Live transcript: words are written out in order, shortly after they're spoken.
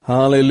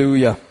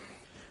Hallelujah.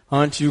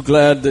 Aren't you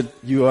glad that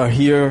you are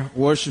here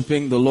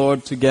worshiping the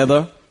Lord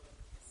together?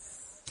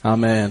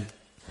 Amen.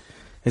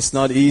 It's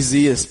not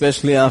easy,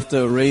 especially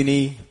after a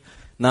rainy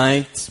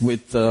night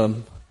with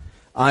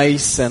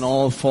ice and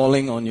all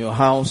falling on your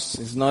house.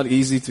 It's not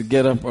easy to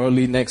get up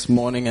early next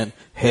morning and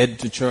head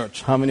to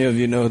church. How many of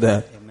you know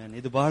that? Amen.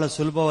 ಇದು ಬಹಳ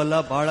ಸುಲಭವಲ್ಲ,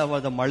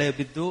 ಬಹಳವಾದ ಮಳೆ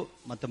ಬಿದ್ದು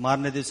ಮತ್ತೆ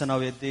ಮಾರನೇ ದಿವಸ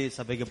ನಾವು ಎದ್ದು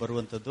ಸಭೆಗೆ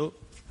ಬರುವಂತದ್ದು.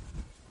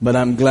 But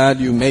I'm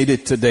glad you made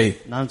it today.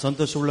 ನಾನು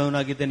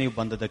ಸಂತೋಷವುಳ್ಳವನಾಗಿದ್ದೆ ನೀವು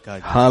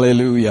ಬಂದದಕ್ಕಾಗಿ.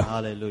 Hallelujah.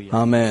 Hallelujah.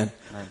 Amen.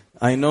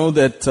 I know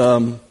that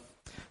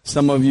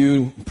some of you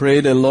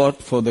prayed a lot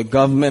for the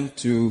government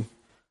to,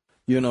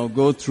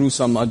 go through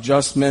some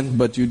adjustment,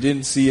 but you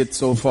didn't see it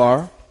so far.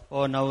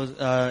 ನಾವು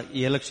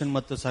ಈ election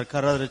ಮತ್ತು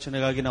ಸರ್ಕಾರದ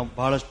ರಚನೆಗಾಗಿ ನಾವು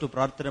ಬಹಳಷ್ಟು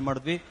ಪ್ರಾರ್ಥನೆ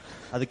ಮಾಡಿದ್ವಿ.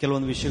 ಅದು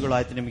ಕೆಲವೊಂದು ವಿಷಯಗಳು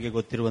ಆಯ್ತು ನಿಮಗೆ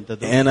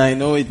ಗೊತ್ತಿರುವಂತದ್ದು. And I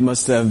know it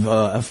must have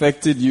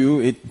affected you.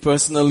 It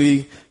personally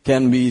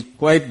can be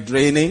quite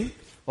draining.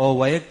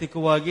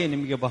 ವೈಯಕ್ತಿಕವಾಗಿ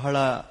ನಿಮಗೆ ಬಹಳ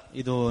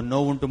ಇದು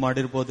ನೋವುಂಟು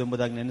ಮಾಡಿರಬಹುದು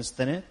ಎಂಬುದಾಗಿ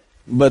ನೆನೆಸ್ತೇನೆ.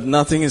 But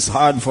nothing is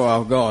hard for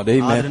our God.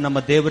 Amen. ಆದ್ರೆ ನಮ್ಮ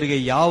ದೇವರಿಗೆ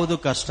ಯಾವುದು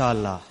ಕಷ್ಟ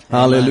ಅಲ್ಲ.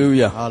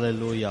 Hallelujah.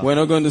 Hallelujah. We're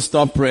not going to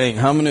stop praying.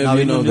 How many of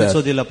you know that?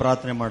 ನಿಲ್ಲಿಸೋದಿಲ್ಲ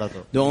ಪ್ರಾರ್ಥನೆ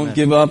ಮಾಡೋದು. Don't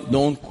give up.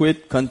 Don't quit.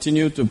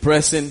 Continue to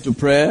press into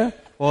prayer.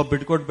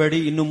 ಬಿಟ್ಕೊಡ್ಬೇಡಿ,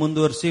 ಇನ್ನು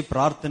ಮುಂದುವರಿಸಿ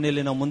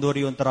ಪ್ರಾರ್ಥನೆಯಲ್ಲಿ ನಾವು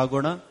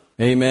ಮುಂದುವರಿಯುವಂತರಾಗೋಣ.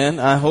 Amen.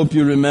 I hope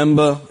you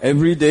remember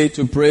every day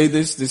to pray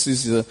this. This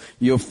is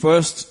your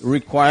first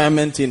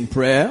requirement in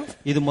prayer.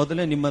 ಇದು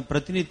ಮೊದಲೇ ನಿಮ್ಮ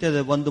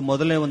ಪ್ರತಿನಿತ್ಯದ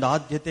ಮೊದಲನೇ ಒಂದು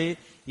ಆದ್ಯತೆ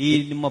ಈ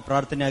ನಿಮ್ಮ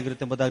ಪ್ರಾರ್ಥನೆ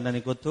ಆಗಿರುತ್ತೆ ಎಂಬುದಾಗಿ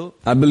ನನಗೆ ಗೊತ್ತು.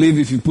 I believe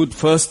if you put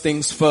first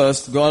things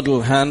first, God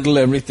will handle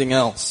everything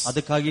else.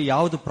 ಅದಕ್ಕಾಗಿ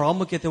ಯಾವುದು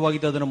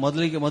ಪ್ರಾಮುಖ್ಯತೆವಾಗಿದೆ ಅದನ್ನು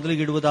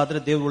ಮೊದಲಿಗೆ ಇಡುವುದಾದ್ರೆ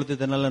ದೇವರು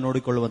ಉಳಿದಿದ್ದನ್ನೆಲ್ಲ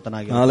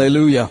ನೋಡಿಕೊಳ್ಳುವಂತನಾಗಿ.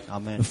 Hallelujah.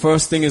 Amen. The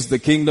first thing is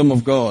the kingdom of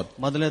God.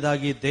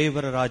 ಮೊದಲನೇದಾಗಿ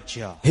ದೇವರ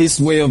ರಾಜ್ಯ. His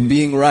way of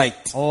being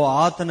right.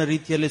 ಆತನ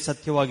ರೀತಿಯಲ್ಲಿ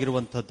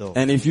ಸತ್ಯವಾಗಿರುವಂತದ್ದು.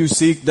 And if you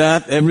seek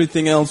that,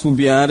 everything else will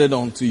be added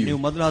on to you.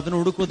 ನೀವು ಮೊದಲು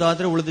ಅದನ್ನು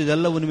ಹುಡುಕುವುದಾದ್ರೆ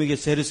ಉಳಿದಿದ್ದೆಲ್ಲವೂ ನಿಮಗೆ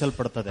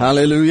ಸೇರಿಸಲ್ಪಡುತ್ತದೆ.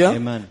 Hallelujah.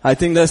 Amen. I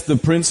think that's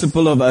the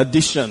principle of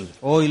addition.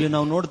 ಇಲ್ಲಿ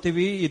ನಾವು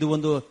ನೋಡ್ತೀವಿ ಇದು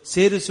ಒಂದು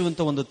ಸೇರಿಸುವಂತ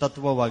ಒಂದು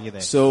ತತ್ವವಾಗಿದೆ.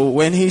 So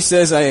when he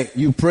says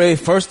you pray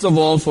first of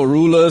all for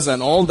rulers and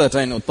all that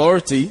in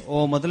authority,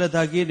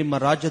 ಮೊದಲನೇದಾಗಿ ನಿಮ್ಮ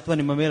ರಾಜ್ಯತ್ವ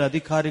ನಿಮ್ಮ ಮೇಲೆ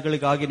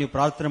ಅಧಿಕಾರಿಗಳಿಗಾಗಿ ನೀವು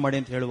ಪ್ರಾರ್ಥನೆ ಮಾಡಿ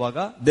ಅಂತ ಹೇಳುವಾಗ,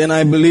 then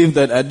I believe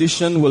that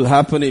addition will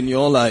happen in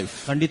your life.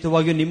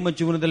 ಖಂಡಿತವಾಗಿಯೂ ನಿಮ್ಮ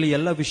ಜೀವನದಲ್ಲಿ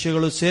ಎಲ್ಲ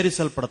ವಿಷಯಗಳು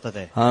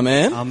ಸೇರಿಸಲ್ಪಡುತ್ತದೆ.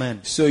 Amen. Amen.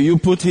 So you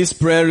put his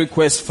prayer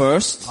request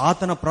first.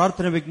 ಆತನ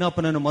ಪ್ರಾರ್ಥನೆ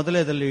ವಿಜ್ಞಾಪನೆಯನ್ನು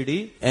ಮೊದಲನೇದಲ್ಲಿ ಇಡಿ.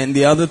 And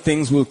the other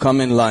things will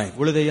come in line.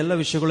 ಉಳಿದ ಎಲ್ಲ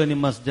ವಿಷಯಗಳು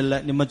ನಿಮ್ಮ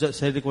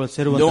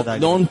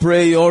ಸೇರುವಂತದ್ದಾಗಿದೆ. Don't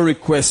pray your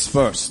request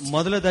first.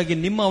 ಮೊದಲನೇದಾಗಿ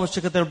ನಿಮ್ಮ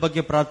ಅವಶ್ಯಕತೆ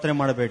ಬಗ್ಗೆ ಪ್ರಾರ್ಥನೆ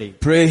ಮಾಡಬೇಡಿ.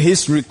 Pray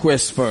his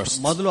request first.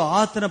 ಮೊದಲು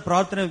ಆತನ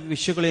ಪ್ರಾರ್ಥನೆ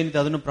ವಿಷಯಗಳು ಏನಿದೆ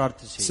ಅದನ್ನು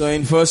ಪ್ರಾರ್ಥಿಸಿ. So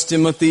in 1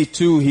 Timothy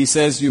 2 he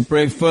says you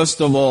pray first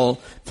of all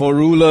for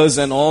rulers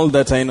and all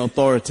that are in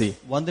authority.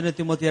 1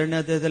 Timothy 2ನೇ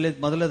ಅಧ್ಯಾಯದಲ್ಲಿ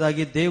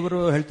ಮೊದಲನೇದಾಗಿ ದೇವರು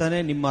ಹೇಳ್ತಾನೆ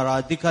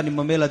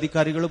ನಿಮ್ಮ ಮೇಲೆ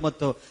ಅಧಿಕಾರಿಗಳು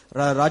ಮತ್ತು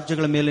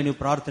ರಾಜ್ಯಗಳ ಮೇಲೆ ನೀವು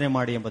ಪ್ರಾರ್ಥನೆ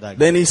ಮಾಡಿ ಎಂಬುದಾಗಿ.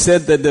 Then he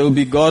said that there will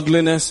be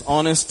godliness,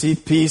 honesty,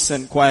 peace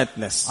and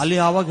quietness. ಅಲ್ಲಿ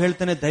ಆವಾಗ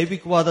ಹೇಳ್ತಾನೆ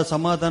ದೈವಿಕವಾದ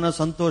ಸಮಾಧಾನ,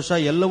 ಸಂತೋಷ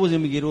ಎಲ್ಲವೂ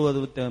ನಿಮಗೆ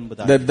ಇರುವುದು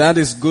ಎಂಬುದಾಗಿ. That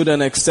is good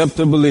and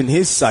acceptable in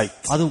his sight.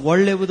 ಅದು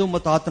ಒಳ್ಳೆಯದು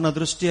ಮತ್ತು ಆತನ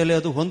ದೃಷ್ಟಿಯಲ್ಲಿ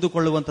ಅದು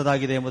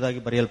ಹೊಂದಿಕೊಳ್ಳುವಂತದಾಗಿದೆ ಎಂಬುದಾಗಿ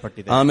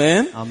ಬರೆಯಲ್ಪಟ್ಟಿದೆ.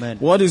 Amen. Amen.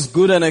 What is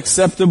good and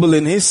acceptable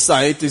in his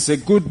sight is a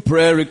good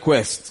prayer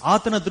request.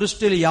 ಆತನ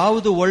ದೃಷ್ಟಿಯಲ್ಲಿ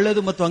ಯಾವುದು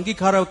ಒಳ್ಳೆಯದು ಮತ್ತು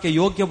ಅಂಗೀಕಾರಕ್ಕೆ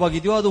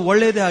ಯೋಗ್ಯವಾಗಿದೆಯೋ ಅದು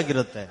ಒಳ್ಳೆಯದೇ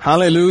ಆಗಿರುತ್ತೆ.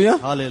 Hallelujah.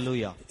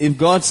 Hallelujah. If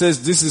God says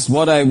this is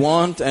what I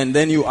want and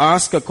then you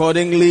ask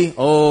accordingly,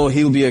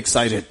 he'll be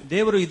excited.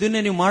 ದೇವರು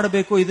ಇದನ್ನೇ ನೀವು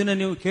ಮಾಡಬೇಕು, ಇದನ್ನೇ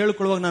ನೀವು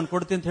ಕೇಳಿಕೊಳ್ಳುವಾಗ ನಾನು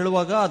ಕೊಡ್ತೀನಿ ಅಂತ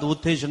ಹೇಳುವಾಗ ಅದು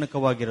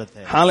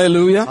ಉತ್ತೇಜನಕವಾಗಿರುತ್ತೆ.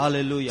 Hallelujah.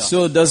 Hallelujah. So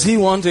does he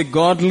want a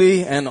godly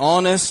and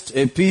honest,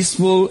 a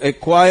peaceful, a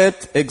quiet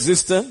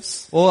existence?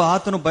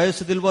 ಆತನು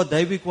ಬಯಸುವುದಿಲ್ವಾ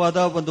ದೈವಿಕವಾದ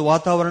ಒಂದು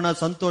ವಾತಾವರಣ,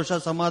 ಸಂತೋಷ,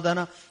 ಸಮಾಧಾನ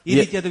ಈ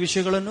ರೀತಿಯಾದ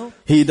ವಿಷಯಗಳನ್ನು?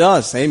 He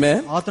does. Amen.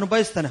 ಆತನು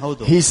ಬಯಸ್ತಾನೆ.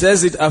 ಹೌದು. He says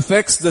it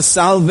affects the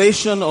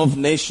salvation of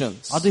nations.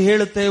 ಅದು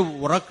ಹೇಳುತ್ತೆ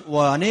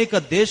ಅನೇಕ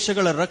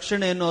ದೇಶಗಳ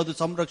ರಕ್ಷಣೆಯನ್ನು ಅದು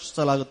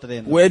ಸಂರಕ್ಷಿಸಲಾಗುತ್ತದೆ.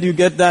 Where do you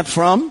get that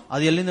from?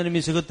 ಅದು ಎಲ್ಲಿಂದ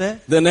ನಿಮಗೆ ಸಿಗುತ್ತೆ?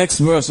 The next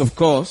verse, of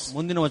course.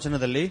 ಮುಂದಿನ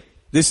ವಚನದಲ್ಲಿ,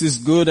 this is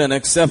good and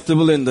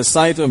acceptable in the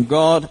sight of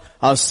God,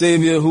 our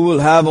Savior, who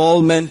will have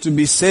all men to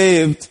be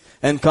saved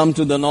and come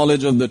to the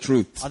knowledge of the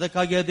truth.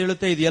 ಅದಕ್ಕಾಗಿ ಅದು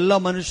ಹೇಳುತ್ತೆ ಇದು ಎಲ್ಲ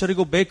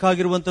ಮನುಷ್ಯರಿಗೂ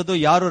ಬೇಕಾಗಿರುವಂತದ್ದು,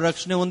 ಯಾರು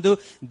ರಕ್ಷಣೆ ಒಂದು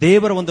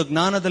ದೇವರ ಒಂದು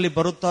ಜ್ಞಾನದಲ್ಲಿ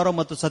ಬರುತ್ತಾರೋ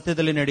ಮತ್ತು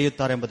ಸತ್ಯದಲ್ಲಿ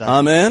ನಡೆಯುತ್ತಾರೆ ಎಂಬುದಾಗಿ.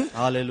 Amen.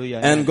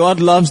 Hallelujah. And God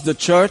loves the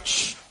church.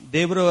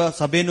 ದೇವರು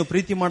ಸಭೆಯನ್ನು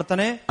ಪ್ರೀತಿ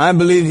ಮಾಡ್ತಾನೆ. I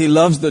believe he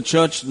loves the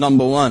church,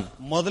 number one.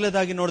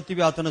 ಮೊದಲನೇದಾಗಿ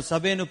ನೋಡ್ತೀವಿ ಆತನು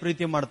ಸಭೆಯನ್ನು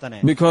ಪ್ರೀತಿ ಮಾಡ್ತಾನೆ.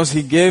 Because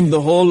he gave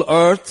the whole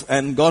earth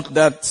and got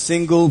that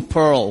single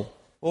pearl.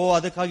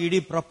 ಅದಕ್ಕಾಗಿ ಇಡೀ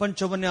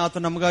ಪ್ರಪಂಚವನ್ನೇ ಆತ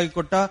ನಮಗಾಗಿ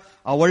ಕೊಟ್ಟ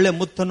ಆ ಒಳ್ಳೆ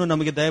ಮುತ್ತನ್ನು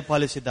ನಮಗೆ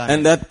ದಯಪಾಲಿಸಿದ್ದಾನೆ.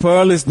 And that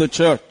pearl is the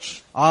church.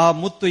 ಆ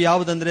ಮುತ್ತು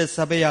ಯಾವುದಂದ್ರೆ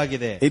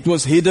ಸಭೆಯಾಗಿದೆ. It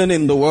was hidden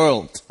in the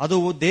world. ಅದು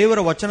ದೇವರ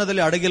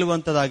ವಚನದಲ್ಲಿ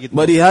ಅಡಗಿರುವಂತದ್ದಾಗಿತ್ತು.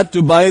 But he had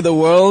to buy the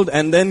world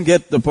and then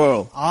get the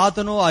pearl.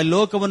 ಆತನು ಆ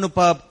ಲೋಕವನ್ನು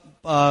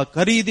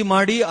ಖರೀದಿ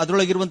ಮಾಡಿ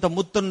ಅದರೊಳಗಿರುವಂತ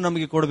ಮುತ್ತನ್ನು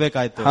ನಮಗೆ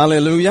ಕೊಡಬೇಕಾಯ್ತು.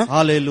 Hallelujah.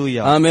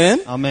 Hallelujah. Amen.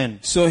 Amen.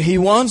 So he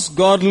wants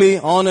godly,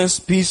 honest,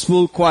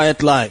 peaceful, quiet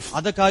life.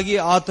 ಅದಕ್ಕಾಗಿ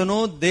ಆತನು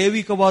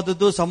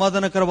ದೈವಿಕವಾದದ್ದು,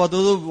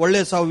 ಸಮಾಧಾನಕರವಾದದ್ದು,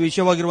 ಒಳ್ಳೆ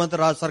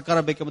ವಿಷಯವಾಗಿರುವಂತಹ ಸರ್ಕಾರ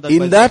ಬೇಕೆಂಬುದಾಗಿ.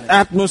 In that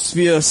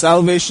atmosphere,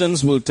 salvations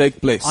will take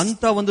place.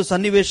 ಅಂತ ಒಂದು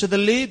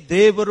ಸನ್ನಿವೇಶದಲ್ಲಿ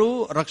ದೇವರು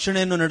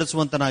ರಕ್ಷಣೆಯನ್ನು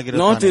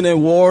ನಡೆಸುವಂತನಾಗಿರುತ್ತಾನೆ. Not in a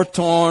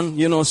war-torn,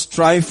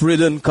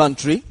 strife-ridden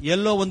country.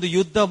 ಎಲ್ಲೋ ಒಂದು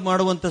ಯುದ್ಧ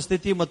ಮಾಡುವಂತ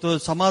ಸ್ಥಿತಿ ಮತ್ತು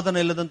ಸಮಾಧಾನ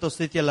ಇಲ್ಲದಂತ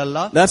ಸ್ಥಿತಿಯಲ್ಲ.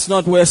 That's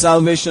not where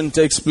salvation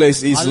takes place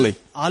easily.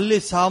 ಅಲ್ಲಿ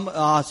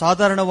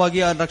ಸಾಧಾರಣವಾಗಿ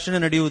ಆ ರಕ್ಷಣೆ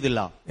ನಡೆಯುವುದಿಲ್ಲ.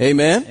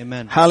 Amen.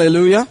 Amen.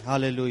 Hallelujah.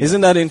 Hallelujah.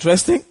 Isn't that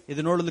interesting?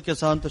 ಇದು ನೋಡಲಿಕ್ಕೆ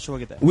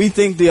ಸಂತೋಷವಾಗಿದೆ. We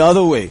think the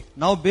other way.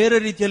 ನಾವು ಬೇರೆ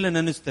ರೀತಿಯಲ್ಲಿ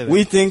ನೆನೆಸ್ತೇವೆ.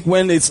 We think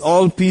when it's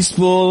all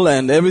peaceful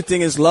and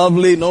everything is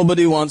lovely,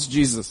 nobody wants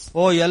Jesus.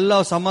 ಎಲ್ಲ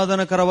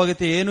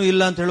ಸಮಾಧಾನಕರವಾಗುತ್ತೆ, ಏನು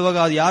ಇಲ್ಲ ಅಂತ ಹೇಳುವಾಗ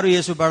ಯಾರು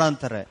ಯೇಸು ಬೇಡ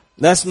ಅಂತಾರೆ.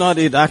 That's not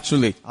it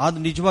actually. ಅದು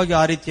ನಿಜವಾಗಿ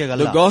ಆ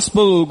ರೀತಿಯಾಗಲ್ಲ. The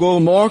gospel will go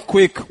more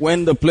quick when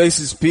the place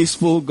is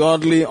peaceful,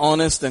 godly,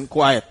 honest and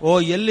quiet.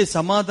 ಎಲ್ಲಿ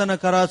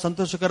ಸಮಾಧಾನಕರ,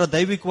 ಸಂತೋಷಕರ,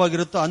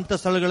 ದೈವಿಕವಾಗಿರುತ್ತೋ ಅಂತ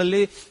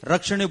ಸ್ಥಳಗಳಲ್ಲಿ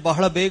ರಕ್ಷಣೆ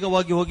ಬಹಳ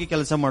ಬೇಗವಾಗಿ ಹೋಗಿ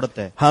ಕೆಲಸ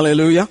ಮಾಡುತ್ತೆ.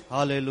 Hallelujah.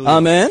 Hallelujah.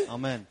 Amen.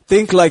 Amen.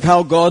 Think like how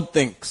God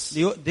thinks.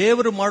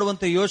 ದೇವರು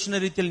ಮಾಡುವಂತ ಯೋಚನೆ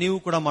ರೀತಿಯಲ್ಲಿ ನೀವು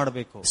ಕೂಡ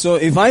ಮಾಡಬೇಕು. So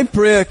if I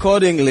pray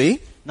accordingly,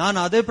 ನಾನು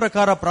ಅದೇ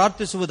ಪ್ರಕಾರ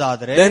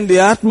ಪ್ರಾರ್ಥಿಸುವುದಾದರೆ, then the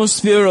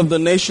atmosphere of the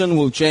nation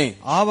will change.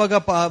 ಆವಾಗ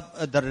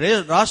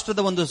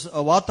ರಾಷ್ಟ್ರದ ಒಂದು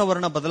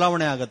ವಾತಾವರಣ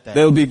ಬದಲಾವಣೆ ಆಗುತ್ತೆ.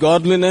 There will be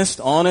godliness,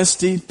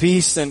 honesty,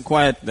 peace and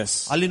quietness.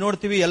 ಅಲ್ಲಿ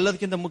ನೋಡ್ತೀವಿ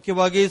ಎಲ್ಲದಕ್ಕಿಂತ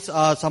ಮುಖ್ಯವಾಗಿ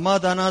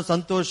ಸಮಾಧಾನ,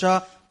 ಸಂತೋಷ,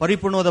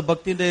 ಪರಿಪೂರ್ಣವಾದ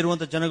ಭಕ್ತಿಯಿಂದ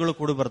ಇರುವಂತ ಜನಗಳು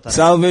ಕೂಡ ಬರ್ತಾರೆ.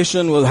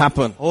 Salvation will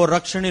happen.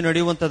 ರಕ್ಷಣೆ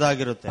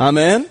ನಡೆಯುವಂತದ್ದಾಗಿರುತ್ತೆ.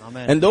 Amen.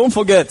 And don't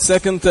forget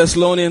 2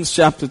 Thessalonians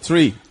chapter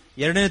 3.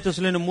 2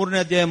 Thessalonica 3ನೇ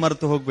ಅಧ್ಯಾಯ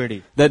ಮರೆತು ಹೋಗಬೇಡಿ.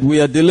 That we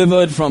are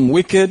delivered from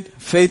wicked,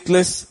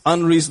 faithless,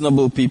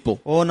 unreasonable people.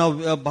 ನಾವು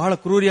ಬಹಳ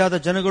ಕ್ರೂರಿಯಾದ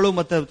ಜನಗಳು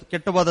ಮತ್ತೆ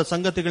ಕೆಟ್ಟವಾದ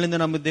ಸಂಗತಿಗಳಿಂದ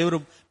ನಮ್ಮ ದೇವರು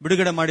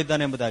ಬಿಡುಗಡೆ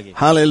ಮಾಡಿದ್ದಾನೆ ಎಂಬುದಾಗಿ.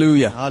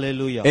 Hallelujah.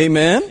 Hallelujah.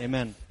 Amen.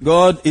 Amen.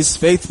 God is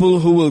faithful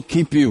who will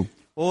keep you.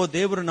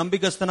 ದೇವರು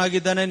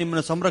ನಂಬಿಗಸ್ತನಾಗಿದ್ದಾನೆ,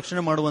 ನಿಮ್ಮನ್ನು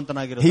ಸಂರಕ್ಷಣೆ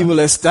ಮಾಡುವಂತನಾಗಿರುತ್ತಾನೆ. He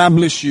will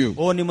establish you.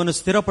 ನಿಮ್ಮನ್ನು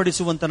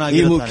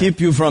ಸ್ಥಿರಪಡಿಸುವಂತನಾಗಿರುತ್ತಾನೆ. He will keep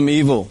you from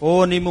evil.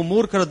 ನಿಮ್ಮ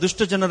ಮೂರ್ಖರ ದುಷ್ಟ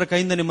ಜನರ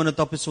ಕೈಯಿಂದ ನಿಮ್ಮನ್ನು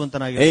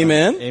ತಪ್ಪಿಸುವಂತನಾಗಿರುತ್ತಾನೆ.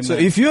 Amen. So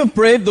if you have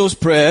prayed those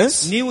prayers,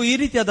 ನೀವು ಈ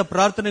ರೀತಿಯಾದ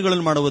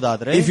ಪ್ರಾರ್ಥನೆಗಳನ್ನು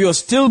ಮಾಡುವುದಾದರೆ, if you are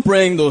still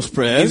praying those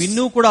prayers, ನೀವು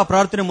ಇನ್ನೂ ಕೂಡ ಆ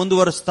ಪ್ರಾರ್ಥನೆ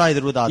ಮುಂದುವರಿಸ್ತಾ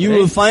ಇರುವುದಾದರೆ, you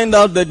will find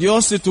out that your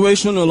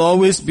situation will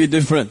always be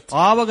different.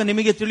 ಆವಾಗ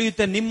ನಿಮಗೆ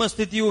ತಿಳಿಯುತ್ತೆ ನಿಮ್ಮ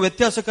ಸ್ಥಿತಿಯು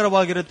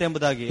ವ್ಯತ್ಯಾಸಕರವಾಗಿರುತ್ತೆ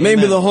ಎಂಬುದಾಗಿ.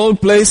 Maybe the whole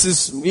place is,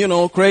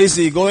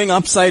 crazy, going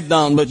upside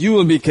down, but you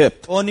will be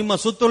kept. ನಿಮ್ಮ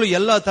ಸುತ್ತಲೂ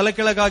ಎಲ್ಲ ತಲೆ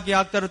ಕೆಳಗಾಗಿ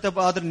ಆಗ್ತಾ ಇರುತ್ತೆ,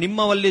 ಆದ್ರೆ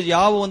ನಿಮ್ಮಲ್ಲಿ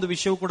ಯಾವ ಒಂದು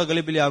ವಿಷಯವೂ ಕೂಡ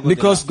ಗಲಿಬಿಲಿ ಆಗುವುದಿಲ್ಲ.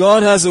 Because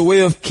God has a way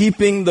of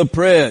keeping the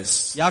prayers.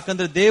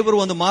 ಯಾಕಂದ್ರೆ ದೇವರು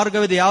ಒಂದು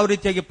ಮಾರ್ಗವಿದೆ ಯಾವ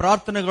ರೀತಿಯಾಗಿ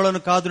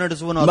ಪ್ರಾರ್ಥನೆಗಳನ್ನು ಕಾದು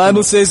ನಡೆಸುವನು.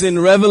 Bible says in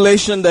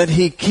Revelation that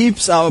He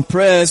keeps our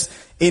prayers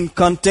in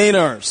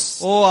containers.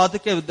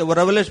 ಅದಕ್ಕೆ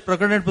ರೆವಲೇಷನ್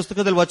ಪ್ರಕಟಣೆ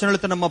ಪುಸ್ತಕದಲ್ಲಿ ವಚನ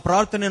ಹೇಳುತ್ತೆ, ನಮ್ಮ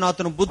ಪ್ರಾರ್ಥನೆಯನ್ನು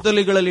ಆತನು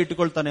ಬುದ್ದಲಿಗಳಲ್ಲಿ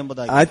ಇಟ್ಟುಕೊಳ್ತಾನೆ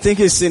ಎಂಬುದಾಗಿ. I think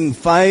it's in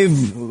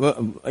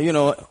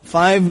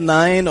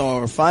 5:9 or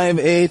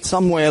 5:8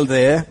 somewhere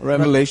there,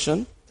 Revelation.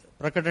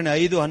 ಪ್ರಕಟಣೆ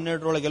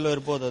 5:12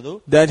 ಇರಬಹುದು ಅದು.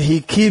 That He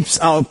keeps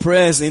our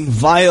prayers in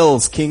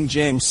vials, King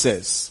James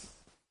says.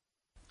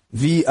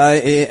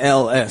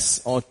 VIALS,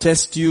 or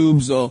test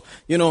tubes, or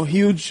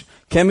huge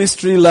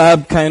chemistry lab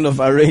kind of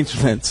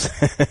arrangements.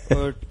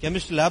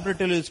 Chemistry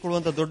ಲ್ಯಾಬೊರೇಟರಿಯಲ್ಲಿ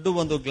ಇಸ್ಕೊಳ್ಳುವಂತ ದೊಡ್ಡ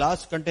ಒಂದು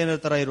ಗ್ಲಾಸ್ ಕಂಟೈನರ್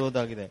ತರ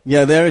ಇರೋದಾಗಿದೆ.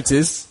 Yeah, there it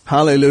is.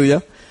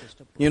 Hallelujah.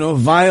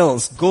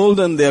 Vials,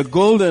 golden, they are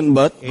golden,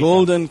 but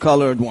golden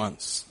colored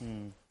ones.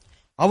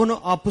 ಅವನು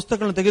ಆ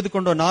ಪುಸ್ತಕಗಳನ್ನು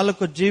ತೆಗೆದುಕೊಂಡು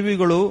 4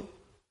 ಜೀವಿಗಳು,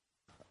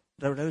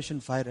 Revelation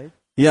 5, right?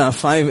 Yeah,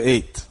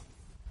 5:8.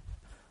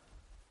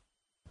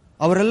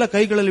 ಅವರೆಲ್ಲ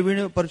ಕೈಗಳಲ್ಲಿ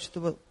ವೀಣೆ ಪರಿಚಿತ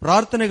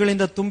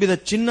ಪ್ರಾರ್ಥನೆಗಳಿಂದ ತುಂಬಿದ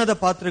ಚಿನ್ನದ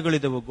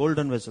ಪಾತ್ರೆಗಳಿದವು,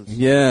 golden vessels.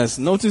 Yes,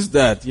 notice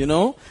that,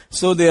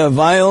 So they are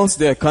vials,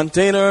 they are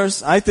containers.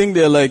 I think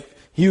they are like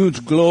huge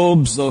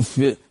globes of,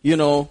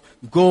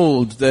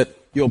 gold that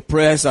your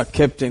prayers are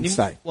kept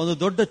inside. ಒಂದು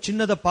ದೊಡ್ಡ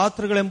ಚಿನ್ನದ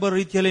ಪಾತ್ರೆಗಳೆಂಬ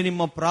ರೀತಿಯಲ್ಲಿ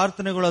ನಿಮ್ಮ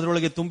ಪ್ರಾರ್ಥನೆಗಳು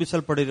ಅದರೊಳಗೆ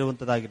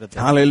ತುಂಬಿಸಲ್ಪಟ್ಟಿರುವಂತದ್ದಾಗಿರುತ್ತೆ.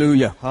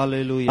 Hallelujah.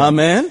 Hallelujah.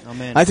 Amen.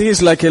 Amen. I think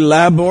it's like a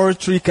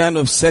laboratory kind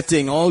of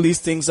setting. All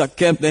these things are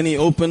kept. Then He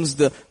opens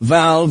the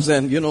valves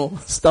and,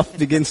 stuff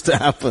begins to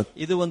happen.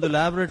 ಇದು ಒಂದು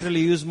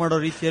ಲ್ಯಾಬೊರೇಟರಿಯಲ್ಲಿ use ಮಾಡೋ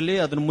ರೀತಿಯಲ್ಲಿ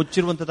ಅದನ್ನು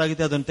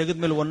ಮುಚ್ಚಿರುವಂತದ್ದಾಗಿದೆ. ಅದನ್ನು ತೆಗೆದ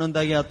ಮೇಲೆ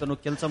ಒಂದೊಂದಾಗಿ ಆತನು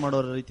ಕೆಲಸ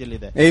ಮಾಡೋ ರೀತಿಯಲ್ಲಿ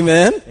ಇದೆ.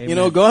 Amen.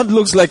 God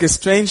looks like a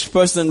strange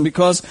person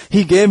because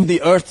He gave the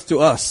earth to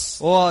us.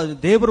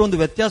 ದೇವರು ಒಂದು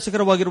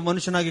ವ್ಯತ್ಯಾಸಕರವಾಗಿರುವ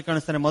ಮನುಷ್ಯನಾಗಿ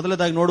ಕಾಣಿಸ್ತಾನೆ.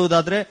 ಮೊದಲದಾಗಿ ನೋಡುವುದಾದ್ರೆ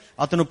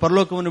ಆತನು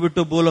ಪರಲೋಕವನ್ನು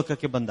ಬಿಟ್ಟು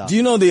ಭೂಲೋಕಕ್ಕೆ ಬಂದ. Do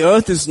you know the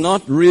earth is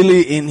not really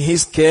in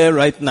His care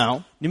right now?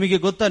 ನಿಮಗೆ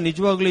ಗೊತ್ತಾ,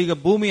 ನಿಜವಾಗ್ಲೂ ಈಗ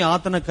ಭೂಮಿ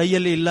ಆತನ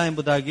ಕೈಯಲ್ಲಿ ಇಲ್ಲ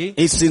ಎಂಬುದಾಗಿ.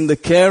 It's in the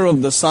care of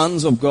the sons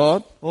of God.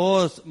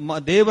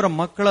 ದೇವರ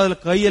ಮಕ್ಕಳ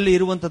ಕೈಯಲ್ಲಿ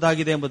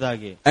ಇರುವಂತದ್ದಾಗಿದೆ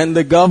ಎಂಬುದಾಗಿ. And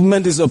the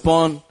government is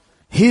upon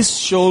His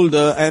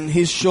shoulder, and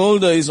His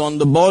shoulder is on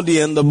the body,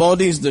 and the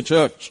body is the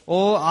church.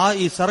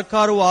 ಈ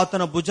ಸರ್ಕಾರವು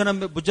ಆತನ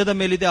ಭುಜದ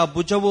ಮೇಲಿದೆ, ಆ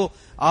ಭುಜವು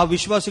ಆ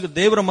ವಿಶ್ವಾಸಿಗ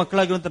ದೇವರ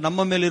ಮಕ್ಕಳಾಗಿರುವಂತ ನಮ್ಮ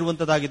ಮೇಲೆ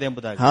ಇರುವಂತದ್ದಾಗಿದೆ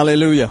ಎಂಬುದಾಗಿ.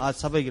 Hallelujah. ಆ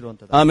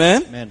ಸಭೆಗಿರುವಂತದ್ದು. Amen.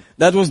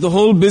 That was the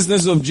whole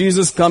business of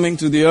Jesus coming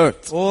to the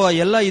earth.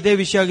 ಎಲ್ಲ ಇದೇ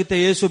ವಿಷಯ ಆಗುತ್ತೆ,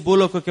 ಯೇಸು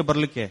ಭೂಲೋಕಕ್ಕೆ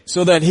ಬರ್ಲಿಕ್ಕೆ. So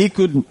that He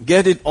could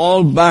get it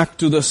all back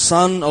to the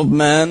Son of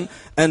Man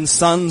and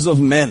sons of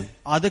men.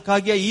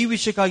 ಅದಕ್ಕಾಗಿ ಈ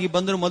ವಿಷಯಕ್ಕಾಗಿ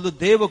ಬಂದರು. ಮೊದಲು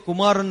ದೇವ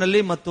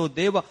ಕುಮಾರನಲ್ಲಿ ಮತ್ತು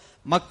ದೇವ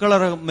ಮಕ್ಕಳ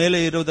ಮೇಲೆ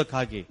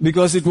ಇರುವುದಕ್ಕಾಗಿ.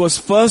 Because it was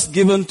first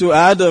given to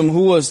Adam,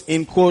 who was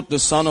in quote the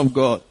son of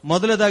God.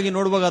 ಮೊದಲದಾಗಿ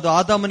ನೋಡುವಾಗ ಅದು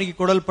ಆದಾಮನಿಗೆ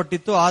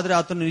ಕೊಡಲ್ಪಟ್ಟಿತ್ತು, ಆದ್ರೆ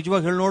ಆತನು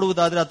ನಿಜವಾಗಿ ಹೇಳಿ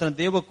ನೋಡುವುದಾದ್ರೆ ಆತನ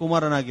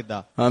ದೇವಕುಮಾರನಾಗಿದ್ದ.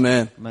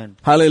 Amen. Amen.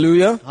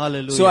 Hallelujah.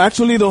 Hallelujah. So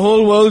actually the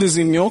whole world is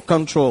in your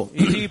control.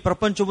 ಇಡೀ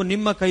ಪ್ರಪಂಚವು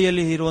ನಿಮ್ಮ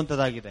ಕೈಯಲ್ಲಿ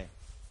ಇರುವಂತದ್ದಾಗಿದೆ.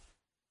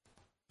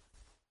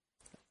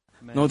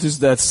 Notice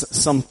that's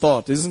some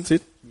thought, isn't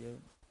it?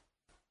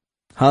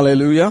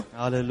 Hallelujah.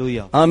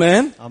 Hallelujah.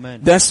 Amen. Amen.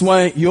 That's why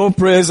your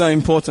prayers are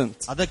important.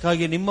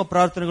 ಅದಕ್ಕಾಗಿ ನಿಮ್ಮ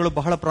ಪ್ರಾರ್ಥನೆಗಳು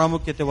ಬಹಳ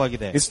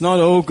ಪ್ರಾಮುಖ್ಯತೆವಾಗಿದೆ. It's not,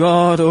 oh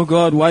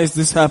God, why is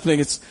this happening?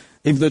 It's,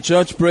 if the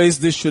church prays,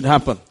 this should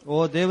happen.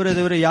 ಓ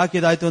ದೇವರೇ ಯಾಕೆ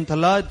ಇದಾಯ್ತು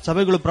ಅಂತಲ್ಲ,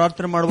 ಸಭೆಗಳು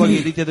ಪ್ರಾರ್ಥನೆ ಮಾಡುವಾಗ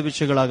ಈ ರೀತಿಯಾದ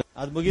ವಿಷಯಗಳಾಗ.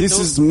 This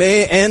is May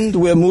end,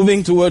 we're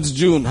moving towards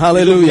June.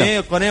 Hallelujah.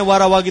 ಕೊನೆ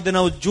ವಾರವಾಗಿದೆ,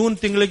 ನಾವು ಜೂನ್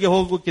ತಿಂಗಳಿಗೆ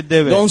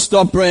ಹೋಗುತ್ತಿದ್ದೇವೆ. Don't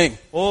stop praying.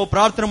 ಓ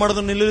ಪ್ರಾರ್ಥನೆ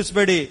ಮಾಡೋದನ್ನು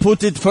ನಿಲ್ಲಿಸಬೇಡಿ.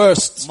 Put it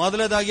first.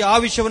 ಮೊದಲದಾಗಿ ಆ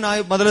ವಿಷಯವನ್ನು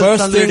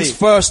First things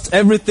first,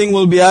 everything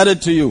will be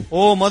added to you.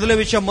 ಓ ಮೊದಲ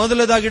ವಿಷಯ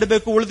ಮೊದಲದಾಗಿ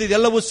ಇಡಬೇಕು,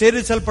 ಉಳಿದಿದ್ದೆಲ್ಲವೂ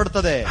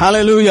ಸೇರಿಸಲ್ಪಡುತ್ತದೆ.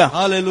 Hallelujah.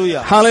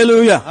 Hallelujah.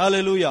 Hallelujah.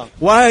 Hallelujah.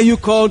 Why are you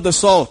called the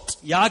salt?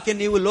 ಯಾಕೆ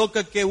ನೀವು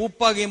ಲೋಕಕ್ಕೆ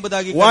ಉಪ್ಪಾಗಿ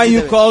ಎಂಬುದಾಗಿ, why are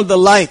you called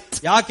the light?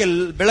 ಯಾಕೆ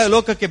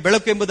ಲೋಕಕ್ಕೆ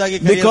ಬೆಳಕು ಎಂಬುದಾಗಿ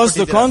because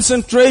the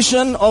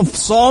concentration of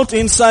salt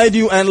inside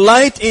you and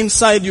light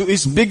inside you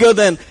is bigger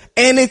than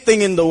anything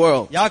in the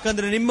world.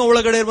 ಯಾಕಂದ್ರೆ ನಿಮ್ಮ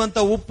ಒಳಗಡೆ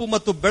ಇರುವಂತಹ ಉಪ್ಪು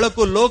ಮತ್ತು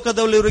ಬೆಳಕು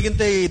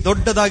ಲೋಕದಲ್ಲಿರುವುದಕ್ಕಿಂತ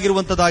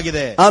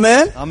ದೊಡ್ಡದಾಗಿರುವಂತದ್ದಾಗಿದೆ.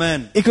 Amen. Amen.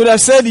 He could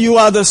have said you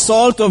are the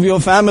salt of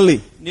your family.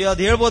 ನೀವು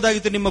ಅದು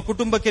ಹೇಳ್ಬೋದಾಗಿತ್ತು, ನಿಮ್ಮ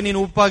ಕುಟುಂಬಕ್ಕೆ ನೀನು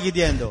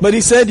ಉಪ್ಪಾಗಿದ್ದೀಯಾ ಎಂದು. But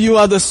he said you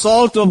are the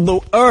salt of the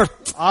earth.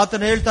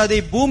 ಆತನು ಹೇಳ್ತಾ ಇದೆ,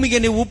 ಈ ಭೂಮಿಗೆ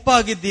ನೀವು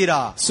ಉಪ್ಪಾಗಿದ್ದೀರಾ.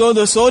 So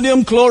the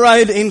sodium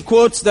chloride in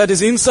quotes that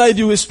is inside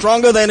you is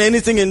stronger than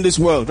anything in this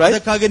world, right?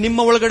 ಅದಕ್ಕಾಗಿ ನಿಮ್ಮ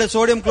ಒಳಗಡೆ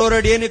ಸೋಡಿಯಂ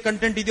ಕ್ಲೋರೈಡ್ ಏನು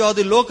ಕಂಟೆಂಟ್ ಇದೆಯೋ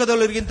ಅದು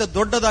ಲೋಕದಲ್ಲಿಗಿಂತ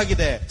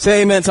ದೊಡ್ಡದಾಗಿದೆ. Say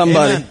amen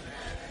somebody. Amen.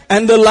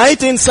 And the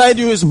light inside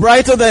you is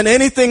brighter than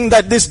anything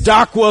that this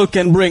dark world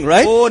can bring,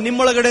 right? ಓ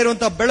ನಿಮ್ಮೊಳಗಡೆ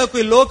ಇರುವಂತ ಬೆಳಕು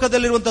ಈ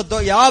ಲೋಕದಲ್ಲಿರುವಂತ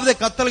ಯಾವುದೇ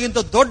ಕತ್ತಲಿಗಿಂತ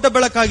ದೊಡ್ಡ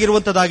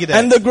ಬೆಳಕಾಗಿರುವಂತದ್ದಾಗಿದೆ.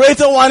 And the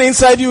greater one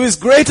inside you is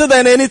greater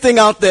than anything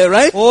out there,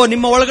 right? ಓ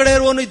ನಿಮ್ಮ ಒಳಗಡೆ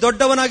ಇರುವವನು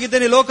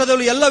ದೊಡ್ಡವನಾಗಿದ್ದಾನೆ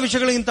ಲೋಕದಲ್ಲಿ ಎಲ್ಲ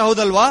ವಿಷಯಗಳಿಗಿಂತ,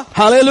 ಹೌದಲ್ವಾ?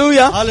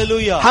 Hallelujah.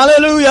 Hallelujah.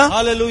 Hallelujah.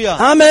 Hallelujah.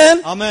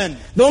 Amen. Amen.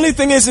 The only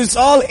thing is it's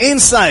all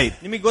inside.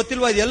 ನಿಮಗೆ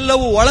ಗೊತ್ತಿಲ್ವಾ,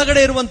 ಇದೆಲ್ಲವೂ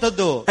ಒಳಗಡೆ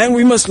ಇರುವಂತದ್ದು. And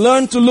we must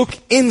learn to look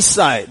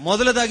inside.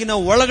 ಮೊದಲದಾಗಿ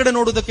ನಾವು ಒಳಗಡೆ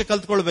ನೋಡುವುದಕ್ಕೆ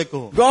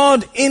ಕಲ್ತ್ಕೊಳ್ಬೇಕು. God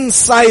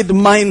inside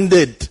minded.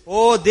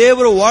 ಓ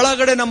ದೇವರು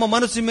ಒಳಗಡೆ ನಮ್ಮ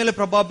ಮನಸ್ಸಿನ ಮೇಲೆ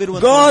ಪ್ರಭಾವ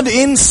ಬೀರುವಂತ. God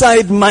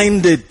inside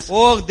minded.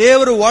 ಓ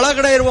ದೇವರು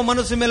ಒಳಗಡೆ ಇರುವ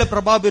ಮನಸ್ಸಿನ ಮೇಲೆ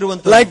ಪ್ರಭಾವ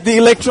ಬೀರುವಂತ. Like the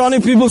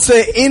electronic people say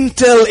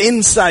Intel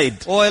inside.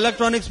 O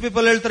electronics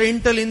people ಹೇಳ್ತಾರೆ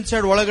ಇಂಟೆಲ್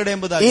ಇನ್ಸೈಡ್ ಒಳಗಡೆ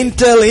ಎಂಬುದಾಗಿ.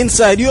 Intel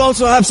inside. You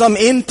also have some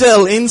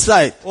Intel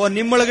inside. ಓ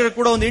ನಿಮ್ಮೊಳಗಡೆ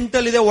ಕೂಡ ಒಂದು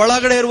ಇಂಟೆಲ್ ಇದೆ,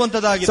 ಒಳಗಡೆ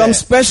ಇರುವಂತದ್ದಾಗಿದೆ. Some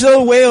special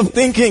way of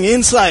thinking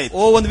inside.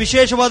 ಓ ಒಂದು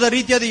ವಿಶೇಷವಾದ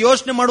ರೀತಿಯಾದ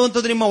ಯೋಚನೆ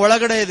ಮಾಡುವಂತದ್ದು ನಿಮ್ಮ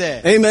ಒಳಗಡೆ ಇದೆ.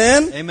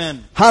 Amen. Amen.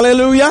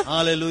 Hallelujah.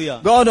 Hallelujah.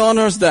 God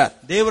honors that.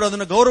 ದೇವರು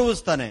ಅದನ್ನು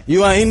ಗೌರವಿಸ್ತಾನೆ.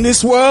 You are in this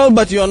world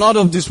but you are not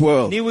of this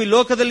world. ನೀವು ಈ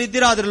ಲೋಕದಲ್ಲಿ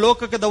ಇದ್ದೀರಾ, ಆದ್ರೆ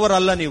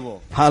ಲೋಕದವರಲ್ಲ ನೀವು.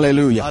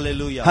 Hallelujah.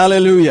 Hallelujah.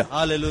 Hallelujah.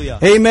 Hallelujah.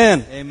 Amen.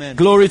 Amen.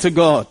 Glory to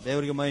God.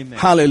 ದೇವರಿಗೆ ಮಹಿಮೆ.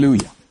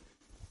 Hallelujah.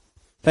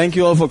 Thank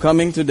you all for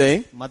coming today.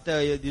 ಮತ್ತೆ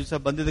ಈ ದಿವಸ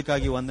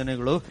ಬಂದಿದ್ದಕ್ಕಾಗಿ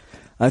ವಂದನೆಗಳು.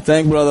 I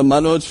thank Brother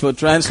Manoj for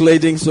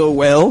translating so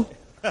well.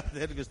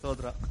 ದೇವರಿಗೆ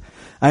ಸ್ತೋತ್ರ.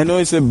 I know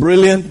it's a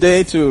brilliant day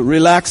to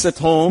relax at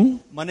home.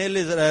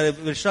 ಮನೆಯಲ್ಲಿ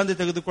ವಿಶ್ರಾಂತಿ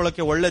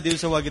ತೆಗೆದುಕೊಳ್ಳಕ್ಕೆ ಒಳ್ಳೆ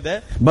ದಿವಸವಾಗಿದೆ.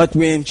 But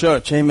we're in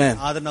church. Amen.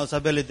 ಆದ್ರೆ ನಾವು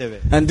ಸಭೆಯಲ್ಲಿದ್ದೇವೆ.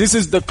 And this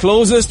is the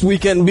closest we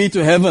can be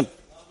to heaven.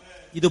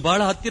 ಇದು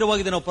ಬಹಳ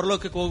ಹತ್ತಿರವಾಗಿದೆ ನಾವು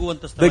ಪರಲೋಕಕ್ಕೆ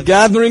ಹೋಗುವಂತ ಸ್ಥಳ. The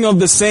gathering of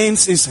the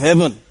saints is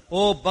heaven.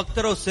 ಓ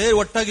ಭಕ್ತರು ಸೇರಿ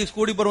ಒಟ್ಟಾಗಿ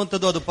ಕೂಡಿ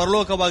ಬರುವಂತದ್ದು ಅದು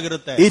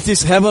ಪರಲೋಕವಾಗಿರುತ್ತೆ. It is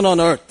heaven on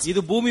earth.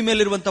 ಇದು ಭೂಮಿ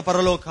ಮೇಲಿರುವಂತ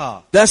ಪರಲೋಕ.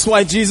 That's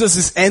why Jesus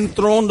is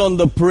enthroned on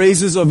the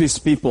praises of his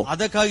people.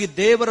 ಅದಕ್ಕಾಗಿ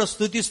ದೇವರ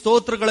ಸ್ತುತಿ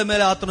ಸ್ತೋತ್ರಗಳ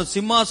ಮೇಲೆ ಆತನು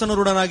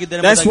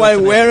ಸಿಂಹಾಸನರೂಢನಾಗಿದ್ದಾನೆ. That's why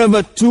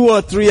wherever 2 or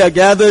 3 are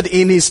gathered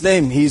in his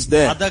name, he is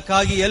there.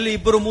 ಅದಕ್ಕಾಗಿ ಎಲ್ಲಿ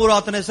 2-3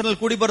 ಆತನ ಹೆಸರಲ್ಲಿ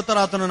ಕೂಡಿ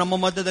ಬರ್ತಾರೆ, ಆತನು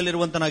ನಮ್ಮ ಮಧ್ಯದಲ್ಲಿ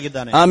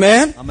ಇರುವಂತನಾಗಿದ್ದಾನೆ.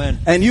 Amen. Amen.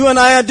 And you and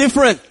I are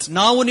different.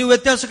 ನಾವು ನೀವು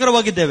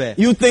ವ್ಯತ್ಯಾಸಕರವಾಗಿದ್ದೇವೆ.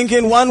 You think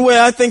in one way,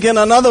 I think in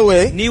another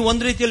way. ನೀವು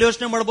ಒಂದು ರೀತಿಯಲ್ಲಿ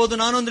ಯೋಚನೆ ಮಾಡಬಹುದು,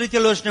 ನಾನೊಂದು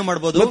ರೀತಿಯಲ್ಲಿ ಯೋಚನೆ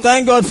ಮಾಡಬಹುದು. But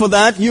thank God for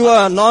that. You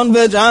are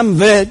non-veg, I'm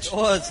veg.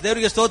 ಓ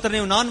ದೇವರಿಗೆ ಸ್ತೋತ್ರ,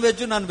 ನೀವು ನಾನ್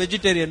ವೆಜ್, ನಾನು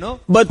vegetarian.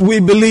 But we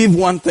believe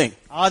one thing.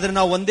 ಆದ್ರೆ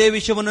ನಾವು ಒಂದೇ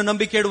ವಿಷಯವನ್ನು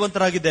ನಂಬಿಕೆ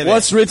ಇಡುವಂತರಾಗಿದ್ದೇವೆ.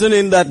 What's written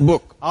in that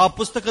book? ಆ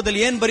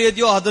ಪುಸ್ತಕದಲ್ಲಿ ಏನ್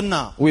ಬರೆಯೋದ್ಯೋ ಅದನ್ನ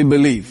we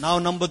believe. ನಾವು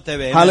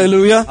ನಂಬುತ್ತೇವೆ.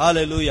 Hallelujah.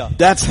 Hallelujah.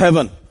 That's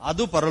heaven.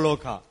 ಅದು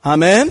ಪರಲೋಕ.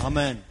 Amen.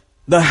 Amen.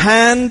 The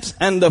hand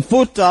and the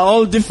foot are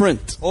all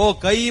different. ಓ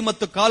ಕೈ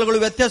ಮತ್ತು ಕಾಲುಗಳು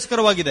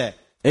ವ್ಯತ್ಯಾಸಕರವಾಗಿದೆ.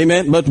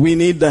 Amen. But we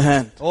need the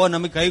hand. ಓ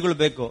ನಮಗೆ ಕೈಗಳು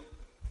ಬೇಕು.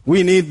 We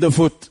need the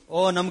foot.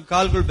 ಓ ನಮ್ಗೆ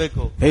ಕಾಲುಗಳು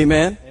ಬೇಕು.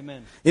 Amen. Amen.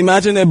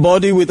 Imagine a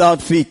body without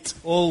feet.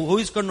 ಓ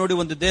ಊಹಿಸ್ಕೊಂಡು ನೋಡಿ,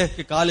 ಒಂದು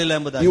ದೇಹಕ್ಕೆ ಕಾಲಿಲ್ಲ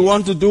ಎಂಬುದಾಗಿ. You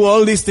want to do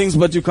all these things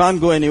but you can't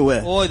go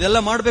anywhere. ಓ ಇದೆಲ್ಲ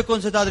ಮಾಡಬೇಕು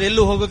ಅನ್ಸುತ್ತೆ, ಆದ್ರೆ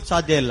ಎಲ್ಲೂ ಹೋಗಕ್ಕೆ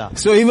ಸಾಧ್ಯ ಇಲ್ಲ.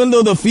 So even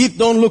though the feet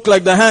don't look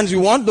like the hands,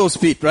 you want those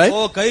feet, right?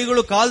 ಓ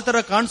ಕೈಗಳು ಕಾಲ್ ತರ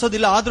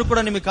ಕಾಣಿಸೋದಿಲ್ಲ, ಆದ್ರೂ ಕೂಡ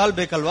ನಿಮಗೆ ಕಾಲ್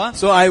ಬೇಕಲ್ವಾ?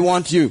 So I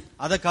want you.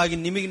 ಅದಕ್ಕಾಗಿ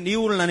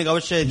ನೀವು ನನಗೆ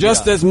ಅವಶ್ಯ ಇದೆ.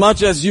 Just as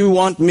much as you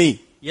want me.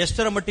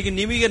 ಎಷ್ಟರ ಮಟ್ಟಿಗೆ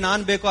ನಿಮಗೆ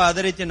ನಾನ್ ಬೇಕೋ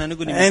ಅದೇ ರೀತಿ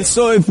ನನಗೂ. And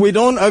so if we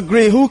don't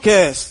agree, who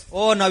cares?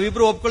 ಓ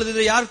ನಾವಿಬ್ರು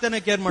ಒಪ್ಕೊಳ್ಳದಿದ್ರೆ ಯಾರು ತಾನೇ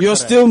ಕೇರ್ ಮಾಡ್ತಾರೆ?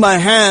 You're still my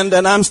hand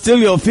and I'm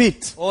still your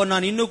feet. ಓ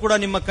ನಾನು ಇನ್ನೂ ಕೂಡ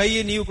ನಿಮ್ಮ ಕೈ,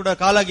 ನೀವು ಕೂಡ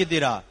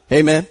ಕಾಲಾಗಿದ್ದೀರಾ.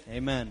 Amen.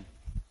 Amen.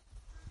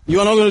 You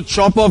are not going to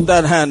chop off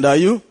that hand, are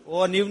you?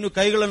 ಓ ನೀವು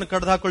ಕೈಗಳನ್ನು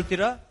ಕಡ್ದು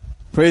ಹಾಕೊಳ್ತೀರಾ?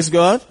 Praise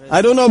God.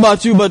 I don't know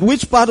about you, but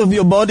which part of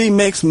your body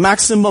makes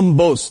maximum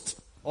boast?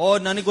 ಓ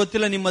ನನಗೆ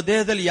ಗೊತ್ತಿಲ್ಲ ನಿಮ್ಮ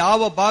ದೇಹದಲ್ಲಿ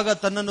ಯಾವ ಭಾಗ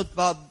ತನ್ನನ್ನು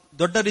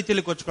ದೊಡ್ಡ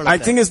ರೀತಿಯಲ್ಲಿ I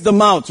ಕೊಚ್ಕೊಳ್ಳುತ್ತೆ. think it's the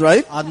mouth,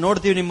 right? ಅದ್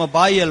ನೋಡ್ತೀವಿ, ನಿಮ್ಮ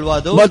ಬಾಯಿ ಅಲ್ವಾ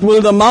ಅದು? But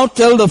will the mouth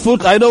tell the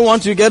foot, I don't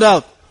want you, get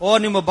out? ಓ,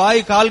 ನಿಮ್ಮ ಬಾಯಿ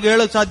ಕಾಲ್ಗೆ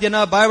ಹೇಳಕ್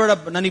ಸಾಧ್ಯನಾ? ಬಾಯ್ ಬೇಡ,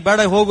 ನನಗೆ ಬೇಡ,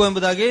 ಹೋಗು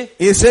ಎಂಬುದಾಗಿ?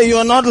 He say, you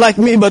are not like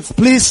me, but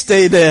please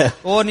stay there.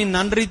 ಓ, ನೀನ್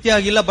ನನ್ನ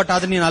ರೀತಿಯಾಗಿಲ್ಲ, ಬಟ್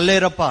ಅದು ನೀನ್ ಅಲ್ಲೇ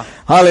ಇರಪ್ಪ.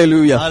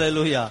 Hallelujah.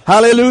 Hallelujah.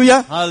 Hallelujah.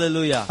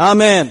 Hallelujah.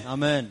 Amen.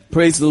 Amen.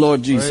 Praise the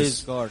Lord Jesus. Praise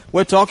God.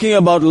 We're talking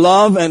about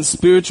love and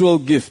spiritual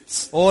gifts.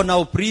 ಓ,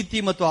 ನಾವು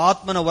ಪ್ರೀತಿ ಮತ್ತು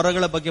ಆತ್ಮನ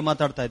ವರಗಳ ಬಗ್ಗೆ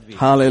ಮಾತಾಡ್ತಾ ಇದ್ವಿ.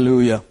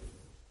 Hallelujah.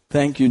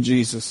 Thank you,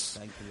 Jesus.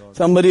 Thank you, Lord.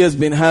 Somebody has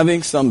been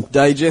having some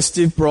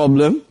digestive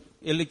problem.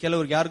 ಇಲ್ಲಿ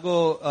ಕೆಲವ್ರಿಗೆ ಯಾರಿಗೋ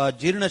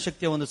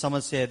ಜೀರ್ಣಶಕ್ತಿಯ ಒಂದು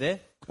ಸಮಸ್ಯೆ ಇದೆ.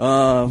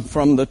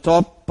 From the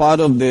top part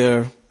of their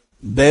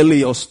belly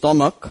or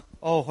stomach.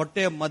 ಓ,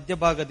 ಹೊಟ್ಟೆಯ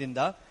ಮಧ್ಯಭಾಗದಿಂದ.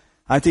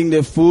 I think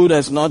their food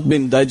has not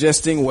been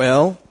digesting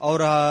well.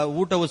 ಅವರ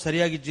ಊಟವು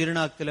ಸರಿಯಾಗಿ ಜೀರ್ಣ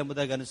ಆಗ್ತಿಲ್ಲ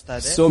ಎಂಬುದಾಗಿ ಅನಿಸ್ತಾ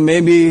ಇದೆ. So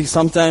maybe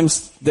sometimes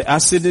the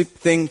acidic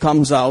thing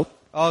comes out.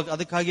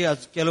 ಅದಕ್ಕಾಗಿ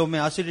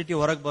ಕೆಲವೊಮ್ಮೆ ಅಸಿಡಿಟಿ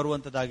ಹೊರಗೆ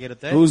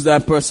ಬರುವಂತದ್ದಾಗಿರುತ್ತೆ. Who's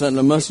that person?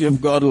 The mercy of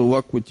God will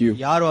work with you.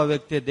 ಯಾರು ಆ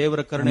ವ್ಯಕ್ತಿ?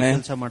 ದೇವರ ಕರುಣೆ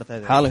ಕೆಲಸ ಮಾಡ್ತಾ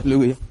ಇದೆ.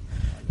 Hallelujah.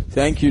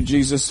 Thank you,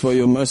 Jesus, for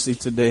your mercy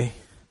today.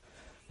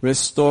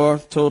 Restore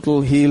total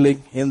healing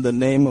in the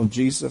name of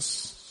Jesus.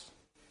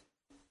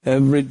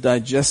 Every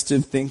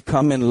digestive thing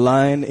come in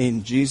line in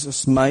Jesus'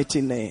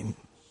 mighty name.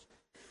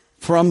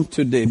 From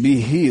today, be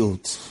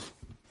healed.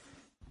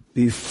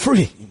 Be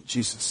free in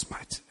Jesus'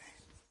 mighty name.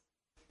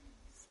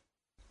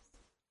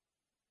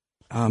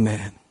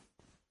 Amen.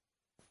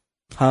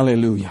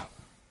 Hallelujah.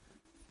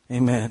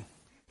 Amen.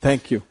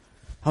 Thank you.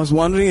 I was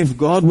wondering if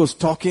God was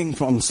talking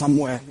from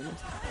somewhere.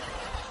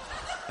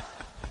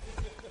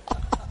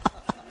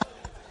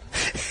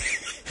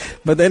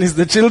 But then it's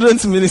the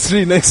children's ministry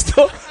next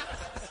door.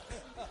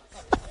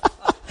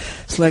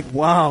 It's like,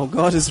 wow,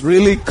 God is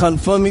really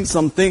confirming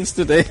some things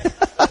today.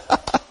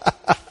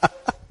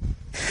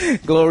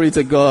 Glory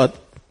to God.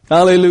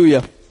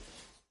 Hallelujah.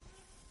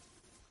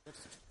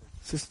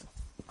 Sister.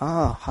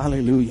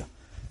 Hallelujah.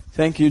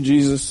 Thank you,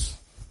 Jesus.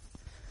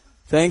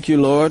 Thank you,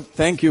 Lord.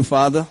 Thank you,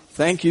 Father.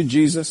 Thank you,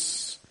 Jesus.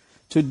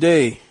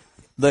 Today,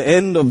 the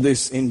end of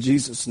this in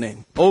Jesus' name.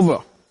 Over.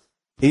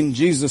 In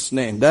Jesus'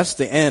 name. That's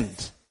the end.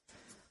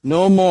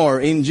 No more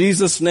in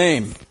Jesus'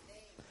 name.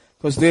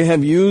 Because they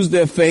have used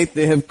their faith.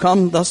 They have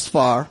come thus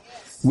far.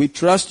 We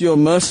trust your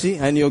mercy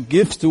and your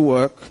gifts to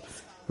work.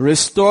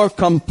 Restore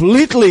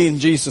completely in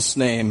Jesus'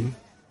 name.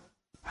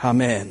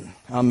 Amen.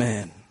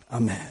 Amen.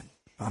 Amen.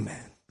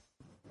 Amen.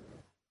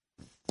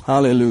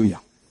 Hallelujah.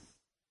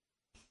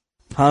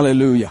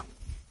 Hallelujah.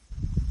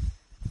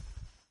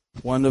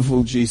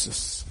 Wonderful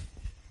Jesus.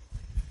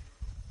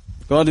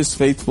 God is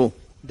faithful.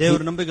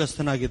 ದೇವರು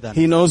ನಂಬಿಗಸ್ತನಾಗಿದ್ದಾನೆ.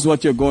 He knows what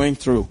you're going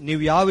through.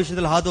 ನೀವು ಯಾವ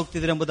ವಿಷಯದಲ್ಲಿ ಹಾದು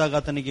ಹೋಗ್ತಿದ್ದೀರಿ ಎಂಬುದಾಗಿ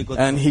ಆತನಿಗೆ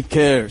ಗೊತ್ತು. And he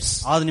cares.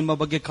 ಆತ ನಿಮ್ಮ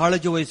ಬಗ್ಗೆ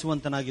ಕಾಳಜಿ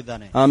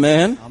ವಹಿಸುವಂತನಾಗಿದ್ದಾನೆ.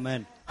 Amen. Amen.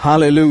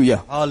 Hallelujah.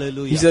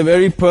 Hallelujah. He's a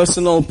very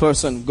personal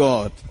person,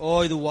 God. ಓ,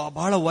 ಇದು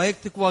ಬಹಳ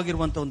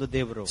ವೈಯಕ್ತಿಕವಾಗಿರುವಂತ ಒಂದು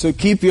ದೇವರು. So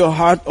keep your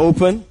heart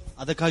open.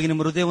 ಅದಕ್ಕಾಗಿ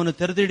ನಿಮ್ಮ ಹೃದಯವನ್ನು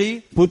ತೆರೆದಿಡಿ.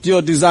 Put your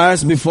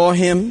desires before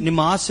him. ನಿಮ್ಮ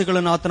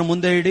ಆಸೆಗಳನ್ನು ಆತನ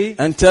ಮುಂದೆ ಇಡಿ.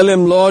 And tell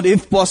him, Lord,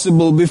 if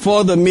possible,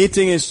 before the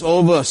meeting is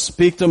over,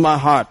 speak to my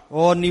heart.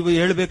 ಓ, ನೀವು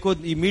ಹೇಳಬೇಕು,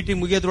 ಈ ಮೀಟಿಂಗ್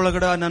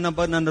ಮುಗಿಯೋದ್ರೊಳಗಡೆ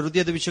ನನ್ನ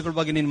ಹೃದಯದ ವಿಷಯಗಳ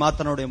ಬಗ್ಗೆ ನೀನು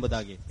ಮಾತನಾಡು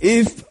ಎಂಬುದಾಗಿ.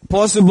 If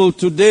possible,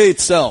 today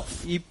itself.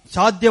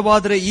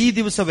 ಸಾಧ್ಯವಾದರೆ ಈ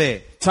ದಿವಸವೇ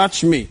touch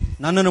me.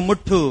 ನನ್ನನ್ನು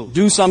ಮುಟ್ಟು.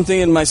 Do something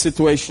in my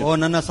situation. ಓ,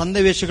 ನನ್ನ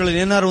ಸನ್ನಿವೇಶಗಳಲ್ಲಿ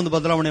ಏನಾರು ಒಂದು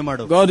ಬದಲಾವಣೆ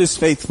ಮಾಡು. God is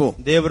faithful.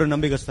 ದೇವರು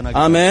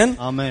ನಂಬಿಗಸ್ತನಾಗಿದ್ದಾನೆ. Amen.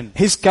 Amen.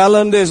 His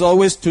calendar is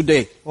always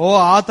today. ಓ,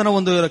 ಆತನ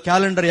ಒಂದು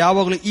ಕ್ಯಾಲೆಂಡರ್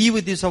ಯಾವಾಗಲೂ ಈ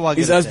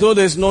ದಿವಸವಾಗಿದೆ. It's as though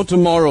there's no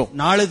tomorrow.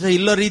 ನಾಳೆ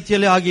ಇಲ್ಲ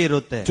ರೀತಿಯಲ್ಲಿ ಹಾಗೆ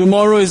ಇರುತ್ತೆ.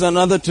 Tomorrow is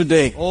another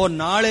today. ಓ,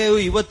 ನಾಳೆಯು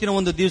ಇವತ್ತಿನ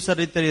ಒಂದು ದಿವಸ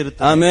ರೀತಿಯಲ್ಲಿ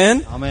ಇರುತ್ತೆ. Amen.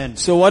 Amen.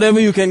 So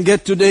whatever you can get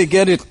today,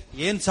 get it.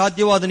 ಏನ್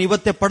ಸಾಧ್ಯವೋ ಅದನ್ನು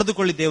ಇವತ್ತೇ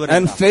ಪಡೆದುಕೊಳ್ಳಿ ದೇವರೇ.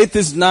 And faith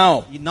is now.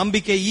 ಈ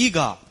ನಂಬಿಕೆ ಈಗ.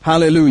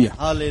 Hallelujah.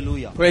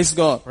 Hallelujah. Praise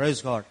God.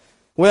 Praise God.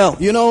 Well,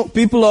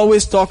 people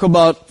always talk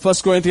about 1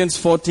 Corinthians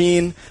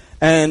 14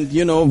 and,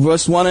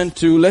 verse 1 and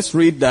 2. Let's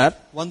read that.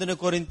 1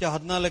 ಕೊರಿಂಥ್ಯ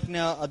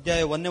 14ನೇ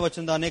ಅಧ್ಯಾಯ 1ನೇ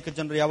ವಚನದ ಅನೇಕ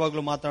ಜನರು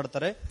ಯಾವಾಗಲೂ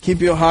ಮಾತಾಡ್ತಾರೆ. Keep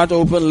your heart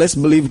open. Let's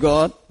believe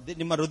God.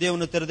 ನಿಮ್ಮ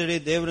ಹೃದಯವನ್ನು ತೆರೆದಿಡಿ,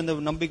 ದೇವರಿಂದ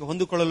ನಂಬಿಕೆ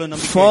ಹೊಂದಿಕೊಳ್ಳಲು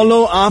ನಂಬಿಕೆ.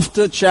 Follow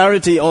after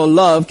charity or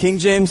love. King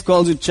James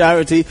calls it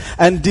charity.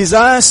 And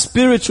desire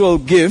spiritual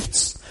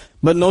gifts.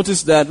 But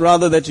notice that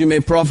rather that you may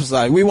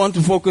prophesy. We want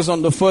to focus on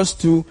the first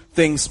two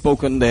things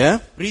spoken there.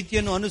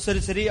 ಪ್ರೀತಿಯನ್ನು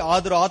ಅನುಸರಿಸಿರಿ,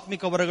 ಆದರೂ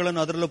ಆತ್ಮಿಕ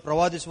ವರಗಳನ್ನು ಅದರಲ್ಲೂ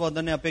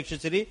ಪ್ರವಾದಿಸುವುದನ್ನೇ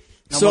ಅಪೇಕ್ಷಿಸಿರಿ.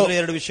 ಮೊದಲ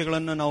ಎರಡು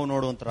ವಿಷಯಗಳನ್ನು ನಾವು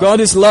ನೋಡುವಂತ. God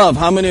is love.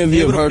 How many of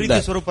you have heard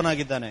that?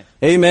 ಸ್ವರೂಪನಾಗಿದ್ದಾನೆ.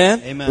 Amen.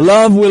 Amen.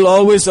 Love will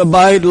always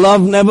abide.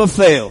 Love never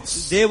fails.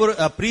 ದೇವರು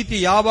ಪ್ರೀತಿ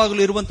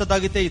ಯಾವಾಗಲೂ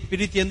ಇರುವಂತದ್ದಾಗಿದೆ.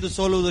 ಪ್ರೀತಿ ಎಂದು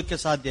ಸೋಲುವುದಕ್ಕೆ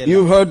ಸಾಧ್ಯ ಇಲ್ಲ.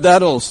 You heard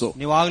that also.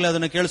 ನೀವು ಆಗಲೇ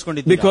ಅದನ್ನು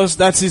ಕೇಳಿಸಿಕೊಂಡಿದ್ದೀರಿ. Because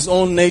that's his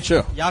own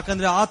nature.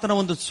 ಯಾಕಂದ್ರೆ ಆತನ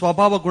ಒಂದು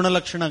ಸ್ವಭಾವ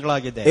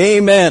ಗುಣಲಕ್ಷಣಗಳಾಗಿದೆ.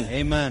 Amen.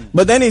 Amen.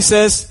 But then he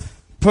says,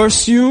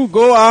 pursue,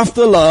 go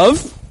after love.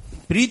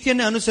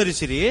 ಪ್ರೀತಿಯನ್ನು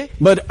ಅನುಸರಿಸಿರಿ.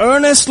 But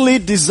earnestly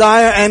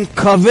desire and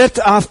covet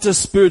after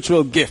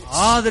spiritual gifts.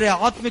 ಆದರೆ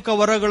ಆತ್ಮಿಕ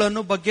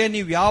ವರಗಳನ್ನು ಬಗ್ಗೆ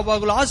ನೀವು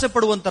ಯಾವಾಗಲೂ ಆಸೆ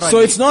ಪಡುವಂತರಾಗಿ. So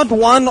it's not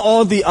one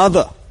or the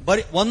other.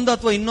 ಬರೀ ಒಂದು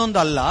ಅಥವಾ ಇನ್ನೊಂದು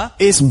ಅಲ್ಲ.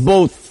 It's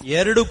both.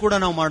 ಎರಡು ಕೂಡ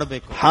ನಾವು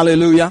ಮಾಡಬೇಕು.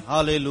 Hallelujah.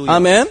 Hallelujah.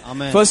 Amen.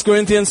 Amen. 1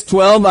 Corinthians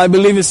 12, I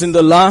believe it's in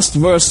the last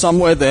verse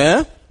somewhere there.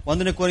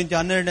 1 ಕೊರಿಂಥ್ಯ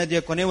 12ನೇ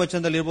ಅಧ್ಯಾಯ ಕೊನೆ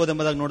ವಚನದಲ್ಲಿ ಇರಬಹುದು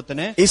ಎಂಬುದಾಗಿ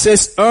ನೋಡ್ತೇನೆ. It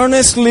says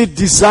earnestly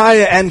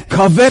desire and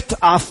covet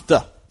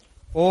after.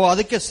 ಓ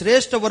ಅದಕ್ಕೆ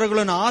ಶ್ರೇಷ್ಠ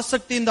ವರಗಳನ್ನು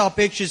ಆಸಕ್ತಿಯಿಂದ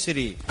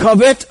ಅಪೇಕ್ಷಿಸಿರಿ.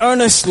 Covet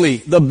earnestly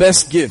the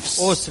best gifts.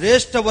 ಓ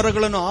ಶ್ರೇಷ್ಠ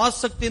ವರಗಳನ್ನು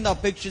ಆಸಕ್ತಿಯಿಂದ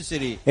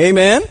ಅಪೇಕ್ಷಿಸಿರಿ.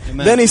 Amen.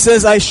 Then he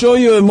says, I show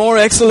you a more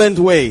excellent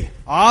way.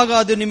 ಆಗ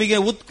ಅದು ನಿಮಗೆ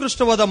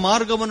ಉತ್ಕೃಷ್ಟವಾದ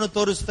ಮಾರ್ಗವನ್ನು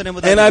ತೋರಿಸುತ್ತಾನೆ.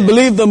 And I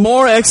believe the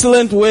more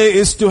excellent way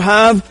is to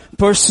have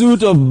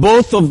pursuit of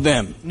both of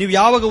them. ನೀವು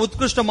ಯಾವಾಗ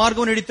ಉತ್ಕೃಷ್ಟ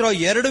ಮಾರ್ಗವನ್ನು ಹಿಡಿತೀರೋ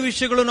ಎರಡು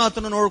ವಿಷಯಗಳನ್ನು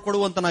ಆತನು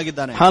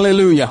ನೋಡಿಕೊಡುವಂತನಾಗಿದ್ದಾನೆ.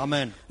 Hallelujah.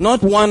 Amen. Not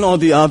one or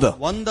the other.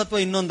 ಒಂದತ್ವ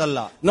ಇನ್ನೊಂದಲ್ಲ.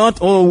 Not,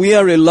 oh, we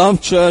are a love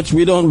church,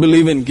 we don't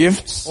believe in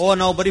gifts. ಓ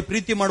ನಾವು ಬರೀ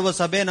ಪ್ರೀತಿ ಮಾಡುವ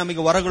ಸಭೆ,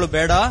 ನಮಗೆ ವರಗಳು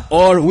ಬೇಡ.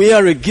 Or we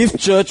are a gift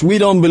church, we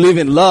don't believe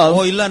in love.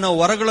 ಓ ಇಲ್ಲ, ನಾವು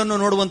ವರಗಳನ್ನು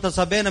ನೋಡುವಂತ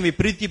ಸಭೆ, ನಮಗೆ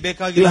ಪ್ರೀತಿ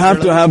ಬೇಕಾಗಿಲ್ಲ. You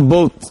have to have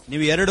both.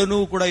 ನೀವು ಎರಡನ್ನೂ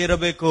ಕೂಡ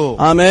ಇರಬೇಕು.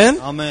 Amen.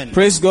 Amen.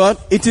 Praise God.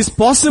 It is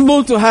possible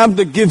to have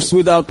the gifts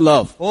without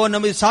love. ಓ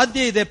ನಮಗೆ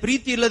ಸಾಧ್ಯ ಇದೆ,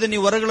 ಪ್ರೀತಿ ಇಲ್ಲದೆ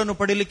ನೀವು ವರಗಳನ್ನು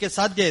ಪಡೆಯಲಿಕ್ಕೆ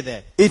ಸಾಧ್ಯ ಇದೆ.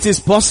 It is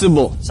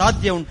possible.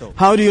 ಸಾಧ್ಯ ಉಂಟು.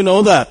 How do you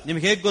know that?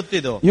 ನಿಮ್ಗೆ ಹೇಗೆ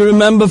ಗೊತ್ತಿದು? You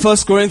remember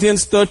 1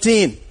 Corinthians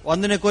 13.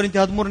 1 ಕೊರಿಂಥಿ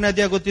 13ನೇ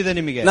ಅಧ್ಯಾಯ ಗೊತ್ತಿದೆ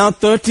ನಿಮಗೆ. Now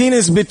 13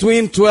 is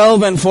between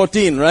 12 and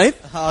 14, right?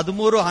 13,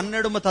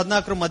 12 ಮತ್ತು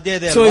 14 ಮಧ್ಯೆ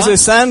ಇದೆ. So it's a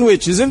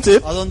sandwich, isn't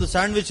it? ಅದೊಂದು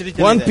ಸ್ಯಾಂಡ್ವಿಚ್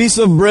ರೀತಿ. One piece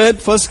of bread,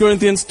 1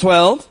 Corinthians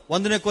 12.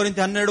 1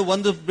 ಕೊರಿಂಥಿ 12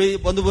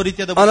 ಒಂದು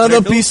ರೀತಿಯಾದ.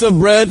 Another piece of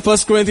bread,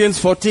 1 Corinthians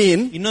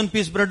 14. ಇನ್ನೊಂದು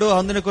ಪೀಸ್ ಬ್ರೆಡ್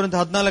 1 ಕೊರಿಂಥಿ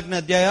 14ನೇ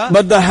ಅಧ್ಯಾಯ.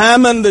 But the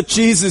ham and the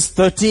cheese is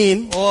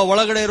 13. ಓ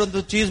ಒಳಗಡೆ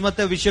ಇರುವಂತ ಚೀಸ್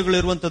ಮತ್ತೆ ವಿಷಯಗಳು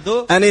ಇರುವಂತದ್ದು.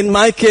 And in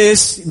my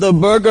case, the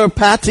burger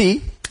patty.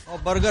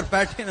 Burger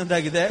patty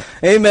ಅನ್ನೋದಾಗಿದೆ.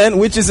 Amen.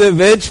 Which is a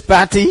veg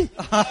patty.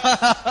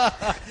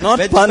 Not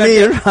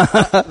paneer.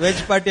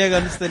 Veg ಪ್ಯಾಟಿಯಾಗಿ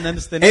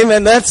ಅನಿಸ್ತೇನೆ.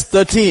 Amen. That's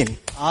 13.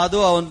 ಅದು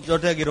ಅವನ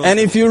ಜೊತೆಗಿರೋ. And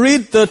if you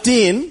read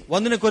 13,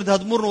 1 ಕೊರಿಂಥಿ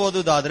 13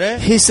 ಓದುವುದಾದ್ರೆ,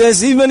 he says,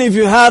 even if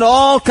you had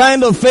all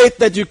kind of faith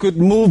that you could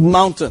move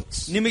mountains.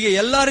 ನಿಮಗೆ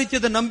ಎಲ್ಲಾ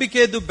ರೀತಿಯಾದ ನಂಬಿಕೆ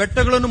ಇದ್ದು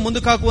ಬೆಟ್ಟಗಳನ್ನು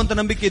ಮುಂದಕ್ಕೆ ಹಾಕುವಂತ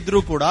ನಂಬಿಕೆ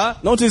ಇದ್ರೂ ಕೂಡ.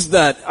 Notice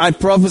that I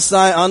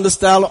prophesy,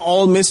 understand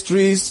all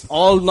mysteries,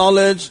 all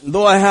knowledge,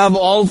 though I have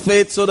all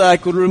faith so that I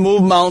could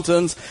remove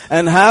mountains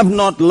and have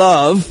not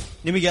love.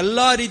 ನಿಮಗೆ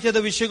ಎಲ್ಲಾ ರೀತಿಯಾದ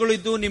ವಿಷಯಗಳು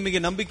ಇದ್ದು ನಿಮಗೆ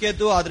ನಂಬಿಕೆ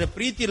ಇದ್ದು ಆದ್ರೆ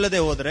ಪ್ರೀತಿ ಇಲ್ಲದೆ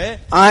ಹೋದ್ರೆ,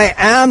 I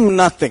am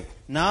nothing.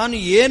 ನಾನು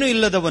ಏನು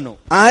ಇಲ್ಲದವನು.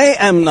 I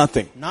am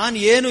nothing. ನಾನು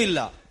ಏನು ಇಲ್ಲ.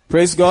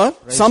 Praise God.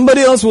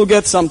 Somebody else will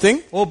get something.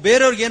 ಓ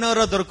ಬೇರೆಯವ್ರಿಗೆ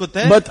ಏನಾರ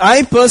ದೊರಕುತ್ತೆ. But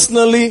I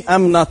personally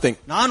am nothing.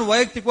 ನಾನು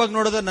ವೈಯಕ್ತಿಕವಾಗಿ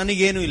ನೋಡಿದ್ರೆ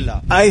ನನಗೇನು ಇಲ್ಲ.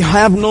 I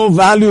have no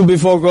value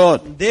before God.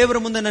 ದೇವರ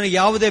ಮುಂದೆ ನನಗೆ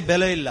ಯಾವುದೇ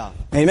ಬೆಲೆ ಇಲ್ಲ.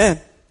 Amen.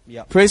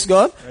 Yeah. Praise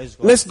God. Praise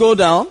God. Let's go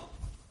down.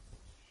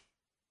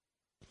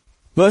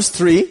 Verse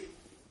 3.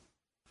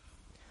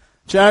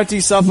 Charity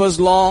suffers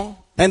long,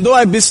 and though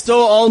I bestow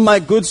all my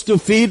goods to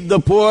feed the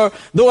poor,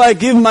 though I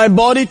give my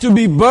body to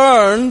be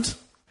burned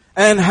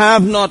and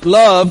have not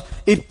love,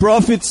 it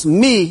profits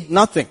me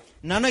nothing.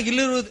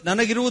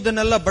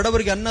 ನನಗಿರುವುದನ್ನೆಲ್ಲ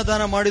ಬಡವರಿಗೆ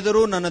ಅನ್ನದಾನ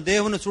ಮಾಡಿದರೂ, ನನ್ನ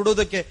ದೇಹವನ್ನು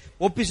ಸುಡುವುದಕ್ಕೆ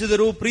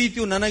ಒಪ್ಪಿಸಿದರೂ,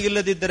 ಪ್ರೀತಿಯು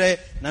ನನಗಿಲ್ಲದಿದ್ದರೆ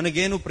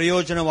ನನಗೇನು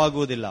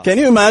ಪ್ರಯೋಜನವಾಗುವುದಿಲ್ಲ. Can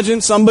you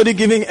imagine somebody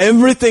giving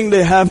everything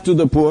they have to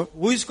the poor?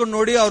 ಊಹಿಸಿಕೊಂಡು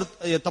ನೋಡಿ, ಅವರು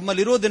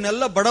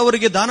ತಮ್ಮಲ್ಲಿರುವುದನ್ನೆಲ್ಲ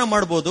ಬಡವರಿಗೆ ದಾನ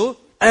ಮಾಡಬಹುದು.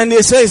 And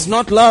they say it's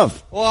not love.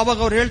 ಓ ಅವಾಗ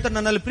ಅವ್ರು ಹೇಳ್ತಾರೆ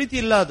ನನ್ನಲ್ಲಿ ಪ್ರೀತಿ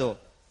ಇಲ್ಲ. ಅದು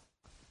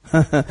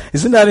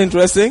isn't that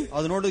interesting?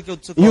 ಅದು ನೋಡೋದಕ್ಕೆ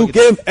ಉತ್ಸುಕ. You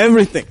gave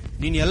everything,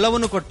 ನೀನು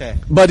ಎಲ್ಲವನ್ನು ಕೊಟ್ಟೆ,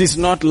 but it's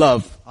not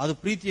love. ಅದು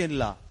ಪ್ರೀತಿ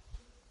ಇಲ್ಲ.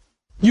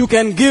 You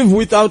can give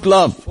without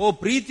love. ಓ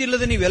ಪ್ರೀತಿ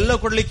ಇಲ್ಲದೆ ನೀವೆಲ್ಲ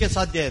ಕೊಡ್ಲಿಕ್ಕೆ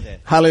ಸಾಧ್ಯ ಇದೆ.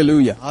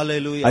 Hallelujah.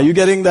 Hallelujah. Are you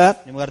getting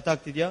that? ನಿಮ್ಗೆ ಅರ್ಥ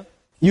ಆಗ್ತಿದ್ಯಾ?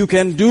 You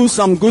can do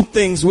some good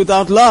things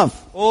without love.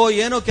 ಓ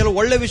ಏನೋ ಕೆಲವು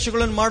ಒಳ್ಳೆ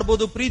ವಿಷಯಗಳನ್ನು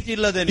ಮಾಡಬಹುದು ಪ್ರೀತಿ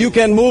ಇಲ್ಲದೆ. You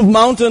can move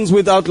mountains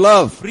without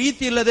love.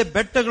 ಪ್ರೀತಿ ಇಲ್ಲದೆ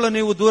ಬೆಟ್ಟಗಳನ್ನು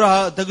ನೀವು ದೂರ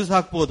ತೆಗೆದು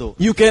ಹಾಕಬಹುದು.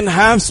 You can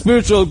have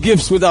spiritual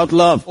gifts without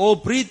love. ಓ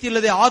ಪ್ರೀತಿ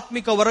ಇಲ್ಲದೆ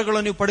ಆತ್ಮಿಕ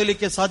ವರಗಳನ್ನು ನೀವು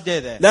ಪಡೆಯಲಿಕ್ಕೆ ಸಾಧ್ಯ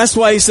ಇದೆ. That's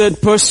why he said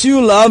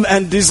pursue love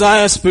and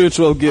desire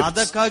spiritual gifts.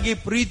 ಅದಕ್ಕಾಗಿ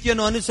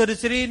ಪ್ರೀತಿಯನ್ನು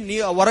ಅನುಸರಿಸಿರಿ,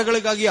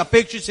 ವರಗಳಿಗಾಗಿ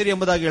ಅಪೇಕ್ಷಿಸಿರಿ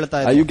ಎಂಬುದಾಗಿ ಹೇಳ್ತಾ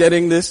Are ಇದ್ದಾರೆ. you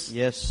getting this?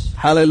 Yes.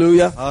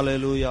 Hallelujah.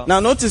 Hallelujah.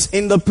 Now notice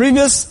in the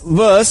previous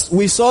verse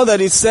we saw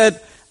that it said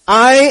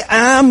I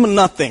am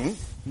nothing.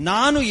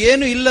 ನಾನು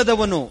ಏನು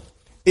ಇಲ್ಲದವನು.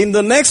 In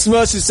the next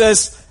verse it says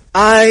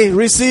I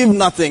receive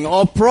nothing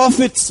or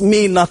profits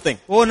me nothing.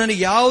 ಓ ನನಗೆ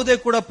ಯಾವುದೇ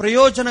ಕೂಡ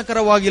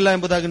ಪ್ರಯೋಜನಕರವಾಗಿಲ್ಲ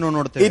ಎಂಬುದಾಗಿ ನಾವು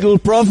ನೋಡ್ತೇವೆ. It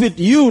will profit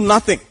you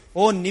nothing.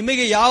 ಓ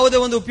ನಿಮಗೆ ಯಾವುದೇ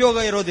ಒಂದು ಉಪಯೋಗ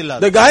ಇರೋದಿಲ್ಲ.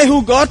 The guy who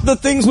got the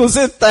things will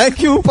say thank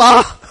you pa.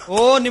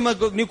 ಓ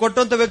ನೀವು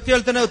ಕೊಟ್ಟಂತ ವ್ಯಕ್ತಿ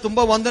ಹೇಳ್ತಾನೆ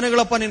ತುಂಬಾ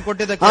ವಂದನೆಗಳಪ್ಪ ನೀನು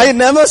ಕೊಟ್ಟಿದ್ದಕ್ಕೆ. I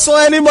never saw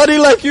anybody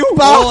like you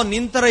pa. ಓ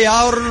ನಿಂತರ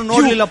ಯಾರನ್ನು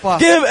ನೋಡ್ಲಿಲ್ಲಪ್ಪ.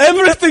 You gave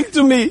everything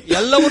to me.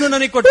 ಎಲ್ಲವನ್ನೂ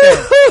ನನಗೆ ಕೊಟ್ಟೆ.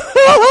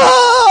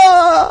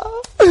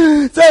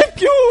 Thank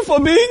you for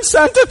being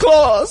Santa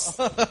Claus.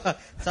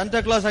 Santa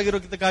class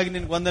ಆಗಿರೋದಕ್ಕಾಗಿ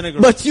ನಿನಗೆ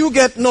ವಂದನೆಗಳು. But you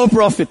get no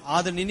profit.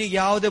 ಆದ್ರೆ ನಿನಗೆ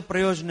ಯಾವುದೇ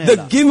ಪ್ರಯೋಜನ The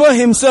ಇಲ್ಲ. giver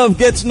himself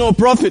gets no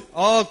profit.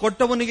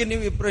 ಕೊಟ್ಟವನಿಗೆ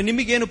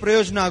ನಿಮಗೇನು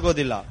ಪ್ರಯೋಜನ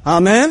ಆಗೋದಿಲ್ಲ.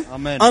 Amen.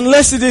 Amen.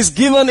 Unless it is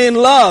given in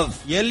love.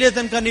 ಎಲ್ಲಿಯ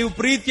ತನಕ ನೀವು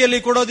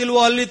ಪ್ರೀತಿಯಲ್ಲಿ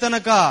ಕೊಡೋದಿಲ್ವೋ ಅಲ್ಲಿ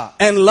ತನಕ.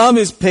 And love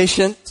is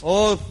patient. ಓ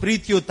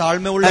ಪ್ರೀತಿಯು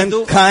ತಾಳ್ಮೆ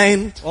ಉಳ್ಳದ್ದು. And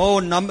kind. O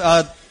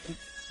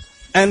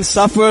and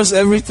suffers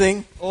everything.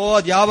 ಓ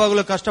ಅದು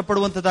ಯಾವಾಗಲೂ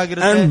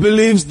ಕಷ್ಟಪಡುವಂತದ್ದಾಗಿರುತ್ತೆ. And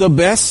believes the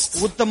best.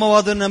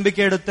 ಉತ್ತಮವಾದ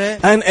ನಂಬಿಕೆ ಇಡುತ್ತೆ.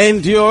 And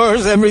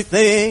endures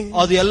everything.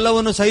 ಅದು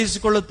ಎಲ್ಲವನ್ನು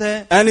ಸಹಿಸಿಕೊಳ್ಳುತ್ತೆ.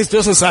 And it's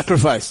just a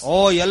sacrifice. ಓ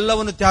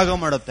ಎಲ್ಲವನ್ನು ತ್ಯಾಗ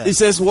ಮಾಡುತ್ತೆ. He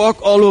says walk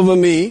all over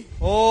me.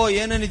 ಓ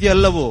ಏನೇನಿದೆಯೋ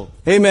ಎಲ್ಲವೂ.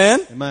 Amen.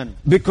 Amen.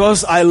 Because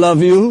I love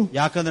you.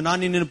 ಯಾಕಂದ್ರೆ ನಾನು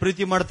ನಿನ್ನನ್ನು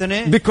ಪ್ರೀತಿ ಮಾಡ್ತೇನೆ.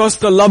 Because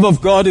the love of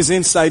God is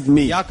inside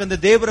me. ಯಾಕಂದ್ರೆ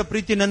ದೇವರ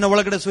ಪ್ರೀತಿ ನನ್ನ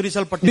ಒಳಗಡೆ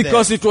ಸುರಿಸಲ್ಪಟ್ಟಿದೆ.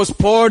 Because it was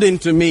poured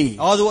into me.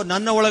 ಅದು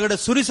ನನ್ನ ಒಳಗಡೆ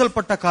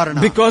ಸುರಿಸಲ್ಪಟ್ಟ ಕಾರಣ.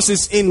 Because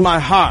it's in my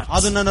heart.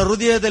 ಅದು ನನ್ನ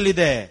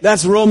ಹೃದಯದಲ್ಲಿದೆ.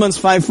 That's Romans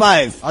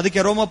 5:5. ಅದಕ್ಕೆ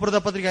ರೋಮಾಪುರದ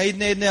ಪತ್ರಿಕೆ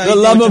 5:5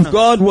 The love of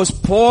God was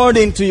poured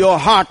into your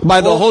heart by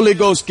the Holy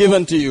Ghost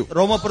given to you.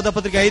 ರೋಮಾಪುರದ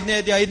ಪತ್ರಿಕೆ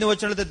 5:5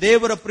 ವಚನದಲ್ಲಿ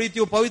ದೇವರ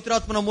ಪ್ರೀತಿಯು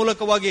ಪವಿತ್ರಾತ್ಮನ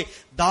ಮೂಲಕವಾಗಿ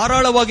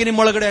ಧಾರಾಳವಾಗಿ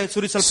ನಿಮ್ಮೊಳಗಡೆ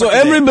ಸುರಿಸಲ್ಪಟ್ಟಿದೆ. So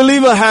every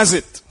believer has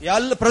it.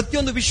 ಎಲ್ಲ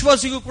ಪ್ರತಿಯೊಂದು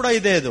ವಿಶ್ವಾಸಿಗೂ ಕೂಡ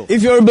ಇದೆ ಅದು. If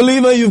you're a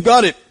believer, you've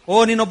got it.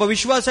 ನೀನೊಬ್ಬ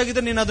ವಿಶ್ವಾಸ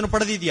ಆಗಿದ್ರೆ ನೀನು ಅದನ್ನು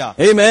ಪಡೆದಿದ್ಯಾ?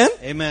 Amen.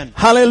 Amen.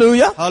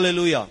 Hallelujah.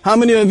 Hallelujah. How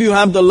many of you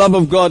have the love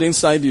of God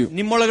inside you?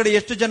 ನಿಮ್ಮೊಳಗಡೆ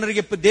ಎಷ್ಟು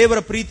ಜನರಿಗೆ ದೇವರ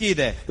ಪ್ರೀತಿ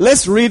ಇದೆ?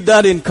 Let's read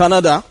that in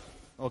Kannada.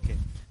 Okay.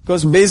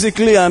 Because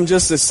basically I'm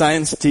just a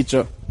science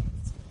teacher.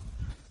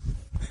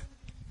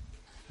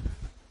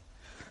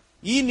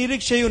 ಈ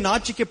ನಿರೀಕ್ಷೆಯು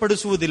ನಾಚಿಕೆ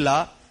ಪಡಿಸುವುದಿಲ್ಲ,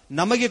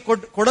 ನಮಗೆ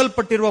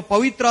ಕೊಡಲ್ಪಟ್ಟಿರುವ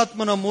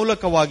ಪವಿತ್ರಾತ್ಮನ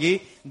ಮೂಲಕವಾಗಿ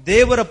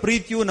ದೇವರ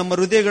ಪ್ರೀತಿಯು ನಮ್ಮ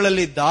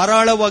ಹೃದಯಗಳಲ್ಲಿ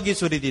ಧಾರಾಳವಾಗಿ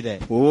ಸುರಿದಿದೆ.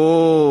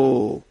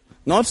 Oh,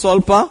 not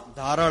ಸ್ವಲ್ಪ,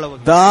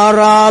 ಧಾರಾಳವಾಗಿ.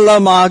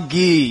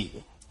 ಧಾರಾಳವಾಗಿ.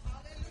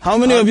 How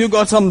many of you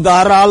got some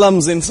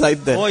dharalams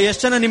inside there?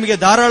 ಎಷ್ಟು ಜನ ನಿಮಗೆ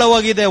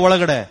ಧಾರಾಳವಾಗಿದೆ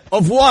ಒಳಗಡೆ?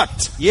 Of what?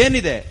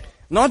 ಏನಿದೆ?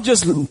 Not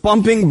just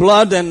pumping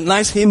blood and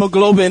nice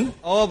hemoglobin.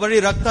 ಬರೀ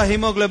ರಕ್ತ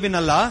ಹಿಮೋಗ್ಲೋಬಿನ್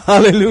ಅಲ್ಲ.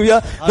 Hallelujah.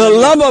 The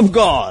love of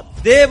God.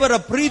 ದೇವರ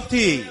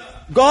ಪ್ರೀತಿ.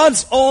 God's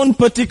own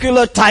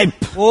particular type.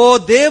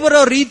 ದೇವರ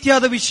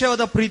ರೀತಿಯಾದ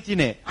ವಿಷಯವಾದ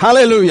ಪ್ರೀತಿನೇ.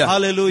 Hallelujah.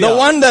 Hallelujah. The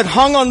one that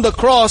hung on the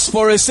cross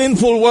for a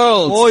sinful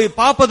world. ಈ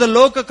ಪಾಪದ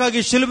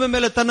ಲೋಕಕ್ಕಾಗಿ ಶಿಲುಬೆ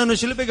ಮೇಲೆ ತನ್ನನ್ನು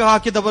ಶಿಲುಬೆಗೆ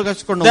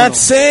ಹಾಕಿದವರಿಗಿಸಿಕೊಂಡು. That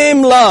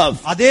same love.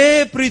 ಅದೇ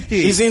ಪ್ರೀತಿ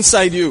is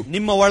inside you.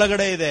 ನಿಮ್ಮ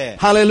ಒಳಗಡೆ ಇದೆ.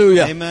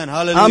 Hallelujah. Amen.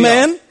 Hallelujah.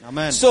 Amen.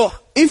 Amen. So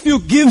if you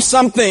give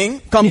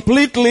something,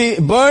 completely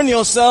burn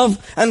yourself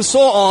and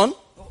so on.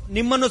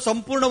 ನಿಮ್ಮನ್ನು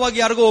ಸಂಪೂರ್ಣವಾಗಿ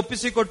ಯಾರಿಗೂ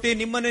ಒಪ್ಪಿಸಿಕೊಟ್ಟಿ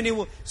ನಿಮ್ಮನ್ನೇ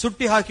ನೀವು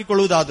ಸುಟ್ಟಿ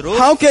ಹಾಕಿಕೊಳ್ಳುವುದಾದ್ರೂ,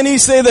 how can he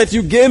say that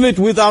you gave it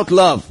without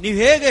love? ನೀವು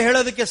ಹೇಗೆ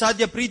ಹೇಳೋದಕ್ಕೆ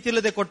ಸಾಧ್ಯ ಪ್ರೀತಿ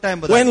ಇಲ್ಲದೆ ಕೊಟ್ಟ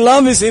ಎಂಬುದು? When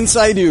love is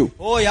inside you,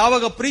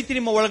 ಯಾವಾಗ ಪ್ರೀತಿ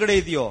ನಿಮ್ಮ ಒಳಗಡೆ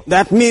ಇದೆಯೋ,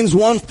 that means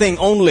one thing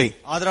only.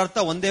 ಅದರ ಅರ್ಥ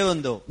ಒಂದೇ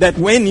ಒಂದು, that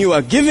when you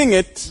are giving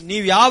it,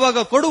 ನೀವು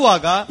ಯಾವಾಗ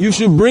ಕೊಡುವಾಗ you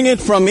should bring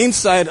it from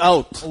inside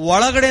out.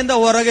 ಒಳಗಡೆಯಿಂದ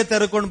ಹೊರಗೆ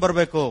ತೆರೆಕೊಂಡು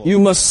ಬರಬೇಕು. You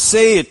must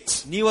say it,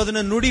 ನೀವು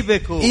ಅದನ್ನ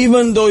ನುಡಿಬೇಕು,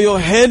 even though your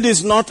head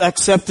is not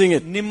accepting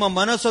it. ನಿಮ್ಮ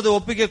ಮನಸ್ಸು ಅದು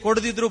ಒಪ್ಪಿಗೆ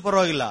ಕೊಡದಿದ್ರೂ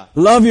ಪರವಾಗಿಲ್ಲ.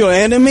 Love your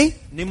enemy.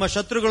 ನಿಮ್ಮ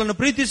ಶತ್ರುಗಳನ್ನು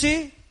ಪ್ರೀತಿಸಿ.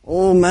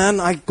 Oh man,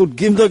 I could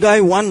give the guy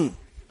one.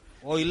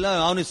 ಇಲ್ಲ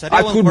ಅವನಿಗೆ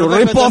I could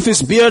rip off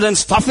his beard and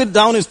stuff it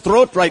down his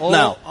throat right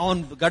now. ಅವನ್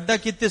ಗಡ್ಡ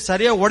ಕಿತ್ತಿ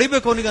ಸರಿಯಾಗಿ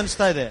ಹೊಡಿಬೇಕು ಅವನಿಗೆ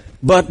ಅನಿಸ್ತಾ ಇದೆ.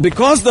 But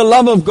because the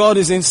love of God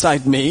is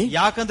inside me,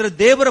 ಯಾಕಂದ್ರೆ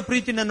ದೇವರ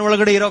ಪ್ರೀತಿ ನನ್ನ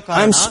ಒಳಗಡೆ ಇರೋ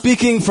ಕಾರಣ, I'm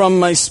speaking from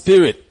my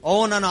spirit.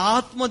 ನಾನು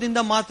ಆತ್ಮದಿಂದ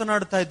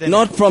ಮಾತನಾಡ್ತಾ ಇದ್ದೇನೆ,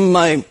 not from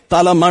my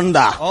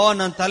talamanda.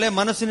 ನನ್ನ ತಲೆ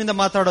ಮನಸ್ಸಿನಿಂದ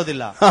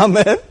ಮಾತಾಡೋದಿಲ್ಲ.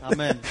 Amen.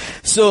 Amen.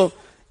 So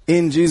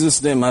in Jesus'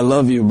 name, I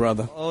love you,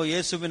 brother.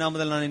 ಯೇಸುವಿನ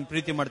ನಾಮದಲ್ಲಿ ನಾನು ನಿನ್ನ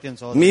ಪ್ರೀತಿ ಮಾಡ್ತೀನಿ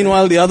ಸಹೋದರ.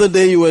 Meanwhile, the other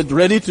day you were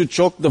ready to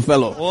choke the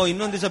fellow.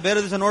 ಇನ್ನೊಂದು ದಿವಸ ಬೇರೆ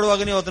ದಿವಸ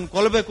ನೋಡುವಾಗ ನೀವು ಅದನ್ನ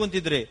ಕೊಲ್ಲಬೇಕು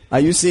ಅಂತಿದ್ರಿ.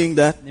 Are you seeing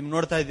that? ನೀವು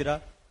ನೋಡ್ತಾ ಇದ್ದೀರಾ?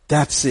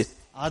 That's it.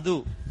 ಅದು.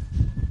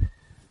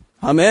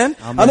 Amen.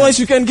 Otherwise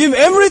you can give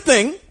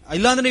everything.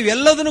 ಇಲ್ಲಾಂದ್ರೆ ನೀವು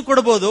ಎಲ್ಲದನ್ನು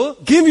ಕೊಡಬಹುದು.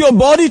 Give your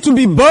body to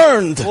be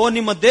burned.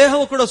 ನಿಮ್ಮ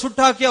ದೇಹವು ಕೂಡ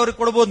ಸುಟ್ಟು ಹಾಕಿ ಅವ್ರಿಗೆ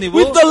ಕೊಡಬಹುದು ನೀವು.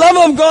 With the love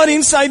of God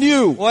inside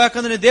you.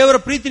 ಯಾಕಂದ್ರೆ ದೇವರ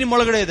ಪ್ರೀತಿ ನಿಮ್ಮ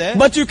ಒಳಗಡೆ ಇದೆ.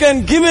 But you can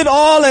give it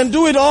all and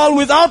do it all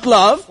without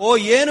love.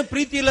 ಏನು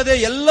ಪ್ರೀತಿ ಇಲ್ಲದೆ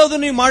ಎಲ್ಲದನ್ನು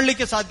ನೀವು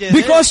ಮಾಡ್ಲಿಕ್ಕೆ ಸಾಧ್ಯ ಇದೆ.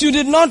 Because you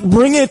did not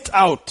bring it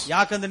out.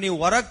 ಯಾಕಂದ್ರೆ ನೀವು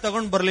ಹೊರಗೆ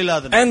ತಗೊಂಡು ಬರಲಿಲ್ಲ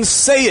ಅದನ್ನ. And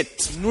say it.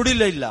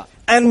 ನುಡಿಲಿಲ್ಲ.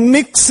 And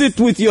mix it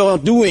with your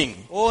doing.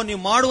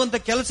 ನೀವು ಮಾಡುವಂತ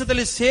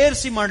ಕೆಲಸದಲ್ಲಿ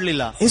ಸೇರಿಸಿ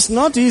ಮಾಡಲಿಲ್ಲ. It's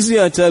not easy,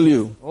 I tell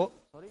you.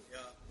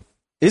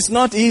 It's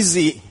not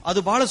easy. ಅದು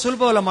ಬಹಳ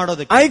ಸುಲಭವಲ್ಲ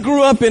ಮಾಡೋದಕ್ಕೆ. I grew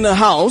up in a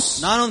house.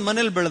 ನಾನೊಂದು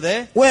ಮನೆಯಲ್ಲಿ ಬೆಳೆದೆ.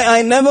 Where I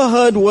never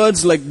heard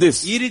words like this.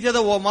 ಈ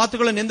ರೀತಿಯಾದ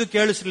ಮಾತುಗಳನ್ನು ಎಂದು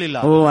ಕೇಳಿಸಲಿಲ್ಲ.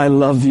 Oh, I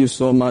love you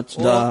so much,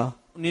 da.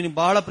 ನೀನು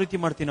ಬಹಳ ಪ್ರೀತಿ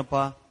ಮಾಡ್ತೀನಪ್ಪ.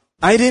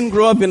 I didn't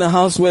grow up in a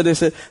house where they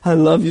said, I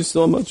love you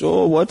so much.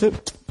 Oh, what a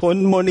pon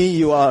money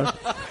you are.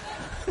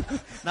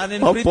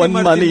 ನಾನೇನು ಪ್ರೀತಿ pon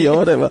money or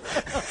whatever.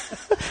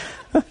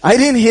 I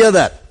didn't hear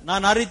that.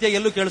 ನಾನು ಆ ರೀತಿಯಾಗಿ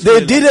ಎಲ್ಲೂ ಕೇಳಿಸಲಿಲ್ಲ.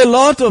 They did a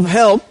lot of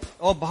help.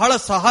 ಬಹಳ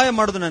ಸಹಾಯ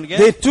ಮಾಡಿದ್ರು ನನಗೆ.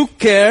 They took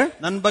care.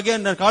 ನನ್ನ ಬಗ್ಗೆ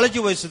ಕಾಳಜಿ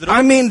ವಹಿಸಿದ್ರು.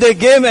 I mean, they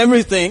gave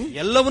everything.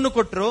 ಎಲ್ಲವನ್ನೂ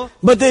ಕೊಟ್ಟರು.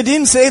 But they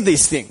didn't say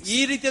these things. ಈ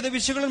ರೀತಿಯಾದ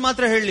ವಿಷಯಗಳನ್ನು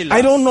ಮಾತ್ರ ಹೇಳಲಿಲ್ಲ.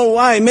 I don't know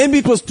why. Maybe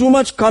it was too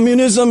much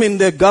communism in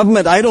their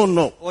government. I don't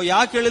know.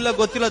 ಯಾಕೆ ಹೇಳಿಲ್ಲ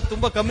ಗೊತ್ತಿಲ್ಲ.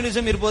 ತುಂಬಾ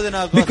communism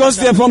ಇರ್ಬೋದೇನೋ. Because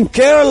they are from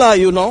Kerala,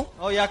 you know.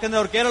 ಯಾಕಂದ್ರೆ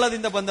ಅವರು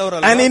ಕೇರಳದಿಂದ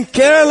ಬಂದವರಲ್ಲ. And in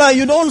Kerala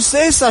you don't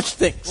say such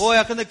things.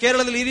 ಯಾಕಂದ್ರೆ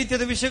ಕೇರಳದಲ್ಲಿ ಈ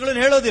ರೀತಿಯಾದ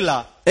ವಿಷಯಗಳನ್ನು ಹೇಳೋದಿಲ್ಲ.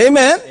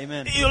 Amen.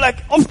 Amen. You're like,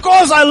 of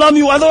course I love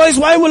you. Otherwise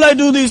why will I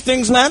do these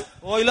things, man?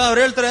 ಇಲ್ಲ ಅವ್ರು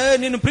ಹೇಳ್ತಾರೆ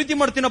ನೀನು ಪ್ರೀತಿ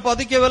ಮಾಡ್ತೀನಪ್ಪ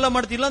ಅದಕ್ಕೆ ಇವೆಲ್ಲ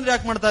ಮಾಡ್ತಿಲ್ಲ ಅಂದ್ರೆ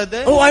ಯಾಕೆ ಮಾಡ್ತಾ ಇದ್ದೆ?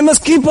 Oh, I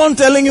must keep on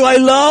telling you I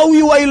love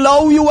you, I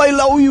love you, I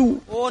love you.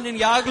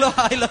 ನಿನ್ಗೆ ಯಾಗ್ಲೂ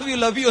I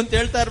love you ಅಂತ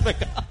ಹೇಳ್ತಾ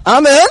ಇರ್ಬೇಕಾ?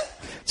 Amen.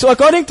 So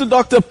according to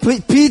Dr.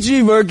 P.G.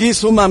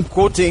 Verghese, whom I'm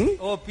quoting,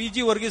 P.G.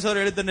 Verghese ಅವರು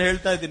ಹೇಳಿದ್ದನ್ನ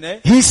ಹೇಳ್ತಾ ಇದ್ದೀನಿ.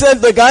 He said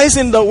the guys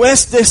in the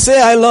West, they say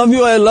I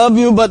love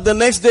you, but the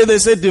next day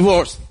they say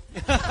divorce.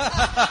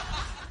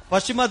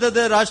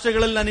 ಪಶ್ಚಿಮದ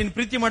ರಾಷ್ಟ್ರಗಳಲ್ಲಿ ನಾನು ನಿನ್ನ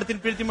ಪ್ರೀತಿ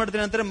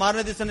ಮಾಡ್ತೀನಿ ಅಂತಾರೆ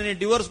ಮಾರನೇ ದಿವಸ ನೀನು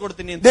ಡಿವೋರ್ಸ್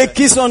ಕೊಡ್ತೀನಿ ಅಂತ. They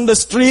kiss on the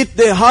street,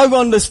 they hug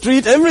on the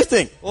street,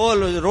 everything.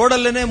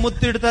 ರೋಡಲ್ಲೇನೆ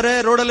ಮುತ್ತಿಡ್ತಾರೆ,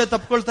 ರೋಡಲ್ಲೇ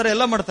ತಪ್ಕೊಳ್ತಾರೆ,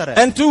 ಎಲ್ಲ ಮಾಡ್ತಾರೆ.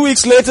 And 2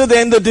 weeks later they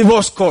in the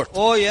divorce court.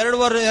 ಎರಡು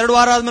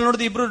ವಾರ ಆದ್ಮೇಲೆ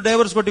ನೋಡಿದ್ರೆ ಇಬ್ರು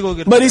ಡೈವರ್ಸ್ ಕೊಟ್ಟಿಗೆ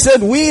ಹೋಗಿರ್ತಾರೆ. But he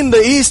said we in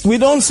the East, we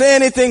don't say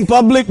anything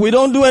public, we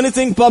don't do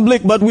anything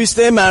public, but we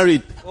stay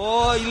married.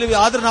 ಇಲ್ಲಿ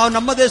ಆದ್ರೆ ನಾವು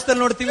ನಮ್ಮ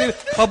ದೇಶದಲ್ಲಿ ನೋಡ್ತೀವಿ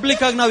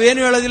ಪಬ್ಲಿಕ್ ಆಗಿ ನಾವ್ ಏನು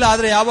ಹೇಳೋದಿಲ್ಲ,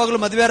 ಆದ್ರೆ ಯಾವಾಗ್ಲೂ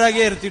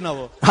ಮದುವೆರಾಗೇ ಇರ್ತೀವಿ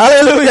ನಾವು.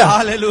 Hallelujah.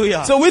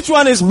 Hallelujah. So which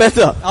one is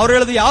better? ಅವ್ರು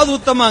ಹೇಳೋದು ಯಾವ್ದು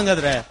ಉತ್ತಮ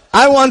ಹಂಗಾದ್ರೆ?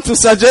 I want to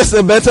suggest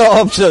a better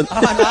option.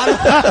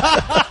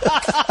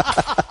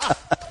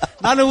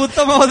 ನಾನು ನಾನು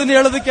ಉತ್ತಮವಾದನ್ನು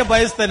ಹೇಳೋದಕ್ಕೆ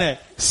ಬಯಸ್ತೇನೆ.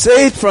 Say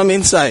it from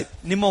inside.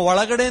 ನಿಮ್ಮ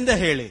ಒಳಗಡೆಯಿಂದ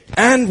ಹೇಳಿ.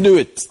 And do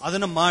it.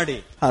 ಅದನ್ನು ಮಾಡಿ.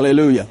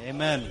 Hallelujah.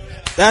 Amen.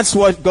 That's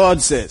what God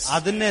says.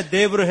 ಅದನ್ನೇ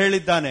ದೇವರು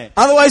ಹೇಳಿದ್ದಾನೆ.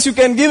 Otherwise you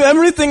can give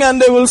everything and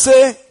they will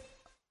say,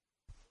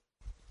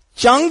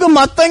 Chang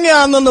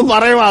mattangaannu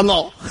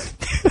parayuvanno.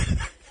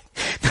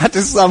 That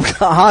is some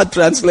hard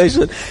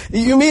translation.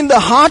 You mean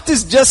the heart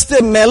is just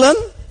a melon?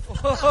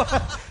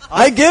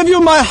 I gave you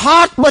my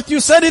heart, but you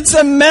said it's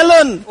a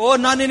melon. ಓ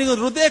ನಾನು ನಿನಗೆ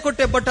ಹೃದಯ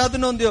ಕೊಟ್ಟೆ, but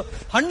ಅದನ್ನ ಒಂದು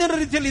ಹಣ್ಣಿನ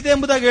ರೀತಿಯಲ್ಲಿ ಇದೆ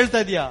ಎಂಬುದಾಗಿ ಹೇಳ್ತಾ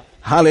ಇದೀಯಾ?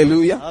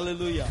 Hallelujah.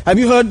 Hallelujah. Have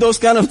you heard those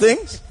kind of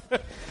things?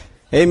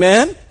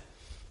 Amen.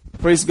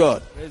 Praise God.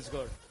 Praise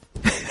God.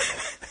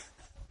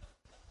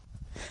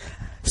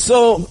 So,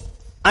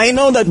 I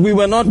know that we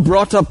were not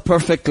brought up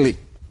perfectly.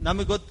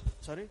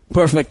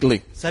 Perfectly.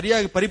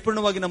 ಸರಿಯಾಗಿ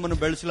ಪರಿಪೂರ್ಣವಾಗಿ ನಮ್ಮನ್ನು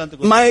ಬೆಳೆಸಿಲ್ಲ ಅಂತ.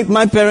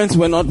 My parents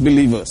were not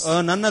believers.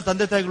 ನನ್ನ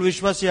ತಂದೆ ತಾಯಿಗಳು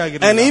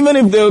ವಿಶ್ವಾಸಿಯಾಗಿರಲಿಲ್ಲ. And even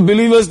if they were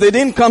believers, they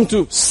didn't come to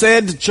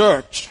said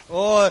church.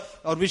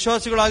 ಅವ್ರ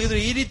ವಿಶ್ವಾಸಿಗಳಾಗಿದ್ರು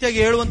ಈ ರೀತಿಯಾಗಿ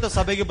ಹೇಳುವಂತ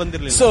ಸಭೆಗೆ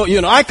ಬಂದಿರಲಿಲ್ಲ. So,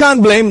 I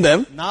can't blame them.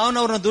 ನಾನು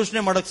ಅವ್ರನ್ನ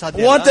ದೂಷಣೆ ಮಾಡಕ್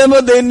ಸಾಧ್ಯ ಇಲ್ಲ. Whatever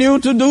they knew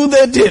to do,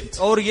 they did.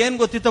 ಅವ್ರಿಗೆ ಏನ್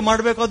ಗೊತ್ತಿತ್ತು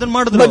ಮಾಡ್ಬೇಕು ಅದನ್ನ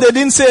ಮಾಡಿದ್ರು. But they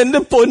didn't say,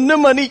 "Ende ponnu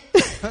mani."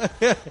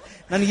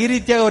 ನನಗೆ ಈ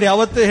ರೀತಿಯಾಗಿ ಅವ್ರು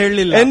ಯಾವತ್ತೂ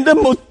ಹೇಳಲಿಲ್ಲ. Ende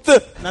muttu.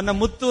 ನನ್ನ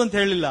ಮುತ್ತು ಅಂತ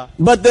ಹೇಳಿಲ್ಲ.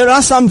 But there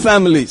are some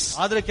families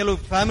ಆದ್ರೆ ಕೆಲವು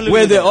family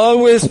where they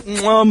always,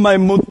 my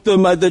muttu,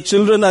 the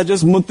children are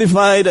just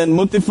muttified and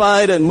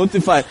muttified and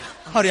muttified.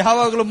 ಅವ್ರು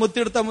ಯಾವಾಗಲೂ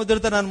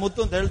ಮುತ್ತಿಡ್ತಾ ನಾನು ಮುತ್ತು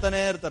ಅಂತ ಹೇಳ್ತಾನೆ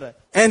ಇರ್ತಾರೆ.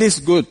 And it's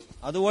good.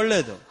 ಅದು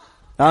ಒಳ್ಳೇದು.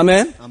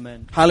 Amen. Amen.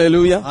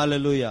 Hallelujah.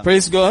 Hallelujah.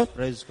 Praise God.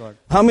 Praise God.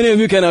 How many of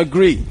you can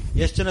agree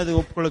ಎಷ್ಟು ಜನ ಇದು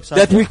ಒಪ್ಕೊಳ್ಳೋಕೆ ಸಾಧ್ಯ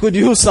that we could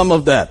use some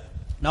of that?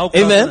 ನಾವು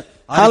Amen.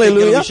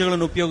 Hallelujah.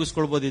 ವಿಷಯಗಳನ್ನು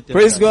ಉಪಯೋಗಿಸಿಕೊಳ್ಳಬಹುದಿತ್ತು.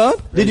 Praise God.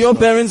 Did your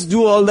parents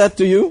do all that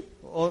to you?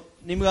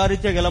 ನಿಮಗೆ ಆ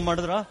ರೀತಿಯಾಗಿ ಎಲ್ಲ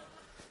ಮಾಡಿದ್ರಾ?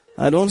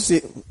 I don't see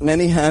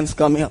many hands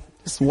coming up.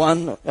 Just one.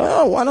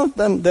 Oh, one of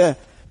them there.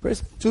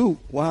 Praise. Two.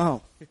 Wow.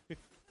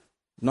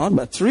 Not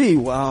but three.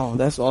 Wow.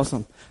 That's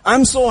awesome.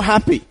 I'm so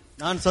happy.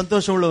 ನಾನು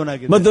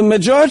ಸಂತೋಷವುಳ್ಳವನಾಗಿದ್ದೆ. But the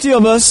majority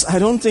of us, I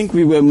don't think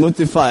we were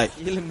mortified.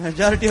 ಇಲ್ಲಿ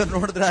majority ಅವರು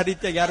ನೋಡಿದ್ರೆ ಆ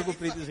ರೀತಿಯಾಗಿ ಯಾರಿಗೂ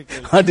ಪ್ರೀತಿ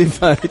ಸಿಕ್ಕಿಲ್ಲ.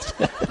 Mortified.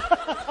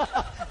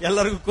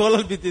 ಎಲ್ಲರಿಗೂ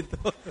ಕೋಲಲ್ಲಿ ಬಿದ್ದಿತ್ತು.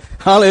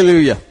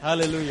 Hallelujah.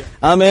 Hallelujah.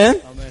 Amen.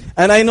 Amen.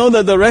 And I know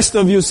that the rest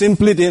of you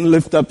simply didn't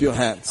lift up your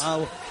hands.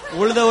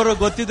 ಉಳಿದವರು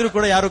ಗೊತ್ತಿದ್ರು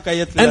ಕೂಡ ಯಾರು ಕೈ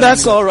ಎತ್ತಲಿಲ್ಲ. And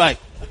that's all right.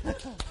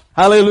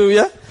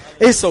 Hallelujah.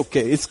 It's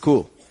okay. It's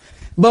cool.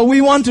 But we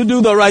want to do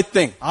the right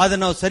thing. ಆದ್ರೆ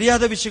ನಾವು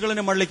ಸರಿಯಾದ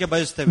ವಿಷಯಗಳನ್ನು ಮಾಡಲಿಕ್ಕೆ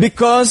ಬಯಸ್ತೇವೆ.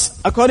 Because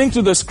according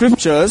to the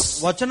scriptures,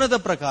 ವಚನದ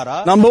ಪ್ರಕಾರ,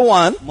 number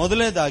 1,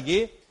 ಮೊದಲನೇದಾಗಿ,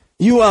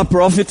 you are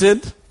profited.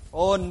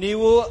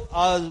 ನೀವು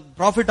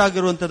ಪ್ರಾಫಿಟ್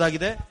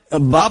ಆಗಿರುವಂತದ್ದಾಗಿದೆ,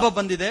 ಲಾಭ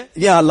ಬಂದಿದೆ.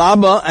 Yeah,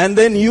 labha, and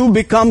then you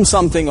become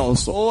something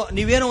also.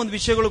 ನೀವೇನೋ ಒಂದು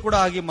ವಿಷಯಗಳು ಕೂಡ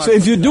ಆಗಿ ಮಾಡಿ. So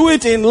if you do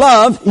it in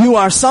love, you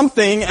are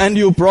something and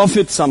you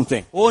profit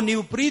something.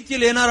 ನೀವು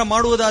ಪ್ರೀತಿಯಲ್ಲಿ ಏನಾರ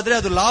ಮಾಡುವುದಾದ್ರೆ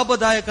ಅದು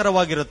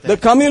ಲಾಭದಾಯಕರವಾಗಿರುತ್ತೆ. The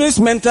communist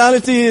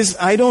mentality is,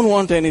 I don't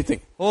want anything.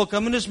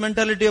 Communist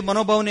mentality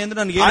ಮನೋಭಾವನೆ ಅಂದ್ರೆ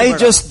ನನಗೆ I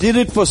just did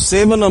it for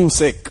sevanam's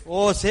sake.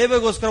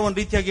 ಸೇವೆಗೋಸ್ಕರ ಒಂದು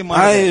ರೀತಿಯಾಗಿ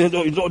ಮಾಡಿ.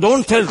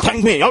 Don't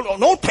thank me.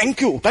 No, thank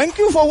you. Thank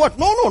you for what?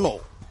 No.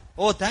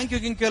 Thank you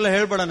ಎಲ್ಲ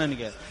ಹೇಳ್ಬೇಡ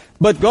ನನಗೆ.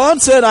 But God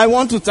said, I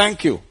want to thank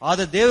you.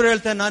 ಆದ್ರೆ ದೇವರು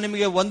ಹೇಳ್ತಾನೆ, ನಾನು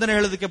ನಿಮಗೆ ವಂದನೆ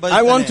ಹೇಳೋದಕ್ಕೆ I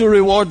ಬಯಸ್ತೇನೆ. want to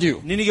reward you.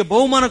 ನಿನಗೆ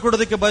ಬಹುಮಾನ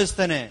ಕೊಡೋದಕ್ಕೆ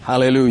ಬಯಸ್ತೇನೆ.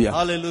 Hallelujah.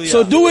 Hallelujah. So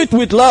do it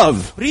with love.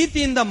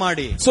 ಪ್ರೀತಿಯಿಂದ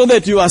ಮಾಡಿ. So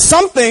that you are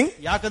something.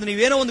 ಯಾಕಂದ್ರೆ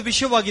ನೀವೇನೋ ಒಂದು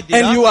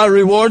ವಿಷಯವಾಗಿದ್ದೀರಾ. And you are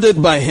rewarded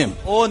by Him.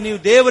 ನೀವು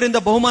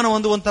ದೇವರಿಂದ ಬಹುಮಾನ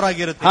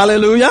ಹೊಂದುವಂತರಾಗಿರುತ್ತೆ.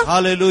 Hallelujah.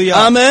 Hallelujah.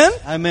 Amen.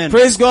 Amen.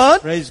 Praise God.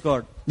 Praise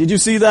God. Did you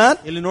see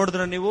that? ಇಲ್ಲಿ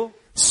ನೋಡಿದ್ರೆ ನೀವು.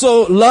 So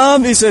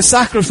love is a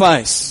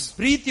sacrifice.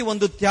 ಪ್ರೀತಿ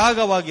ಒಂದು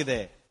ತ್ಯಾಗವಾಗಿದೆ.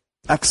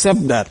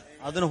 Accept that.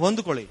 ಅದನ್ನು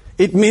ಹೊಂದಿಕೊಳ್ಳಿ.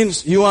 It means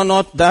you are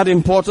not that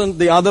important,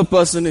 the other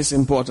person is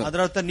important.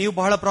 ಅದರ ಅರ್ಥ ನೀವು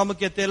ಬಹಳ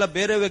ಪ್ರಾಮುಖ್ಯತೆ ಇಲ್ಲ,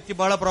 ಬೇರೆ ವ್ಯಕ್ತಿ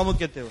ಬಹಳ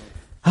ಪ್ರಾಮುಖ್ಯತೆ.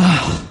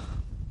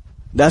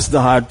 That's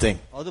the hard thing.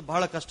 ಅದು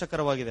ಬಹಳ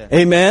ಕಷ್ಟಕರವಾಗಿದೆ.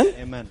 Amen.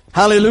 Amen.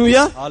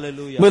 Hallelujah.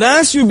 Hallelujah. But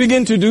as you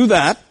begin to do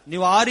that,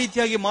 ನೀವು ಆ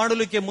ರೀತಿಯಾಗಿ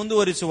ಮಾಡಲಿಕ್ಕೆ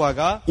ಮುಂದುವರಿಸುವಾಗ,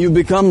 you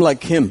become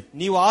like Him.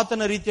 ನೀವು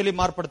ಆತನ ರೀತಿಯಲ್ಲಿ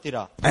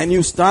ಮಾರ್ಪಡ್ತೀರಾ. And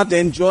you start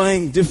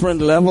enjoying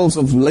different levels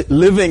of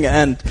living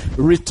and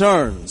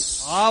returns.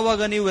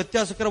 ಆವಾಗ ನೀವು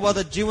ವ್ಯತ್ಯಾಸಕರವಾದ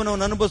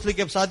ಜೀವನವನ್ನು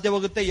ಅನುಭವಿಸಲಿಕ್ಕೆ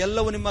ಸಾಧ್ಯವಾಗುತ್ತೆ.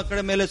 ಎಲ್ಲವೂ ನಿಮ್ಮ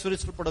ಕಡೆ ಮೇಲೆ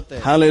ಸುರಿಸಲ್ಪಡುತ್ತೆ.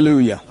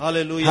 Hallelujah.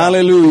 Hallelujah.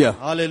 Hallelujah.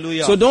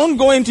 Hallelujah. So don't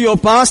go into your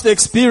past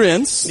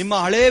experience. ನಿಮ್ಮ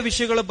ಹಳೆಯ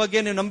ವಿಷಯಗಳ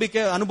ಬಗ್ಗೆ ನೀವು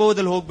ನಂಬಿಕೆ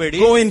ಅನುಭವದಲ್ಲಿ ಹೋಗಬೇಡಿ.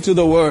 Go into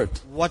the Word.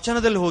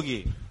 ವಚನದಲ್ಲಿ ಹೋಗಿ.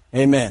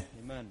 Amen.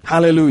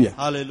 Hallelujah.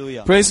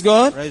 Hallelujah. Praise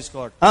God. Praise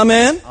God.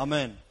 Amen.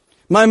 Amen.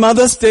 My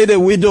mother stayed a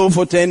widow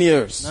for 10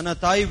 years. ನನ್ನ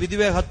ತಾಯಿ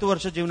ವಿಧವೆ 10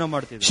 ವರ್ಷ ಜೀವನ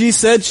ಮಾಡ್ತಿದ್ದರು. She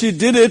said she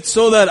did it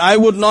so that I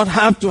would not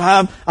have to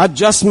have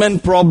adjustment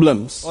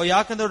problems.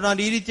 ಯಾಕಂದ್ರೆ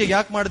ನಾನು ಈ ರೀತಿಯಾಗಿ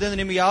ಯಾಕೆ ಮಾಡಿದೆ ಅಂದ್ರೆ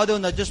ನಿಮಗೆ ಯಾವುದೇ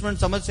ಒಂದು ಅಡ್ಜಸ್ಟ್ಮೆಂಟ್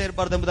ಸಮಸ್ಯೆ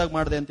ಇರಬಾರದು ಎಂಬುದಾಗಿ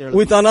ಮಾಡಿದೆ ಅಂತ ಹೇಳಿದ್ರು.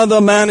 With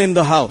another man in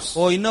the house.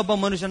 ಇನ್ನೊಬ್ಬ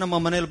ಮನುಷ್ಯ ನಮ್ಮ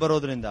ಮನೆಯಲ್ಲಿ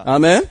ಬರೋದ್ರಿಂದ.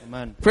 Amen.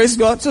 Amen. Praise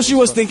God. So she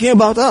was thinking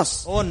about us.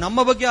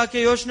 ನಮ್ಮ ಬಗ್ಗೆ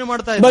ಆಕೆ ಯೋಚನೆ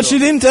ಮಾಡ್ತಾ ಇದ್ಲು. But she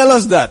didn't tell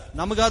us that.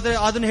 ನಮಗಾದ್ರೆ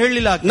ಅದನ್ನ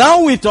ಹೇಳಿಲ್ಲ. Now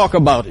we talk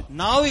about it.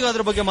 ನಾವೀಗ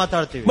ಅದ್ರ ಬಗ್ಗೆ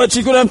ಮಾತಾಡ್ತೀವಿ. But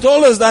she could have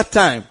told us that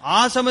time.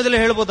 ಆ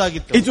ಸಮಯದಲ್ಲಿ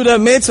ಹೇಳ್ಬೋದಾಗಿತ್ತು. It would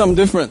have made some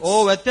difference.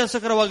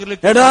 ವ್ಯತ್ಯಾಸಕರವಾಗಿ.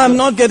 That I am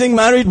not getting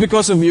married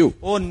because of you.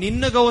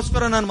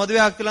 ನಿನ್ನಗೋಸ್ಕರ ನಾನು ಮದುವೆ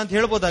ಆಗ್ತಿಲ್ಲ ಅಂತ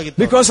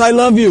ಹೇಳ್ಬೋದಾಗಿತ್ತು. Because I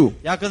love you.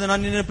 ಯಾಕಂದ್ರೆ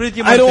ನಾನು ನಿನ್ನ ಪ್ರೀತಿ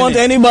ಮಾಡ್ತೀನಿ. I don't want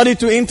anybody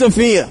to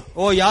interfere.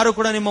 ಯಾರು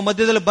ಕೂಡ ನಿಮ್ಮ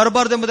ಮಧ್ಯದಲ್ಲಿ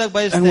ಬರಬಾರದು ಎಂಬುದಾಗಿ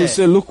ಬಯಸ್ತೇನೆ. And we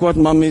say, look what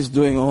mommy is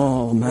doing.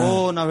 Oh man.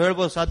 ನಾವು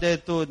ಹೇಳ್ಬೋದು ಸಾಧ್ಯ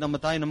ಇತ್ತು, ನಮ್ಮ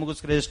ತಾಯಿ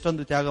ನಮಗೋಸ್ಕರ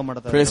ಎಷ್ಟೊಂದು ತ್ಯಾಗ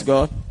ಮಾಡ್ತಾರೆ. Praise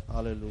God.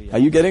 Hallelujah.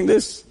 Are you getting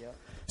this?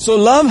 So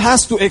love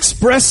has to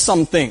express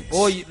something.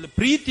 ಓ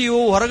ಪ್ರೀತಿಯು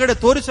ಹೊರಗಡೆ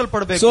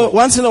ತೋರಿಸಲ್ಪಡಬೇಕು. So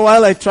once in a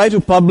while I try to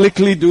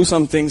publicly do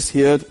some things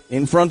here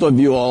in front of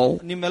you all.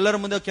 ನಿಮ್ಮೆಲ್ಲರ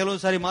ಮುಂದೆ ಕೆಲವು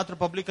ಸಾರಿ ಮಾತ್ರ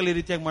public ಅಲ್ಲಿ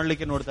ರೀತಿಯಾಗಿ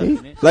ಮಾಡ್ಲಿಕ್ಕೆ ನೋಡ್ತಾ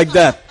ಇದ್ದೀನಿ. Like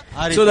that.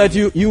 So that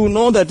you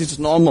know that it's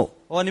normal.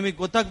 ಓ ನಿಮಗೆ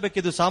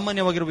ಗೊತ್ತಾಗಬೇಕಿದು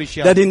ಸಾಮಾನ್ಯವಾಗಿರುವ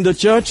ವಿಷಯ. That in the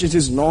church it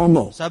is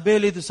normal.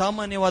 ಸಭೆಯಲ್ಲಿ ಇದು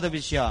ಸಾಮಾನ್ಯವಾದ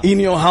ವಿಷಯ. In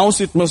your house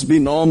it must be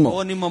normal.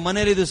 ಓ ನಿಮ್ಮ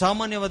ಮನೆಯಲ್ಲಿ ಇದು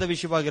ಸಾಮಾನ್ಯವಾದ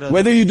ವಿಷಯವಾಗಿರೋದು.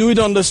 Whether you do it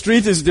on the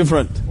street is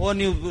different. ಓ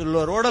ನೀವು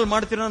ರೋಡ್ ಅಲ್ಲಿ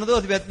ಮಾಡ್ತೀರಾ ಅನ್ನೋದು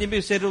ಅದು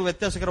ನಿಮಗೆ ಸೇರುವ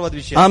ವ್ಯತ್ಯಾಸಕರವಾದ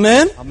ವಿಷಯ.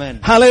 Amen. Amen.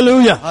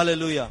 Hallelujah.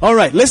 Hallelujah. All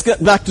right, let's get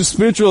back to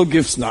spiritual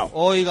gifts now.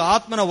 ಓ ಈಗ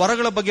ಆತ್ಮನ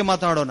ವರಗಳ ಬಗ್ಗೆ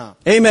ಮಾತಾಡೋಣ.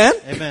 Amen.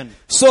 Amen.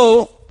 So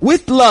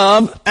with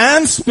love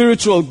and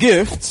spiritual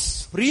gifts,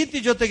 ಪ್ರೀತಿ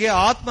ಜೊತೆಗೆ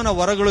ಆತ್ಮನ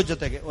ವರಗಳು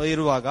ಜೊತೆಗೆ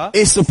ಇರುವಾಗ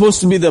is supposed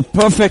to be the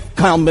perfect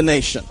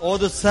combination.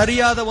 ಅದು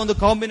ಸರಿಯಾದ ಒಂದು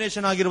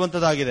combination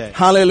ಆಗಿರುವಂತದ್ದಾಗಿದೆ.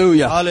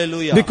 Hallelujah.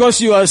 Hallelujah. Because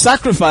you are a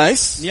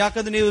sacrifice,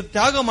 ಯಾಕಂದ್ರೆ ನೀವು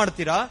ತ್ಯಾಗ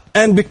ಮಾಡ್ತೀರಾ,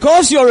 and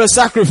because you are a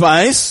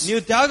sacrifice,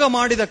 ನೀವು ತ್ಯಾಗ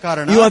ಮಾಡಿದ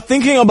ಕಾರಣ you are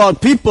thinking about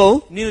people,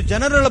 ನೀವು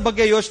ಜನರ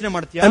ಬಗ್ಗೆ ಯೋಚನೆ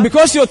ಮಾಡ್ತೀರಾ, and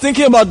because you are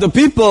thinking about the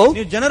people,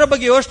 ನೀವು ಜನರ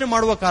ಬಗ್ಗೆ ಯೋಚನೆ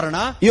ಮಾಡುವ ಕಾರಣ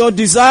your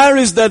desire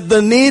is that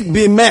the need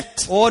be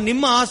met. ಓ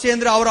ನಿಮ್ಮ ಆಸೆ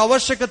ಅಂದ್ರೆ ಅವರ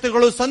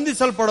ಅವಶ್ಯಕತೆಗಳು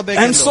ಸಂಧಿಸಲ್ಪಡಬೇಕು.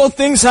 And so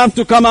things have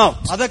to come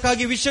out.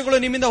 ಅದಕ್ಕಾಗಿ ವಿಷಯಗಳು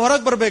ನಿಮ್ಮಿಂದ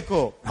ಹೊರಗೆ ಬರಬೇಕು.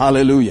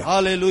 Hallelujah.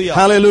 Hallelujah.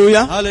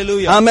 Hallelujah.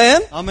 Hallelujah. Amen.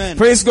 Amen.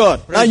 Praise God.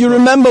 Now you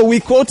remember we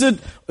quoted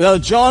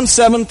John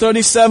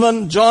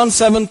 7:37, John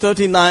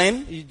 7:39.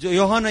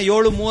 ಯೋಹಾನ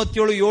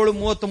 7:37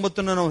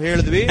 7:39 ನಾವು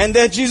ಹೇಳಿದ್ವಿ. And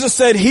there Jesus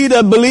said, "He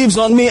that believes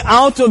on me,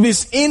 out of his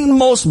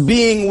inmost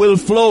being will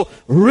flow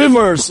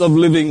rivers of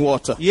living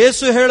water."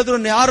 ಯೇಸು ಹೇಳಿದ್ರು,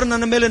 ಯಾರು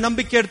ನನ್ನ ಮೇಲೆ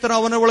ನಂಬಿಕೆ ಇಡ್ತಾರೋ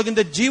ಅವನ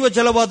ಒಳಗಿಂದ ಜೀವ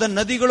ಜಲವಾದ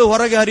ನದಿಗಳು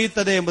ಹೊರಗೆ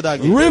ಹರಿಯುತ್ತದೆ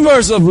ಎಂಬುದಾಗಿ.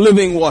 Rivers of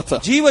living water.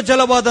 ಜೀವ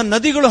ಜಲವಾದ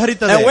ನದಿಗಳು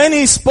ಹರಿಯುತ್ತದೆ. And when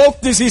he spoke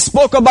this, he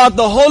spoke about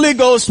the Holy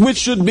Ghost which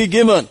should be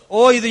given.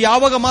 ಓ ಇದು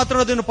ಯಾವಾಗ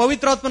ಮಾತಾಡೋದನ್ನು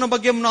ಪವಿತ್ರಾತ್ಮನ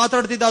ಬಗ್ಗೆ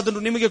ಮಾತಾಡ್ತಿದ್ದ,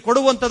 ಅದನ್ನು ನಿಮಗೆ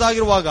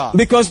ಕೊಡುವಂತದಾಗಿರುವಾಗ.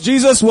 Because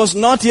Jesus was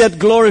not yet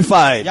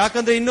glorified.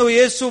 ಯಾಕಂದ್ರೆ ಇನ್ನು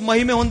ಯೇಸು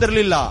ಮಹಿಮೆ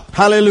ಹೊಂದಿರಲಿಲ್ಲ.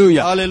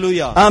 Hallelujah.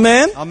 Hallelujah.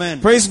 Amen. Amen.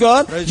 Praise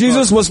God. Praise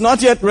Jesus God. was not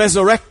yet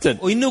resurrected.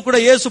 ಇನ್ನು ಕೂಡ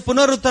ಯೇಸು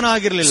ಪುನರುತ್ಥಾನ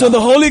ಆಗಿರಲಿಲ್ಲ. So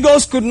the Holy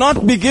Ghost could not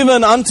be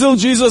given until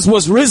Jesus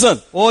was risen.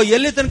 ಓ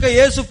ಎಲ್ಲಿ ತನಕ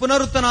ಯೇಸು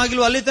ಪುನರುತ್ಥಾನ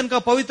ಆಗಿಲ್ವೋ ಅಲ್ಲಿ ತನಕ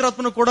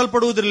ಪವಿತ್ರಾತ್ಮನು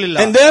ಕೊಡಲ್ಪಡುವುದಿರಲಿಲ್ಲ.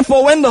 And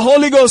therefore when the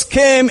Holy Ghost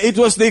came, it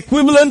was the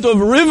equivalent of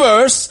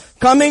rivers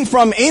coming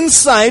from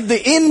inside the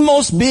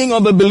inmost being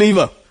of a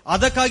believer.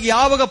 ಅದಕ್ಕಾಗಿ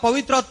ಯಾವಾಗ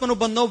ಪವಿತ್ರಾತ್ಮನು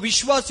ಬಂದೋ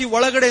ವಿಶ್ವಾಸಿ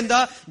ಒಳಗಡೆಯಿಂದ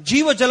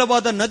ಜೀವ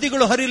ಜಲವಾದ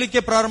ನದಿಗಳು ಹರಿಯಲಿಕ್ಕೆ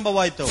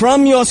ಪ್ರಾರಂಭವಾಯಿತು.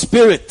 From your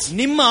spirit.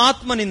 ನಿಮ್ಮ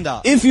ಆತ್ಮನಿಂದ.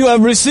 If you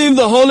have received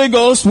the Holy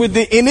Ghost with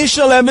the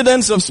initial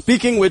evidence of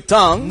speaking with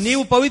tongues,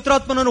 ನೀವು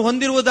ಪವಿತ್ರಾತ್ಮನನ್ನು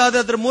ಹೊಂದಿರುವುದಾದರೆ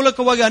ಅದರ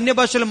ಮೂಲಕವಾಗಿ ಅನ್ಯ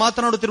ಭಾಷೆಯಲ್ಲಿ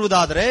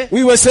ಮಾತನಾಡುತ್ತಿರುವುದಾದರೆ,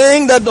 we were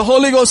saying that the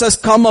Holy Ghost has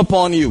come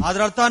upon you.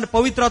 ಅದರ ಅರ್ಥ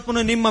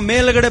ಪವಿತ್ರಾತ್ಮನು ನಿಮ್ಮ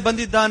ಮೇಲ್ಗಡೆ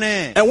ಬಂದಿದ್ದಾನೆ.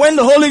 And when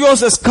the Holy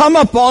Ghost has come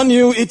upon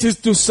you, it is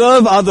to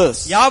serve others.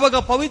 ಯಾವಾಗ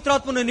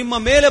ಪವಿತ್ರಾತ್ಮನು ನಿಮ್ಮ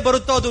ಮೇಲೆ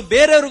ಬರುತ್ತೋ ಅದು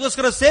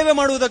ಬೇರೆಯವರಿಗೋಸ್ಕರ ಸೇವೆ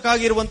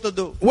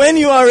ಮಾಡುವುದಕ್ಕಾಗಿರುವಂತದ್ದು. When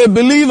you are a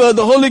believer,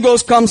 the Holy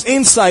Ghost comes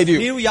inside you.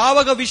 ನೀವು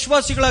ಯಾವಾಗ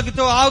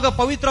ವಿಶ್ವಾಸಿಗಳಾಗಿತ್ತೋ ಆವಾಗ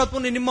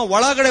ಪವಿತ್ರಾತ್ಮನು ನಿಮ್ಮ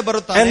ಒಳಗಡೆ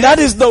ಬರುತ್ತಾನೆ. And that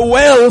is the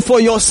well for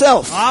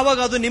yourself. ಆವಾಗ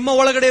ಅದು ನಿಮ್ಮ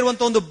ಒಳಗಡೆ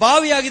ಇರುವಂತ ಒಂದು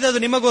ಬಾವಿಯಾಗಿದೆ, ಅದು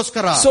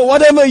ನಿಮಗೋಸ್ಕರ. So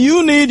whatever you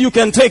need, you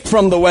can take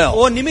from the well.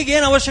 ಓ ನಿಮಗೆ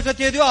ಏನು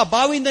ಅವಶ್ಯಕತೆ ಇದೆಯೋ ಆ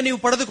ಬಾವಿಯಿಂದ ನೀವು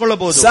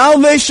ಪಡೆದುಕೊಳ್ಳಬಹುದು.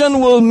 Salvation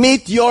will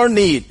meet your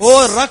needs. ಓ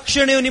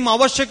ರಕ್ಷಣೆಯು ನಿಮ್ಮ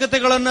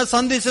ಅವಶ್ಯಕತೆಗಳನ್ನು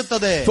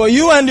ಸಂಧಿಸುತ್ತದೆ. For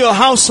you and your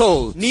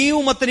household. ನೀವು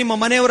ಮತ್ತು ನಿಮ್ಮ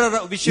ಮನೆಯವರ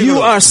ವಿಷಯ.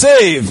 You are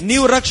saved.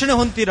 ನೀವು ರಕ್ಷಣೆ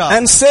ಹೊಂದಿರಾ.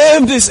 And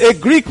saved is a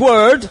Greek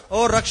word.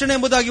 ಓ ರಕ್ಷಣೆ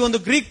ಎಂಬುದಾಗಿ ಒಂದು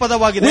ಗ್ರೀಕ್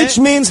ಪದವಾಗಿದೆ. Which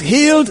means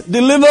healed,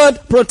 delivered,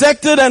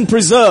 protected and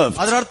preserved.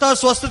 ಅದರ ಅರ್ಥ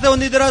ಸ್ವಸ್ಥತೆ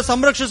ಹೊಂದಿದ್ದೀರಾ,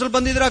 ಸಂರಕ್ಷಿಸಲು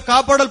ಬಂದಿದ್ದೀರಾ,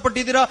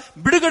 ಕಾಪಾಡಲ್ಪಟ್ಟಿದ್ದೀರಾ,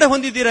 ಬಿಡುಗಡೆ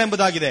ಹೊಂದಿದ್ದೀರಾ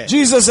ಎಂಬುದಾಗಿದೆ.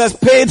 Jesus has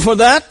paid for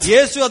that.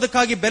 ಯೇಸು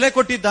ಅದಕ್ಕಾಗಿ ಬೆಲೆ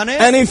ಕೊಟ್ಟಿದ್ದಾನೆ.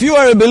 And if you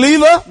are a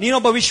believer,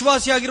 ನೀನೊಬ್ಬ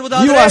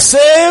ವಿಶ್ವಾಸಿಯಾಗಿರುವುದಾದರೆ, you are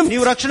saved,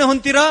 ನೀವು ರಕ್ಷಣೆ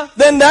ಹೊಂದಿರಾ,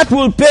 then that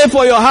will pay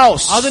for your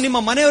house. ಅದು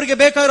ನಿಮ್ಮ ಮನೆಯವರಿಗೆ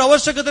ಬೇಕಾಗಿರುವ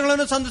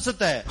ಅವಶ್ಯಕತೆಗಳನ್ನು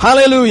ಸಂಧಿಸುತ್ತೆ.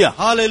 Hallelujah.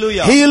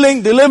 Hallelujah. Healing,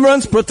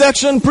 deliverance,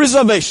 protection,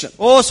 preservation.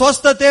 ಓ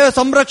ಸ್ವಸ್ಥತೆ,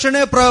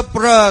 ಸಂರಕ್ಷಣೆ,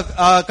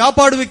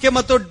 ಕಾಪಾಡುವಿಕೆ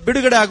ಮತ್ತು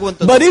ಬಿಡುಗಡೆ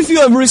ಆಗುವಂತದ್ದು. But if you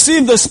have received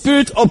the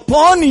Spirit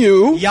upon you,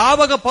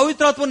 ಯಾವಾಗ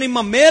ಪವಿತ್ರಾತ್ಮ ನಿಮ್ಮ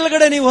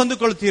ಮೇಲ್ಗಡೆ ನೀವು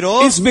ಹೊಂದಿಕೊಳ್ತೀರೋ,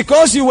 it's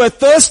because you were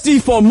thirsty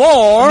for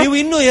more, ನೀವು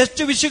ಇನ್ನೂ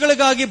ಹೆಚ್ಚು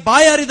ವಿಷಯಗಳಿಗಾಗಿ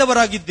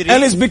ಬಾಯಾರಿದವರಾಗಿದ್ದೀರಿ.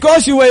 and it's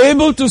because you were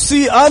able to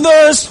see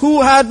others who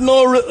had no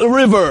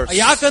rivers.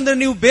 ಯಾಕಂದ್ರೆ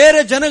ನೀವು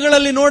ಬೇರೆ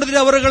ಜನಗಳಲ್ಲಿ ನೋಡಿದ್ರೆ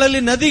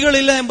ಅವರಲ್ಲಿ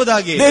ನದಿಗಳಿಲ್ಲ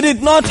ಎಂಬುದಾಗಿ. They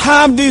did not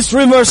have these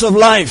rivers of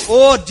life.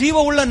 ಓ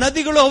ಜೀವವುಳ್ಳ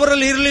ನದಿಗಳು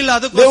ಅವರಲ್ಲಿ ಇರಲಿಲ್ಲ.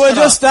 They were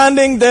just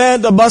standing there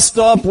at the bus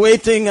stop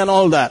waiting and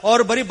all that.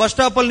 ಅವರು ಬರೀ ಬಸ್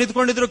ಸ್ಟಾಪ್ ಅಲ್ಲಿ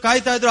ನಿಂತ್ಕೊಂಡಿದ್ರು,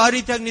 ಕಾಯ್ತಾ ಇದ್ರು, ಆ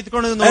ರೀತಿಯಾಗಿ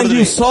ನಿಂತ್ಕೊಂಡಿದ್ರು. And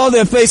you saw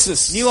their faces.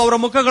 ನೀವು ಅವರ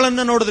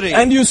ಮುಖಗಳನ್ನು ನೋಡಿದ್ರಿ.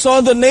 And you saw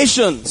the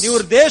nations. ನೀವು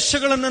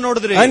ದೇಶಗಳನ್ನು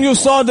ನೋಡಿದ್ರಿ. And you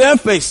saw their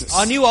faces.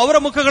 ನೀವು ಅವರ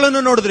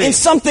ಮುಖಗಳನ್ನು ನೋಡಿದ್ರಿ. And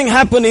something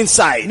happened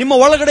inside. ನಿಮ್ಮ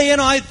ಒಳಗಡೆ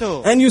ಏನೋ ಆಯ್ತು.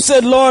 And you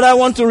said, Lord, I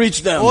want to reach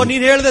them. ಓ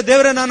ನೀನು ಹೇಳಿದೆ,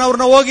 ದೇವರೇ ನಾನು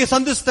ಅವರನ್ನ ಹೋಗಿ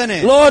ಸಂಧಿಸ್ತೇನೆ.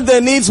 Lord,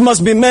 their needs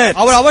must be met.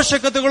 ಅವರ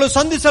ಅವಶ್ಯಕತೆಗಳು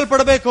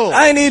ಸಂಧಿಸಲ್ಪಡಬೇಕು.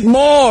 I need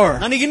more.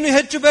 ನನಗೆ ಇನ್ನೂ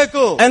ಹೆಚ್ಚು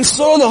ಬೇಕು. And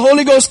so the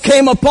Holy Ghost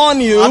came upon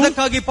you.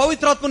 ಅದಕ್ಕಾಗಿ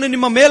ಪವಿತ್ರಾತ್ಮನು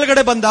ನಿಮ್ಮ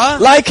ಮೇಲ್ಗಡೆ ಬಂದ.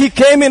 Like he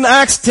came in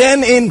Acts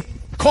 10 in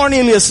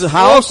Cornelius'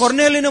 house.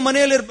 ಕೊರ್ನೇಲಿನ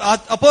ಮನೆಯಲ್ಲಿ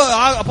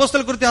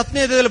ಅಪೊಸ್ತಲ ಕೃತ್ಯ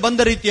 10ನೇ ಅಧ್ಯಾಯದಲ್ಲಿ ಬಂದ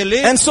ರೀತಿಯಲ್ಲಿ.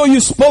 And so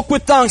you spoke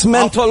with tongues,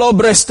 mentolo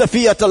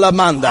brestafia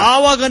talamanda.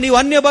 ಆವಾಗ ನೀವು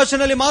ಅನ್ಯ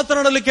ಭಾಷೆಯಲ್ಲಿ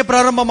ಮಾತನಾಡಲಿಕ್ಕೆ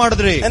ಪ್ರಾರಂಭ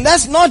ಮಾಡಿದ್ರಿ. And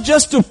that's not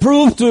just to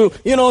prove to,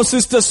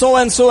 sister so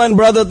and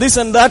brother this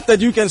and that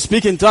you can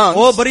speak in tongues.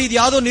 ಬರೀ ಇದು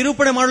ಯಾವ್ದೋ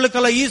ನಿರೂಪಣೆ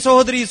ಮಾಡ್ಲಿಕ್ಕಲ್ಲ, ಈ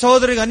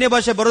ಸಹೋದರಿಗೆ ಅನ್ಯ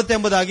ಭಾಷೆ ಬರುತ್ತೆ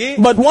ಎಂಬುದಾಗಿ.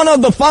 But one of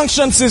the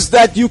functions is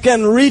that you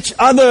can reach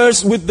others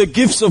with the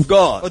gifts of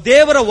God.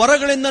 ದೇವರ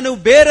ವರಗಳಿಂದ ನೀವು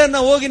ಬೇರೆಯನ್ನ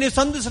ಹೋಗಿ ನೀವು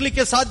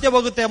ಸಂಧಿಸಲಿಕ್ಕೆ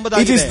ಸಾಧ್ಯವಾಗುತ್ತೆ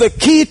ಎಂಬುದಾಗಿ. It is the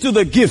key to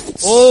the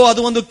gifts.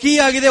 ಅದು ಒಂದು ಕೀ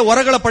ಆಗಿದೆ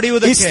ವರಗಳ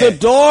ಪಡೆಯುವುದಕ್ಕೆ. It's the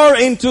door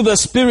into the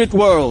spirit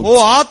world.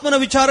 ಆತ್ಮನ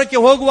ವಿಚಾರಕ್ಕೆ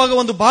ಹೋಗುವಾಗ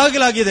ಒಂದು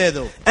ಬಾಗಿಲಾಗಿದೆ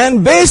ಅದು.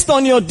 And based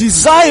on your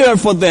desire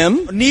for them,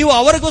 ನೀವು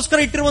ಅವರಿಗೋಸ್ಕರ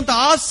ಇಟ್ಟಿರುವಂತಹ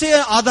ಆಸೆಯ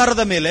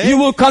ಆಧಾರದ ಮೇಲೆ you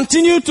will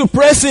continue to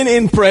press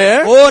in prayer.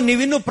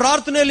 ನೀವಿನ್ನು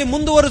ಪ್ರಾರ್ಥನೆಯಲ್ಲಿ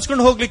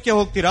ಮುಂದುವರಿಸಿಕೊಂಡು ಹೋಗ್ಲಿಕ್ಕೆ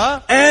ಹೋಗ್ತೀರಾ.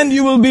 And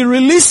you will be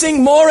releasing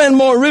more and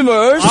more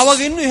rivers. ಆವಾಗ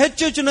ಇನ್ನು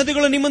ಹೆಚ್ಚು ಹೆಚ್ಚು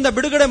ನದಿಗಳು ನಿಮ್ಮಿಂದ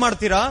ಬಿಡುಗಡೆ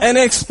ಮಾಡ್ತೀರಾ. And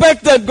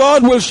expect that God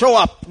will show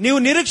up. ನೀವು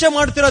ನಿರೀಕ್ಷೆ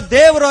ಮಾಡ್ತೀರಾ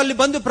ದೇವರು ಅಲ್ಲಿ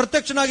ಬಂದು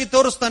ಪ್ರತ್ಯಕ್ಷನಾಗಿ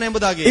ತೋರಿಸ್ತಾನೆ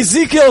ಎಂಬುದಾಗಿ.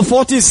 Ezekiel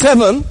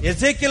 47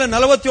 ಎಜೆಕಿಯೇಲ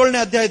 47ನೇ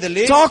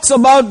ಅಧ್ಯಾಯದಲ್ಲಿ talks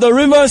about the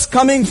rivers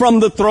coming from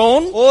the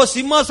throne.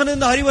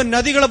 ಸಿಂಹಾಸನದಿಂದ ಹರಿಯುವ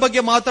ನದಿಗಳ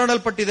ಬಗ್ಗೆ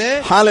ಮಾತನಾಡಲ್ಪಟ್ಟಿದೆ.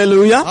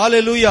 Hallelujah.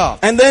 Hallelujah.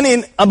 And then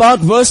in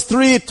about verse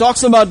 3 it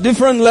talks about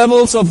different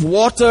levels of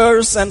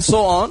waters and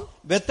so on.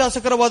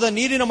 ವ್ಯತ್ಯಾಸಕರವಾದ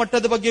ನೀರಿನ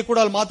ಮಟ್ಟದ ಬಗ್ಗೆ ಕೂಡ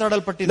ಅಲ್ಲಿ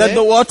ಮಾತಾಡಲ್ಪಟ್ಟಿದೆ. That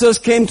the waters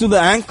came to the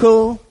ankle.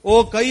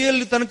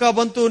 ಕೈಯಲ್ಲಿ ತನಕ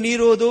ಬಂತು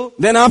ನೀರು.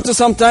 Then after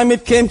some time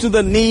it came to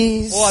the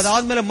knees.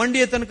 ಅದಾದ್ಮೇಲೆ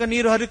ಮಂಡಿಯ ತನಕ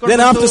ನೀರು ಹರಿಕೊಂಡು.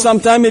 Then after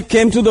some time it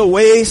came to the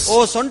waist.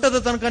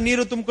 ಸೊಂಟದ ತನಕ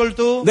ನೀರು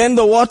ತುಂಬಿಕೊಳ್ತು. Then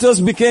the waters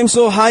became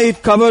so high it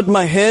covered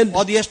my head.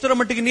 ಅದು ಎಷ್ಟರ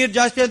ಮಟ್ಟಿಗೆ ನೀರು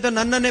ಜಾಸ್ತಿ ಅಂತ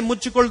ನನ್ನನ್ನೇ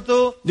ಮುಚ್ಚಿಕೊಳ್ತು.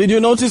 Did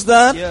you notice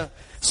that? Yeah.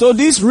 So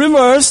these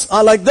rivers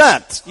are like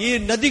that. ಈ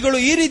ನದಿಗಳು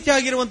ಈ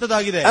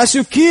ರೀತಿಯಾಗಿರುವಂತದ್ದಾಗಿದೆ. As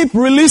you keep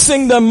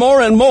releasing them more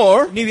and more,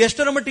 ನೀವು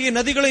ಎಷ್ಟರ ಮಟ್ಟಿಗೆ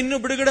ನದಿಗಳು ಇನ್ನೂ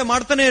ಬಿಡುಗಡೆ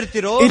ಮಾಡ್ತಾನೆ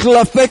ಇರ್ತೀರೋ, it will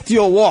affect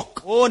your walk.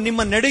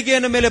 ನಿಮ್ಮ ನಡಿಗೆಯ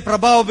ಮೇಲೆ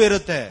ಪ್ರಭಾವ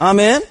ಬೀರುತ್ತೆ.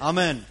 Amen.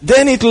 Amen.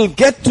 Then it will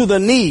get to the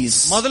knees.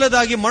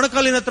 ಮೊದಲದಾಗಿ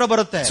ಮೊಣಕಾಲಿನ ಹತ್ರ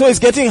ಬರುತ್ತೆ. So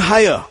it's getting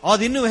higher.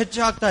 ಅದು ಇನ್ನೂ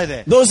ಹೆಚ್ಚು ಆಗ್ತಾ ಇದೆ.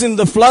 Those in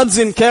the floods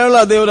in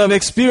Kerala, they would have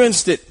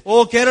experienced it.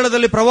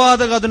 ಕೇರಳದಲ್ಲಿ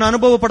ಪ್ರವಾಹದಾಗ ಅದನ್ನ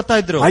ಅನುಭವ ಪಡ್ತಾ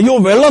ಇದ್ರು. ಅಯ್ಯೋ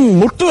ವೆಳ್ಳಂ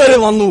ಮುಟ್ಟುವರೆ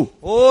ಬಂದು.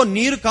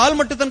 ನೀರು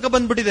ಕಾಲ್ಮಟ್ಟ ತನಕ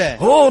ಬಂದ್ಬಿಟ್ಟಿದೆ.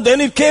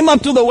 Then it came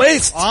up to the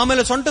waist.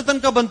 ಆಮೇಲೆ ಸೊಂಟ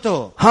ತನಕ ಬಂತು.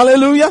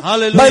 Hallelujah.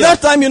 Hallelujah. By that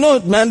time,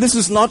 man, this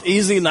is not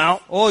easy now.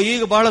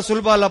 ಈಗ ಬಹಳ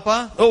ಸುಲಭ ಅಲ್ಲಪ್ಪ.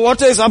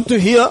 Water is up to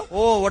here.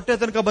 ಹೊಟ್ಟೆ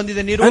ತನಕ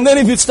ಬಂದಿದೆ ನೀರು. And then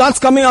if it starts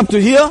coming up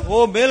to here.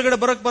 ಮೇಲ್ಗಡೆ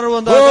ಬರಕ್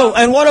ಬರುವಂತ.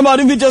 And what about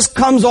if it just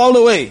comes all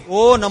the way?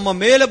 ನಮ್ಮ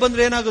ಮೇಲೆ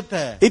ಬಂದ್ರೆ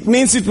ಏನಾಗುತ್ತೆ? It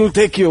means it will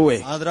take you away.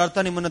 ಅದರ ಅರ್ಥ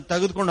ನಿಮ್ಮನ್ನ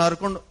ತೆಗೆದುಕೊಂಡು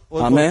ಹರ್ಕೊಂಡು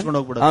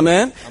ಹೋಗ್ಬಿಡುತ್ತೆ.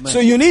 Amen. So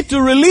you need to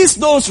release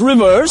those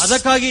rivers.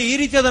 ಅದಕ್ಕಾಗಿ ಈ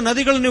ರೀತಿಯಾದ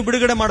ನದಿಗಳನ್ನು ನೀವು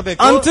ಬಿಡುಗಡೆ ಮಾಡಬೇಕು.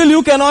 Until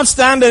you cannot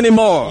stand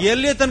anymore.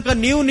 ಎಲ್ಲಿ ತನಕ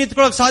ನೀವು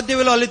ನಿಂತ್ಕೊಳ್ಳೋಕೆ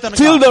ಸಾಧ್ಯವಿಲ್ಲ ಅಲ್ಲಿ ತನಕ.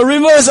 Till the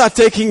rivers are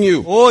taking you.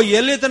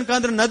 ಎಲ್ಲಿ ತನಕ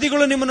ಅಂದ್ರೆ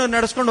ನದಿಗಳು ನಿಮ್ಮನ್ನು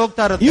ನಡೆಸಿಕೊಂಡು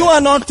ಹೋಗ್ತಾ ಇರುತ್ತೆ. You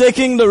are not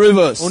taking the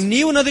rivers.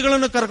 ನೀವು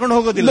ನದಿಗಳನ್ನು ಕರ್ಕೊಂಡು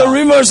ಹೋಗೋದಿಲ್ಲ. The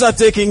rivers are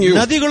taking you.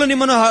 ನದಿಗಳು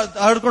ನಿಮ್ಮನ್ನು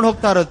ಹರ್ಕೊಂಡು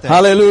ಹೋಗ್ತಾ ಇರುತ್ತೆ.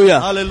 Hallelujah.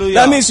 Hallelujah.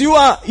 That means you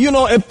are,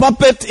 a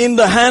puppet in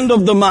the hand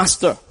of the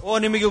master.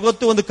 ನಿಮಗೆ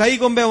ಗೊತ್ತು, ಒಂದು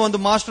ಕೈಗೊಂಬೆ ಒಂದು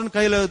ಮಾಸ್ಟರ್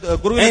ಕೈಲಿ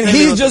ಗುರುವಿನ. And he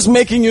is just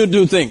making you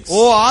do things.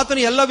 ಆತನ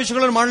ಎಲ್ಲಾ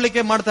ವಿಷಯಗಳನ್ನು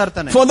ಮಾಡ್ಲಿಕ್ಕೆ ಮಾಡ್ತಾ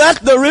ಇರ್ತಾನೆ. For that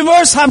the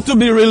rivers have to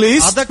be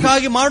released.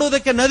 ಅದಕ್ಕಾಗಿ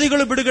ಮಾಡುವುದಕ್ಕೆ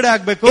ನದಿಗಳು ಬಿಡುಗಡೆ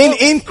ಆಗ್ಬೇಕು. In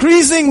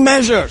increasing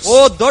measures.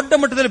 ದೊಡ್ಡ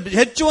ಮಟ್ಟದಲ್ಲಿ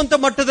ಹೆಚ್ಚುವಂತ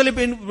ಮಟ್ಟದಲ್ಲಿ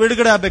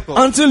ಬಿಡುಗಡೆ ಆಗ್ಬೇಕು.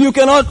 Until you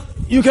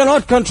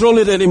cannot control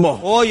it anymore.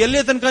 ಎಲ್ಲಿ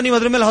ತನಕ ನೀವು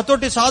ಅದರ ಮೇಲೆ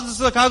ಹತೋಟಿ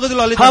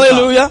ಸಾಧಿಸಕ್ಕಾಗೋದಿಲ್ಲ ಅಲ್ಲಿ.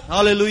 Hallelujah.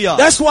 Hallelujah.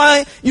 That's why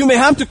you may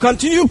have to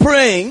continue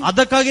praying.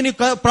 ಅದಕ್ಕಾಗಿ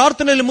ನೀವು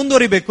ಪ್ರಾರ್ಥನೆಯಲ್ಲಿ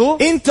ಮುಂದುವರಿಬೇಕು.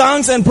 In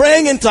tongues and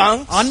praying in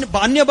tongues.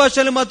 ಅನ್ಯ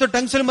ಭಾಷೆಯಲ್ಲಿ ಮತ್ತು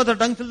ಟಂಗ್ಸ್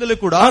ಅಲ್ಲಿ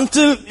ಕೂಡ.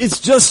 Until it's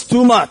just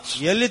too much.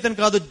 ಎಲ್ಲಿ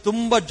ತನಕ ಅದು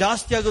ತುಂಬಾ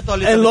ಜಾಸ್ತಿ ಆಗುತ್ತೋ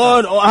ಅಲ್ಲಿ. And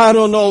Lord, I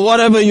don't know,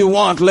 whatever you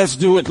want, let's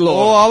do it, Lord.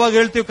 ಆವಾಗ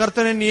ಹೇಳ್ತೀವಿ,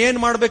 ಕರ್ತನೇ ನೀ ಏನ್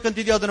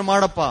ಮಾಡ್ಬೇಕಂತಿದ್ಯೋ ಅದನ್ನ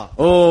ಮಾಡಪ್ಪ.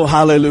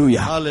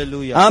 Hallelujah.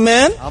 Hallelujah.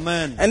 Amen.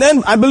 Amen. And then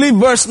I believe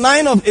verse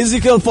 9 of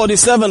Ezekiel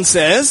 47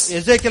 says,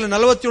 ಎಜೆಕಿಯೇಲ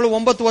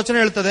 47:9 ವಚನ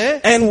ಹೇಳ್ತದೆ,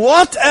 and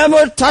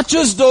whatever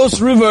touches those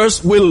rivers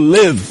will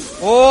live.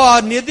 ಆ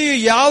ನದಿಯು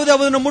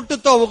ಯಾವುದನ್ನು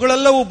ಮುಟ್ಟುತ್ತೋ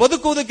ಅವುಗಳೆಲ್ಲವೂ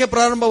ಬದುಕುವುದಕ್ಕೆ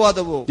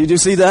ಪ್ರಾರಂಭವಾದವು. Did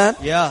you see that?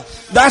 Yeah.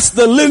 That's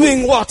the living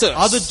water.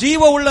 ಅದು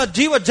ಜೀವವುಳ್ಳ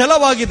ಜೀವ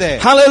ಜಲವಾಗಿದೆ.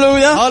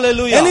 Hallelujah.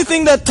 Hallelujah.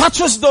 Anything that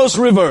touches those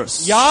rivers,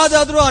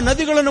 ಯಾವ್ದಾದ್ರೂ ಆ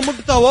ನದಿಗಳನ್ನು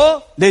ಮುಟ್ಟುತ್ತಾವೋ,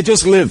 they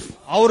just live.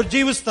 ಅವರು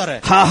ಜೀವಿಸ್ತಾರೆ.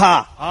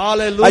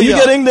 Hallelujah. Are you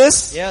getting this?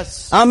 Yes.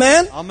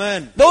 Amen. Amen.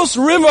 Those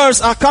rivers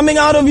are coming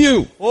out of you.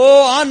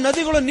 ಆ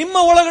ನದಿಗಳು ನಿಮ್ಮ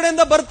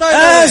ಒಳಗಡೆಯಿಂದ ಬರ್ತಾ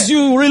ಇದ್ದಾವೆ. As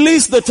you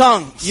release the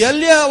tongues.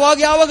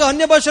 ಯಾವಾಗ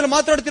ಅನ್ಯ ಭಾಷೆಯಲ್ಲಿ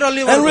ಮಾತಾಡ್ತೀರೋ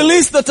ಅಲ್ಲಿ. And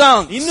release the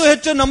tongues. ಇನ್ನೂ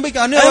ಹೆಚ್ಚು ನಂಬಿಕೆ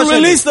ಅನ್ಯ ಭಾಷೆ. And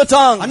release the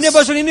tongues. ಅನ್ಯ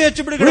ಭಾಷೆಯಲ್ಲಿ ಇನ್ನೂ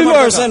ಹೆಚ್ಚು ಬಿಡುಗಡೆ.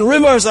 Rivers and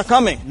rivers are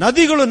coming.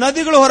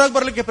 ನದಿಗಳು ಹೊರಗೆ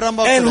ಬರಲಿಕ್ಕೆ ಪ್ರಾರಂಭ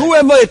ಆಗ್ತವೆ. And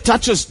whoever it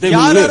touches, they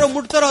will live. ಯಾರು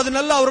ಮುಟ್ತಾರೋ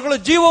ಅದನ್ನೆಲ್ಲ ಅವರುಗಳು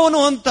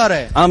ಜೀವವನ್ನು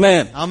ಹೊಂದ್ತಾರೆ.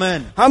 Amen. Amen.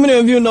 How many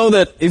of you know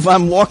that if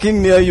I'm walking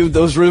near you,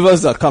 those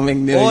rivers are coming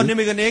near you?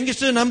 ನಿಮಗೆ ಹೆಂಗಿಷ್ಟು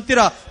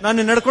ನಂಬ್ತೀರಾ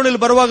ನಾನು ನಡ್ಕೊಂಡು ಇಲ್ಲಿ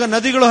ಬರುವಾಗ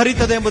ನದಿಗಳು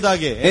ಹರಿತದೆ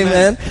ಎಂಬುದಾಗಿ.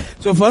 Amen.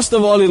 So first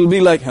of all, it'll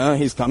be like,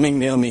 he's coming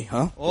near me,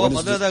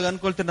 ಮೊದಲದಾಗ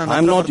ಅನ್ಕೊಳ್ತೀನಿ ನಾನು.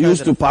 I'm not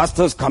used to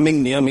pastors coming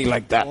near me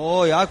like that.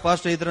 ಯಾಕೆ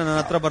ಪಾಸ್ಟರ್ ಇದ್ರೆ ನನ್ನ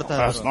ಹತ್ರ ಬರ್ತಾರೆ?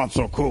 That's not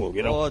so cool,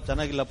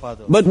 ಚೆನ್ನಾಗಿಲ್ಲಪ್ಪ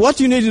ಅದು. But what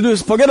you need to do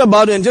is forget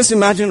about it and just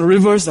imagine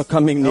rivers are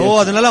coming near.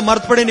 ಅದನ್ನೆಲ್ಲ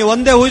ಮರ್ತಬೇಡಿ, ನೀವು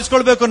ಒಂದೇ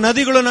ಊಹಿಸ್ಕೊಳ್ಬೇಕು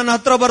ನದಿಗಳು ನನ್ನ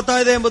ಹತ್ರ ಬರ್ತಾ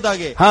ಇದೆ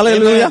ಎಂಬುದಾಗಿ.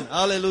 Hallelujah.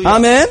 Hallelujah.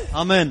 Amen.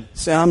 Amen.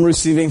 Say, I'm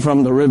receiving from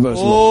the rivers.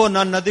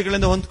 ನಾನು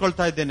ನದಿಗಳಿಂದ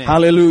ಹೊಂದ್ಕೊಳ್ತಾ ಇದ್ದೇನೆ.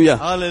 Hallelujah.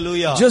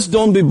 Hallelujah. Just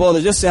don't be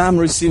bothered. Just say, I'm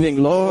receiving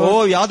something, Lord.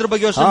 ಓ ಯಾವ್ದ್ರ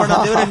ಬಗ್ಗೆ ಯೋಚನೆ ಮಾಡೋಣ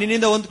ದೇವರೇ,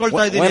 ನಿನ್ನಿಂದ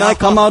ಹೊಂದ್ಕೊಳ್ತಾ ಇದ್ದೀನಿ. When I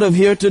come out of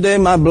here today,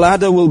 my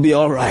bladder will be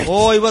all right. ಓ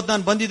ಇವತ್ತು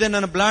ನಾನು ಬಂದಿದ್ದೆ,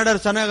 ನನ್ನ ಬ್ಲಾಡರ್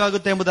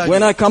ಚೆನ್ನಾಗುತ್ತೆ ಎಂಬುದಾಗಿ.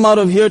 When I come out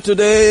of here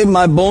today,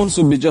 my bones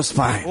will be just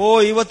fine. ಓ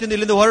ಇವತ್ತಿಂದ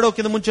ಇಲ್ಲಿಂದ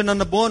ಹೊರಡೋಕ್ಕಿಂತ ಮುಂಚೆ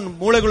ನನ್ನ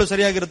ಮೂಳೆಗಳು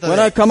ಸರಿಯಾಗಿರುತ್ತವೆ.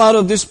 When I come out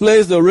of this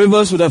place, the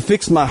rivers would have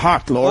fixed my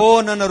heart, Lord.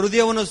 ಓ ನನ್ನ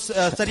ಹೃದಯವನ್ನು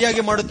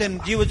ಸರಿಯಾಗಿ ಮಾಡುತ್ತೆ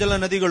ಜೀವಜಲ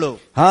ನದಿಗಳು.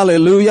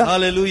 Hallelujah.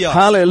 Hallelujah.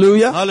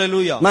 Hallelujah.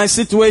 Hallelujah. My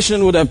situation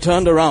would have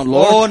turned around,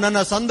 Lord. ಓ ನನ್ನ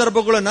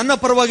ಸಂದರ್ಭಗಳು ನನ್ನ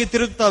ಪರವಾಗಿ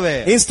ತಿರುಗುತ್ತವೆ.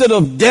 Instead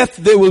of death,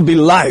 there will be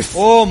life.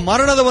 ಓ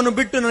ಮರಣವನ್ನು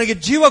ಬಿಟ್ಟು ನನಗೆ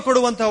ಜೀವ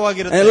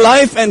ಕೊಡುವಂತವಾಗಿರುತ್ತೆ. And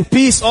life and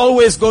peace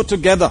always go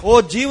together. ಓ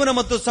ಜೀವನ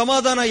ಮತ್ತು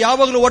ಸಮಾಧಾನ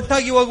ಯಾವಾಗಲೂ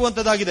ಒಟ್ಟಾಗಿ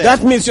ಹೋಗುವಂತದ್ದಾಗಿದೆ.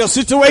 That means your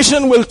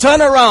situation will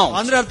turn around.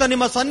 ಅಂದ್ರೆ ಅರ್ಥ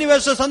ನಿಮ್ಮ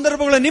ಸನ್ನಿವೇಶ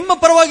ಸಂದರ್ಭಗಳು ನಿಮ್ಮ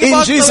ಪರವಾಗಿ in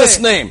Jesus'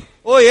 name.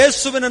 ಓ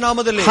ಯೇಸುವಿನ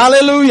ನಾಮದಲ್ಲಿ.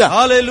 Hallelujah.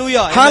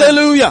 Hallelujah.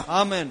 Hallelujah.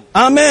 Amen.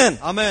 Amen.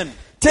 Amen.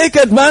 Take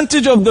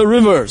advantage of the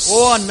rivers. ಓ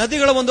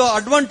ನದಿಗಳ ಒಂದು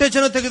ಅಡ್ವಾಂಟೇಜ್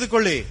ಅನ್ನು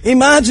ತೆಗೆದುಕೊಳ್ಳಿ.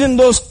 Imagine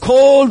those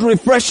cold,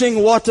 refreshing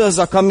waters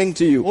are coming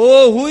to you. ಓ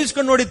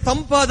ಊಹಿಸಿಕೊಂಡು ನೋಡಿ,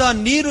 ತಂಪಾದ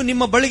ನೀರು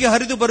ನಿಮ್ಮ ಬಳಿಗೆ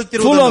ಹರಿದು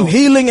ಬರುತ್ತಿರುವುದು. Full of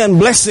healing and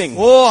blessing.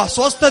 ಓ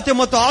ಸ್ವಸ್ಥತೆ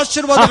ಮತ್ತು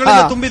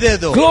ಆಶೀರ್ವಾದಗಳಿಂದ ತುಂಬಿದೆ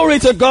ಅದು. Glory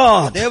to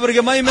God.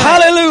 ದೇವರಿಗೆ ಮಹಿಮೆ.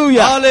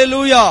 Hallelujah.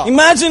 Hallelujah.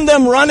 Imagine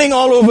them running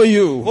all over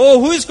you. ಓ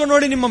ಊಹಿಸಿಕೊಂಡು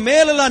ನೋಡಿ, ನಿಮ್ಮ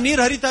ಮೇಲೆಲ್ಲ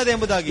ನೀರು ಹರಿತಾ ಇದೆ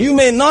ಎಂಬುದಾಗಿ. You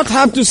may not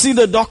have to see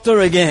the doctor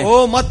again.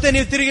 ಓ ಮತ್ತೆ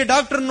ನೀವು ತಿರುಗಿ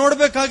doctor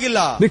ನೋಡಬೇಕಾಗಿಲ್ಲ.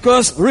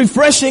 Because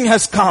refreshing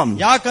has come.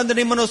 ಯಾಕಂದ್ರೆ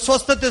ನಿಮ್ಮನ್ನು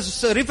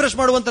ರಿಫ್ರೆಶ್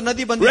ಮಾಡುವಂತ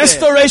ನದಿ ಬಂದಿದೆ.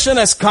 Restoration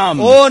has come.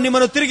 ಓ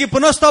ನಿಮ್ಮನ್ನು ತಿರುಗಿ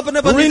ಪುನಃಸ್ಥಾಪನೆ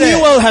ಬಂದಿದೆ.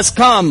 Renewal has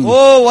come. ಓ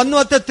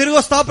ಮತ್ತೆ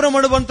ತಿರುಗಿ ಸ್ಥಾಪನೆ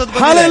ಮಾಡುವಂತದ್ದು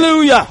ಬಂದಿದೆ.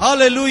 Hallelujah.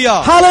 Hallelujah.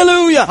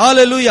 Hallelujah.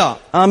 Hallelujah.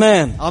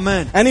 Amen.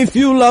 Amen. And if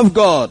you love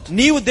God,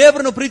 ನೀವು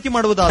ದೇವರನ್ನು ಪ್ರೀತಿ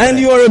ಮಾಡುವುದಾದರೆ, and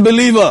you are a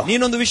believer,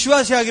 ನೀನೊಂದು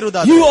ವಿಶ್ವಾಸಿ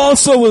ಆಗಿರುವುದಾದರೆ, you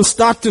also will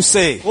start to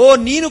say, ಓ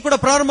ನೀನು ಕೂಡ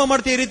ಪ್ರಾರಂಭ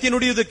ಮಾಡ್ತೀಯ ಈ ರೀತಿ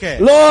ನುಡಿಯುವುದಕ್ಕೆ.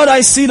 Lord,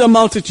 I see the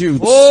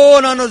multitudes. ಓ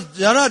ನಾನು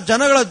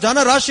ಜನ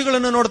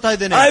ರಾಶಿಗಳನ್ನು ನೋಡ್ತಾ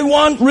ಇದ್ದೇನೆ. I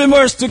want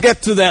rivers to get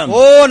to them.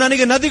 ಓ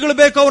ನನಗೆ ನದಿಗಳು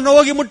ಬೇಕು ಅವನ್ನ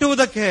ಹೋಗಿ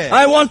ಮುಟ್ಟುವುದಕ್ಕೆ.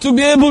 I want to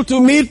be able to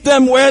meet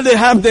them where they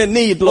have their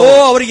need, Lord.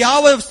 ಓ ಅವರಿಗೆ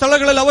ಯಾವ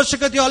ಸ್ಥಳಗಳಲ್ಲಿ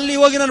ಅವಶ್ಯಕತೆಯೋ ಅಲ್ಲಿ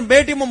ಹೋಗಿ ನಾನು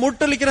ಭೇಟಿ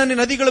ಮುಟ್ಟಲಿಕ್ಕೆ ನನಗೆ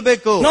ನದಿಗಳು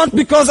ಬೇಕು. Not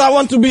because I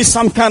want to be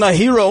some kind of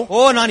hero.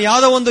 ಓ ನಾನು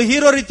ಯಾವ್ದೋ ಒಂದು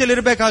ಹೀರೋ ರೀತಿಯಲ್ಲಿ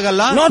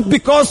ಇರಬೇಕಾಗಲ್ಲ. Not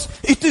because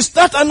it is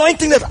that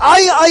anointing that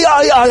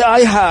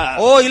I have.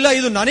 ಓ ಇಲ್ಲ,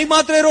 ಇದು ನನಗೆ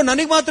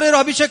ಮಾತ್ರ ಇರೋ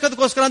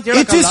ಅಭಿಷೇಕದಕ್ಕೋಸ್ಕರ ಅಂತ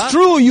ಹೇಳಲ್ಲ. It is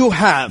true you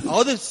have.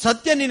 ಹೌದು,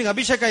 ಸತ್ಯ ನಿನಗೆ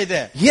ಅಭಿಷೇಕ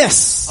ಇದೆ. Yes.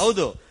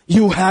 ಹೌದು,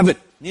 you have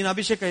it. ನೀನು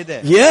ಅಭಿಷೇಕ ಇದೆ.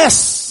 Yes.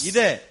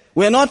 ಇದೆ.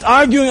 We are not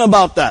arguing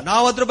about that.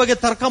 ನಾವು ಅದ್ರ ಬಗ್ಗೆ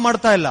ತರ್ಕ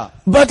ಮಾಡ್ತಾ ಇಲ್ಲ.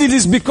 But it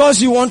is because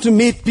you want to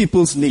meet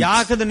people's needs.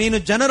 ಯಾಕಂದ್ರೆ ನೀನು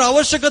ಜನರ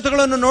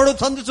ಅವಶ್ಯಕತೆಗಳನ್ನು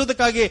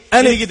ಸಂಧಿಸುವುದಕ್ಕಾಗಿ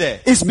ನಿನಗಿದೆ.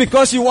 It's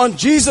because you want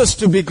Jesus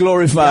to be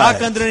glorified.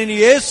 ಯಾಕಂದ್ರೆ ನೀನು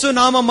ಯೇಸು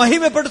ನಾಮ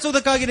ಮಹಿಮೆ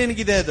ಪಡಿಸುವುದಕ್ಕಾಗಿ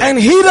ನಿನಗಿದೆ ಅದು. And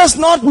he does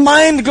not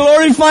mind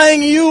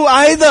glorifying you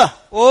either.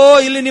 ಓ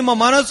ಇಲ್ಲಿ ನಿಮ್ಮ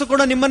ಮನಸ್ಸು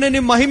ಕೂಡ ನಿಮ್ಮನ್ನೇ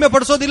ನಿಮ್ಮ ಮಹಿಮೆ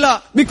ಪಡಿಸೋದಿಲ್ಲ.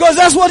 Because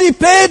that's what he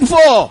paid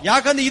for.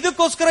 ಯಾಕಂದ್ರೆ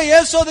ಇದಕ್ಕೋಸ್ಕರ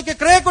ಯೇಸು ಅದಕ್ಕೆ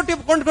ಕ್ರಯ ಕೊಟ್ಟು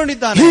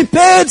ಕೊಂಡ್ಕೊಂಡಿದ್ದಾನೆ. He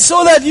paid so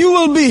that you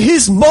will be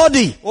his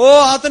body. ಓ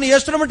ಆತನು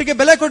ಎಷ್ಟರ ಮಟ್ಟಿಗೆ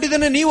ಬೆಲೆ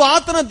ಕೊಟ್ಟಿದ್ದಾನೆ, ನೀವು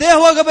ಆತನ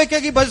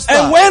ದೇಹವಾಗಬೇಕಾಗಿ ಬಯಸ್ತಾ.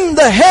 And when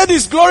the head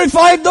is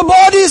glorified, the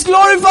body is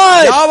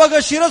glorified. ಯಾವಾಗ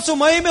ಶಿರಸ್ಸು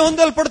ಮಹಿಮೆ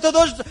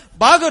ಹೊಂದಲ್ಪಡ್ತದೋ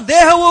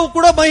ದೇಹವು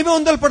ಕೂಡ ಮಹಿಮೆ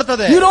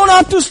ಹೊಂದಲ್ಪಡ್ತದೆ. You don't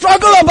have to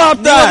struggle about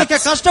that. ಅದಕ್ಕೆ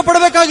ಕಷ್ಟ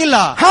ಪಡಬೇಕಾಗಿಲ್ಲ.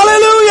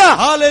 Hallelujah.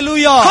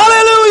 Hallelujah.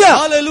 Hallelujah.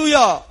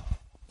 Hallelujah.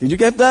 Did you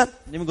get that?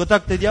 ನಿಮ್ಗೆ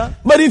ಗೊತ್ತಾಗ್ತಿದ್ಯಾ?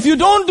 But if you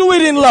don't do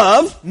it in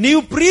love,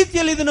 ನೀವು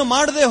ಪ್ರೀತಿಯಲ್ಲಿ ಇದನ್ನು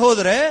ಮಾಡದೆ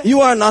ಹೋದ್ರೆ, you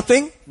are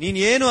nothing. ನೀನ್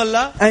ಏನು ಅಲ್ಲ.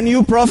 And you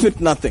profit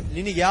nothing.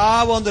 ನಿನಗೆ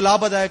ಯಾವ ಒಂದು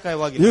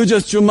ಲಾಭದಾಯಕವಾಗಿಲ್ಲ. You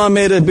just chumma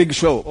made a big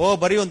show. ಓ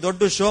ಬರೀ ಒಂದು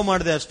ದೊಡ್ಡ ಶೋ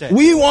ಮಾಡಿದೆ ಅಷ್ಟೇ.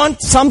 We want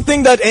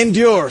something that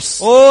endures.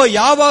 ಓ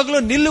ಯಾವಾಗ್ಲೂ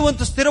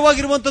ನಿಲ್ಲುವಂತ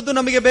ಸ್ಥಿರವಾಗಿರುವಂತದ್ದು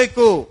ನಮಗೆ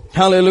ಬೇಕು.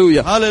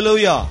 Hallelujah.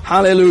 Hallelujah.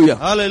 Hallelujah.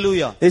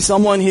 Hallelujah. Is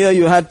someone here,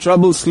 you had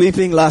trouble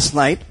sleeping last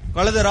night?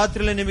 ಕಳೆದ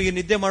ರಾತ್ರಿಯಲ್ಲಿ ನಿಮಗೆ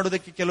ನಿದ್ದೆ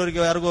ಮಾಡೋದಕ್ಕೆ ಕೆಲವರಿಗೆ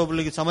ಯಾರಿಗೋ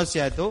ಒಬ್ಬರಿಗೆ ಸಮಸ್ಯೆ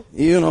ಆಯ್ತು.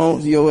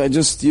 You were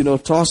just,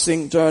 tossing,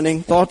 turning,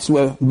 thoughts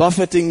were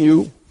buffeting you.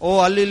 ಓ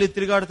ಅಲ್ಲಿ ಇಲ್ಲಿ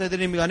ತಿರುಗಾಡ್ತಾ ಇದ್ರೆ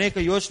ನಿಮಗೆ ಅನೇಕ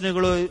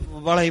ಯೋಚನೆಗಳು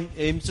ಬಹಳ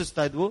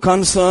ಹಿಂಸಿಸ್ತಾ ಇದ್ವು.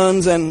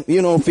 Concerns and,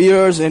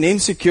 fears and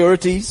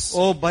insecurities.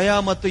 ಓ ಭಯ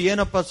ಮತ್ತು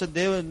ಏನಪ್ಪ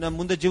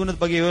ಮುಂದೆ ಜೀವನದ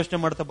ಬಗ್ಗೆ ಯೋಚನೆ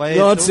ಮಾಡ್ತಾ ಭಯ.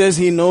 God says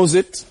he knows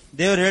it.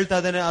 ದೇವರು ಹೇಳ್ತಾ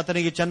ಇದ್ದಾನೆ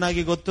ಆತನಿಗೆ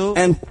ಚೆನ್ನಾಗಿ ಗೊತ್ತು.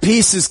 And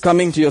peace is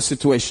coming to your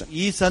situation.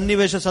 ಈ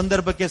ಸನ್ನಿವೇಶ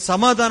ಸಂದರ್ಭಕ್ಕೆ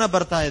ಸಮಾಧಾನ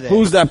ಬರ್ತಾ ಇದೆ.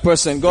 Who's that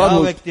person? God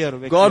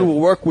will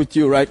work with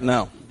you right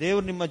now.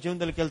 ದೇವರು ನಿಮ್ಮ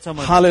ಜೀವನದಲ್ಲಿ ಕೆಲಸ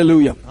ಮಾಡ್ತಾನೆ.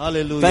 Hallelujah.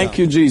 Hallelujah. Thank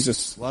you, Jesus.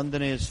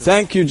 ವಂದನೆ ಯೇಸು.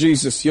 Thank you,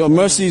 Jesus. Your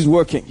mercy is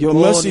working. Your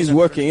mercy is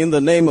working in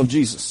the name of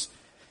Jesus.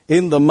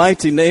 In the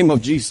mighty name of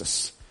Jesus.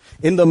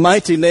 In the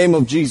mighty name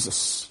of Jesus.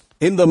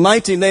 In the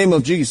mighty name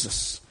of Jesus.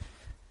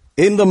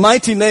 In the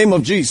mighty name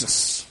of Jesus.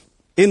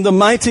 In the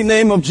mighty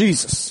name of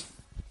Jesus.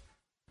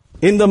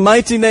 In the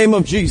mighty name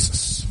of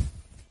Jesus.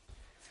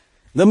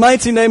 The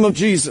mighty name of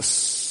Jesus.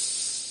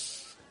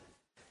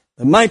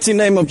 The mighty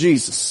name of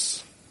Jesus.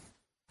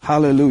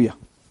 Hallelujah.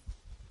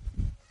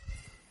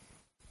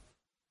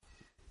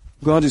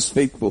 God is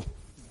faithful.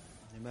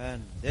 Amen.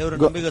 ದೇವರು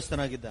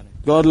ನಂಬಿಗಸ್ತನಾಗಿದ್ದಾನೆ.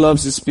 God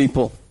loves his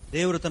people.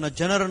 ದೇವರು ತನ್ನ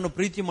ಜನರನ್ನು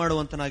ಪ್ರೀತಿ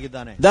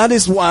ಮಾಡುವಂತನಾಗಿದ್ದಾನೆ. That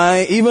is why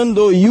even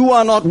though you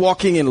are not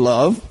walking in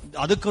love,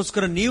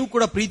 ಅದಕ್ಕೋಸ್ಕರ ನೀವು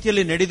ಕೂಡ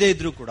ಪ್ರೀತಿಯಲ್ಲಿ ನಡೆದೇ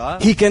ಇದ್ರೂ ಕೂಡ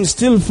he can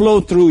still flow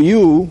through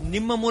you.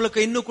 ನಿಮ್ಮ ಮೂಲಕ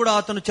ಇನ್ನೂ ಕೂಡ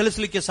ಆತನು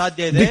ಚಲಿಸಲಿಕ್ಕೆ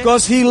ಸಾಧ್ಯ ಇದೆ.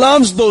 Because he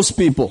loves those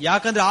people.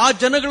 ಯಾಕಂದ್ರೆ ಆ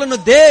ಜನಗಳನ್ನು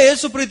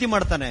ಯೇಸು ಪ್ರೀತಿ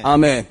ಮಾಡ್ತಾನೆ.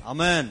 Amen.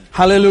 Amen.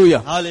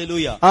 Hallelujah.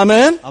 Hallelujah.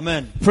 Amen.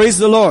 Amen. Praise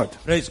the Lord.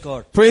 Praise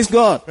God. Praise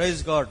God.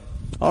 Praise God.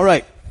 All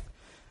right.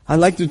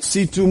 I'd like to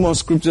see 2 more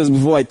scriptures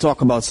before I talk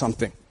about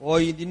something.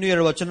 ಇನ್ನೂ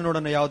 2 ವಚನ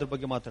ನೋಡೋಣ ಯಾವುದ್ರ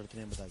ಬಗ್ಗೆ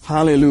ಮಾತಾಡ್ತೀನಿ ಎಂಬುದಾಗಿ.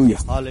 Hallelujah.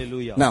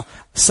 Hallelujah. Now,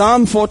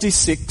 Psalm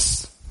 46.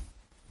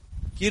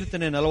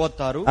 ಕೀರ್ತನೆ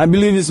 46. I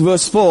believe it's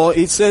verse 4.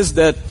 It says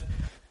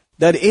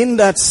that in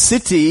that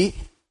city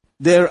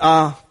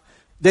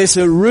there's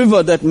a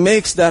river that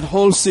makes that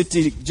whole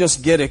city just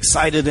get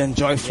excited and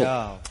joyful.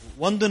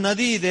 ಒಂದು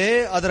ನದಿ ಇದೆ,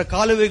 ಅದರ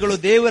ಕಾಲುವೆಗಳು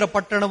ದೇವರ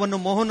ಪಟ್ಟಣವನ್ನು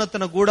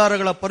ಮಹೋನ್ನತನ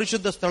ಗುಡಾರಗಳ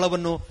ಪರಿಶುದ್ಧ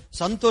ಸ್ಥಳವನ್ನು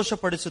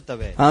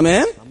ಸಂತೋಷಪಡಿಸುತ್ತವೆ.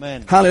 Amen. Amen.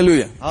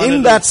 Hallelujah. In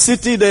that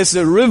city there's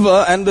a river,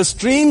 and the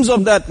streams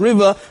of that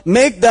river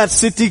make that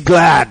city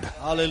glad.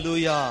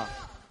 Hallelujah.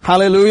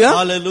 Hallelujah.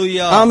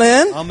 Hallelujah.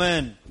 Amen.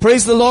 Amen.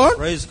 Praise the Lord.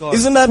 Praise God.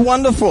 Isn't that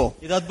wonderful?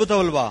 ಇದು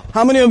ಅದ್ಭುತವಲ್ವಾ?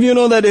 How many of you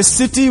know that a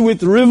city with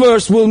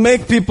rivers will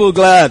make people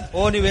glad?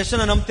 ನೀವು ಎಷ್ಟು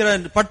ನಂಬ್ತೀರಾ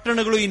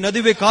ಪಟ್ಟಣಗಳು ಈ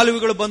ನದಿವೆ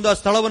ಕಾಲುವೆಗಳು ಬಂದು ಆ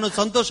ಸ್ಥಳವನ್ನು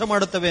ಸಂತೋಷ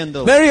ಮಾಡುತ್ತವೆ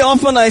ಎಂದು? Very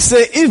often I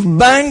say, if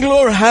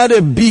Bangalore had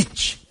a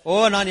beach.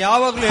 ನಾನು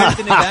ಯಾವಾಗಲೂ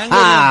ಹೇಳ್ತೀನಿ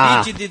ಬ್ಯಾಂಗ್ಳೂರ್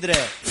ಬೀಚ್ ಇದ್ದಿದ್ರೆ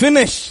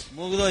finish.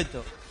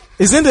 ಮುಗಿದೋಯ್ತು.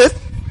 Isn't it?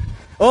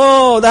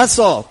 Oh, that's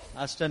all.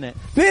 ಅಷ್ಟನೇ.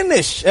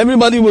 Finish.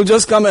 Everybody will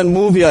just come and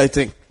move here, I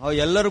think.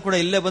 ಎಲ್ಲರೂ ಕೂಡ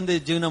ಇಲ್ಲೇ ಬಂದು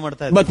ಜೀವನ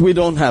ಮಾಡ್ತಾ ಇದ್ದಾರೆ. But we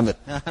don't have it.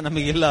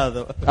 ನಮಗಿಲ್ಲ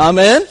ಅದು.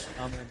 Amen.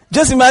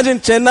 Just imagine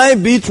Chennai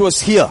beach was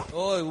here.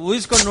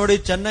 ಊಹಿಸ್ಕೊಂಡು ನೋಡಿ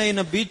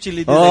ಚೆನ್ನೈನ ಬೀಚ್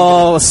ಇಲ್ಲಿ.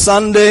 Oh,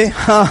 Sunday.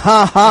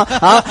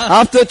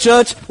 After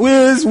church,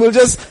 we'll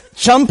just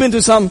jump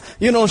into some,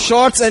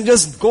 shorts and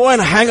just go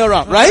and hang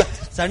around, right?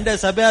 Sunday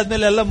ಸಭೆ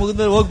ಆದ್ಮೇಲೆ ಎಲ್ಲ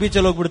ಮುಗಿದ ಹೋಗಿ ಬೀಚ್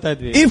ಅಲ್ಲಿ ಹೋಗ್ಬಿಡ್ತಾ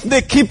ಇದ್ವಿ. If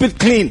they keep it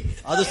clean.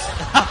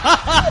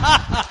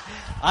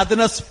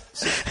 ಅದನ್ನ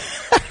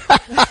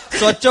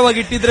ಸ್ವಚ್ಛವಾಗಿ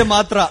ಇಟ್ಟಿದ್ರೆ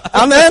ಮಾತ್ರ.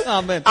 Amen.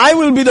 Amen. I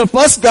will be the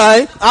first guy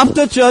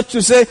after church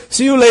to say,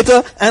 see you later,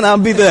 and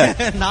I'll be there.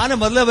 ನಾನು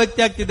ಮೊದಲೇ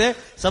ವ್ಯಕ್ತಿ ಆಗ್ತಿದೆ,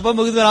 ಸಭೆ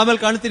ಮುಗಿದ್ಮೇಲೆ ಆಮೇಲೆ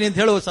ಕಾಣ್ತೀನಿ ಅಂತ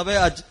ಹೇಳುವ ಸಭೆ.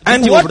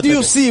 And what do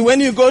you see when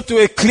you go to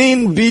a clean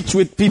beach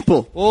with people?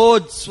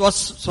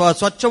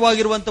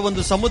 ಸ್ವಚ್ಛವಾಗಿರುವಂತ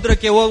ಒಂದು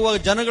ಸಮುದ್ರಕ್ಕೆ ಹೋಗುವಾಗ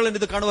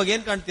ಜನಗಳನ್ನು ಕಾಣುವಾಗ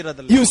ಏನ್ ಕಾಣ್ತೀರಾ?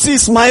 You see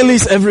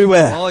smileys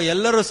everywhere.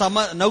 ಎಲ್ಲರೂ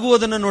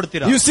ನಗುವುದನ್ನು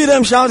ನೋಡ್ತೀರಾ. You see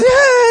them shout,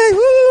 yay,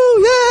 woo,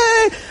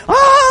 yay,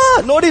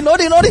 ನೋಡಿ.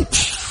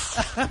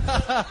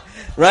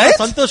 Right?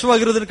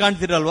 ಸಂತೋಷವಾಗಿರೋದನ್ನ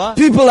ಕಾಣ್ತೀರಲ್ವಾ?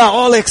 People are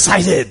all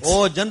excited.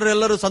 ಜನರು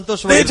ಎಲ್ಲರೂ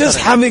ಸಂತೋಷವಾಗಿ. They're just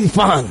having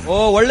fun.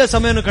 ಒಳ್ಳೆ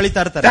ಸಮಯವನ್ನು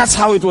ಕಳೀತಾ ಇರ್ತಾರೆ. That's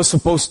how it was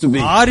supposed to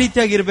be. ಆ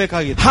ರೀತಿಯಾಗಿ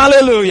ಇರಬೇಕಾಗಿದೆ.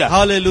 Hallelujah.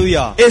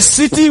 Hallelujah. A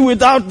city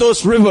without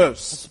those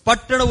rivers.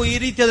 ಪಟ್ಟಣವು ಈ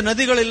ರೀತಿಯಾದ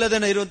ನದಿಗಳಿಲ್ಲದೆ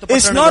ಇರುವಂತ ಪಟ್ಟಣ.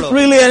 It's not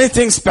really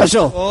anything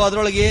special.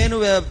 ಅದರೊಳಗೆ ಏನು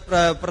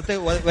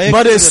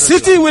But a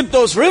city with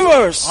those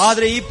rivers.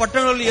 ಆದ್ರೆ ಈ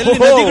ಪಟ್ಟಣಗಳಲ್ಲಿ ಎಲ್ಲಿ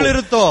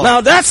ನದಿಗಳಿರುತ್ತೋ. Now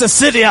that's a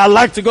city I'd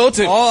like to go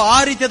to. ಆ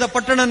ರೀತಿಯಾದ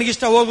ಪಟ್ಟಣ ನನಗೆ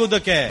ಇಷ್ಟ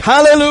ಹೋಗುವುದಕ್ಕೆ.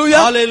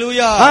 Hallelujah.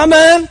 Hallelujah.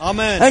 Amen.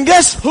 Amen. And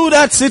guess who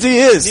that city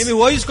is? ನೀವು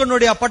ಊಹಿಸಿಕೊಂಡು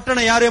ನೋಡಿ ಆ ಪಟ್ಟಣ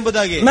ಯಾರು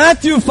ಎಂಬುದಾಗಿ.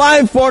 Matthew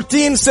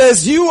 5:14 says,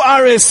 you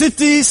are a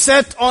city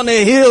set on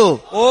a hill.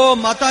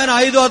 ಮತ್ತಾಯನ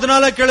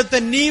 5:14 ಹೇಳುತ್ತೆ,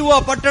 ನೀವು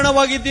ಆ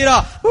ಪಟ್ಟಣವಾಗಿದ್ದೀರಾ,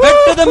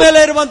 ಬೆಟ್ಟದ ಮೇಲೆ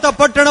ಇರುವಂತ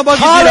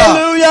ಪಟ್ಟಣವಾಗಿದ್ದೀರಾ.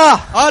 Hallelujah.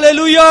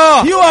 Hallelujah.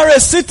 You are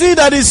a city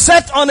that is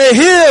set on a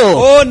hill.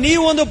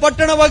 ನೀವು ಒಂದು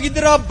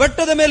ಪಟ್ಟಣವಾಗಿದ್ದೀರಾ,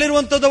 ಬೆಟ್ಟದ ಮೇಲೆ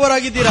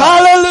ಇರುವಂತದವರಾಗಿದ್ದೀರಾ.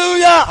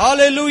 Hallelujah.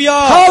 Hallelujah.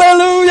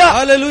 Hallelujah.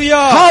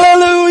 Hallelujah.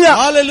 Hallelujah.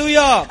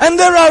 Hallelujah. And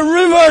there are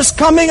rivers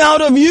coming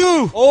out of you.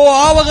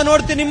 ಆವಾಗ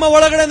ನೋಡ್ತೀನಿ ನಿಮ್ಮ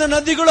ಒಳಗಡೆಯಿಂದ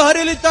ನದಿಗಳು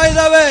ಹರಿಯುತ್ತಾ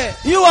ಇದ್ದಾವೆ.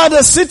 You are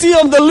the city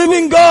of the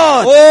living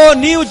God.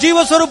 ನೀವು ಜೀವ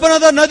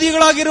ಸ್ವರೂಪನಾದ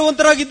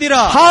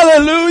ನದಿಗಳಾಗಿರುವಂತರಾಗಿದ್ದೀರಾ.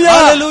 Hallelujah.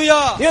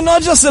 Hallelujah. You're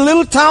not just a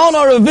little town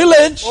or a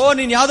village.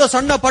 ನೀನ್ ಯಾವ್ದೋ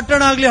ಸಣ್ಣ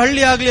ಪಟ್ಟಣ ಆಗ್ಲಿ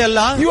ಹಳ್ಳಿ ಆಗ್ಲಿ ಅಲ್ಲ.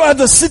 You are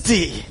the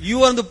city.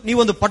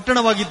 ನೀವೊಂದು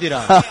ಪಟ್ಟಣವಾಗಿದ್ದೀರಾ.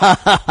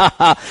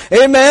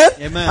 Amen.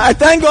 Amen. I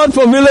thank God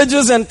for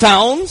villages and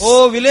towns.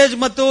 Village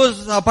ಮತ್ತು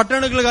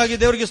ಪಟ್ಟಣಗಳಿಗಾಗಿ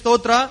ದೇವರಿಗೆ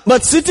ಸ್ತೋತ್ರ.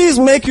 But cities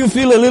make you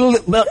feel a little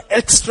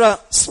extra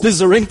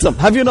spizzeringtum.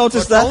 Have you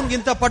noticed that?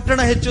 ಟೌನ್ಗಿಂತ ಪಟ್ಟಣ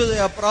ಹೆಚ್ಚು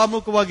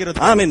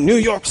ಪ್ರಾಮುಖ್ಯವಾಗಿರುತ್ತೆ. I'm in New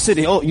York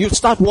City. You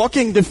start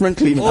walking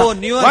differently.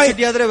 New York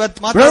city ಆದ್ರೆ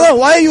brother,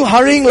 why are you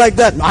hurrying like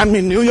that? I'm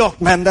in New York,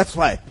 man. That's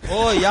why.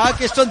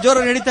 ಯಾಕೆ ಎಷ್ಟೊಂದು ಜೋರ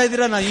ನಡೀತಾ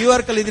ಇದ್ದೀರಾ? ನಾನು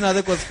ನ್ಯೂಯಾರ್ಕ್ ಅಲ್ಲಿ ಇದ್ದೀನಿ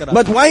ಅದಕ್ಕೋಸ್ಕರ.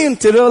 But why in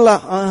Tiruvalla?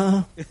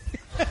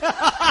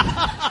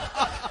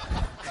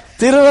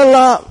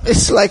 Tiruvalla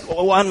is like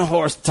one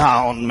horse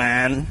town,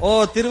 man.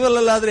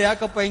 ತಿರುವಲ್ಲ ಆದ್ರೆ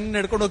ಯಾಕಪ್ಪ ಹಿಂಗ್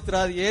ನಡ್ಕೊಂಡು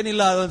ಹೋಗ್ತೀರಾ?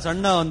 ಏನಿಲ್ಲ, ಅದೊಂದು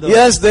ಸಣ್ಣ ಒಂದು.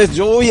 Yes, there's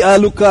Joey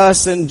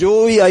Alucas and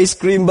Joey ice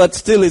cream, but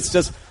still it's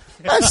just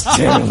that's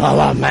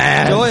Tiruvalla,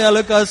 man. Joy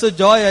Alucas,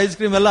 Joy ice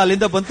cream ಎಲ್ಲ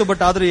ಅಲ್ಲಿಂದ ಬಂತು,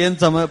 ಬಟ್ ಆದ್ರೆ ಏನ್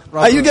ಸಮಯ.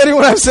 Are you getting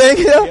what I'm saying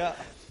here? Yeah.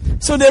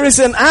 So there is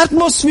an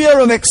atmosphere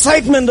of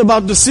excitement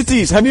about the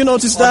cities. Have you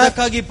noticed that?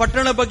 ಅದಕ್ಕಾಗಿ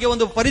ಪಟ್ಟಣ ಬಗ್ಗೆ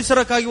ಒಂದು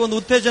ಪರಿಸರಕ್ಕಾಗಿ ಒಂದು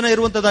ಉತ್ತೇಜನ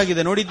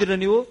ಇರುವಂತದ್ದಾಗಿದೆ. ನೋಡಿದ್ದೀರಾ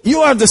ನೀವು? You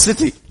are the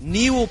city.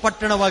 ನೀವು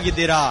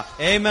ಪಟ್ಟಣವಾಗಿದ್ದೀರಾ.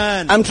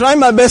 Amen. I'm trying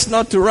my best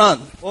not to run.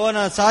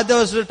 ನಾನು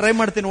ಸಾಧ್ಯವಾದಷ್ಟು ಟ್ರೈ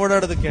ಮಾಡ್ತೀನಿ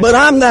ಓಡಾಡೋದಕ್ಕೆ. But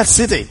I'm that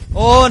city.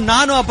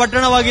 ನಾನು ಆ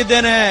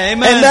ಪಟ್ಟಣವಾಗಿದ್ದೇನೆ.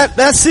 Amen. And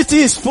that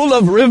city is full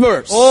of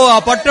rivers. ಆ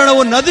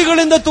ಪಟ್ಟಣವು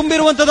ನದಿಗಳಿಂದ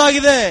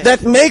ತುಂಬಿರುವಂತದ್ದಾಗಿದೆ.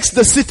 That makes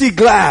the city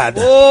glad.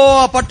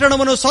 ಆ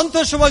ಪಟ್ಟಣವನ್ನು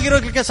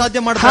ಸಂತೋಷವಾಗಿರೋಕೆ ಸಾಧ್ಯ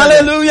ಮಾಡುತ್ತೆ.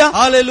 Hallelujah.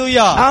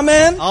 Hallelujah.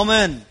 Amen.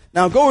 Amen.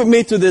 Now go with me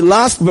to the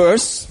last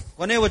verse.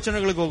 ಕೊನೆ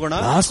ವಚನಗಳಿಗೆ ಹೋಗೋಣ.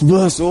 Last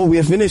verse. We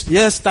are finished.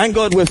 Yes, thank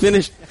God we're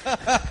finished.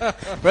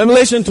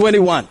 Revelation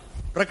 21.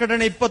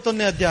 ಪ್ರಕಟಣೆ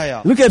 21ನೇ ಅಧ್ಯಾಯ.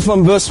 Look at from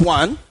verse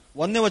 1.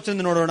 1ನೇ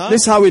ವಚನದಿಂದ ನೋಡೋಣ.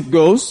 This is how it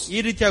goes.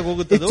 ಈ ರೀತಿಯಾಗಿ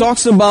ಹೋಗುತ್ತೆ. It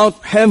talks about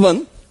heaven.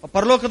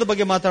 ಪರಲೋಕದ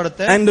ಬಗ್ಗೆ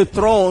ಮಾತಾಡುತ್ತೆ. And the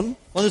throne.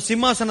 ಒಂದು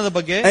ಸಿಂಹಾಸನದ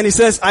ಬಗ್ಗೆ. And he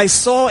says, I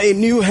saw a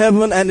new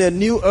heaven and a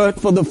new earth,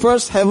 for the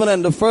first heaven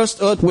and the first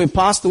earth were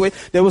passed away.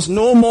 There was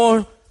no more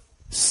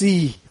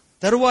sea.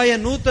 ತರುವಾಯ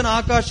ನೂತನ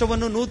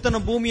ಆಕಾಶವನ್ನು ನೂತನ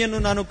ಭೂಮಿಯನ್ನು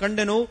ನಾನು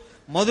ಕಂಡೆನು.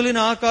 ಮೊದಲಿನ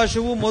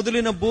ಆಕಾಶವು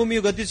ಮೊದಲಿನ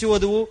ಭೂಮಿಯು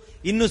ಗತಿಸುವುದು,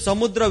 ಇನ್ನು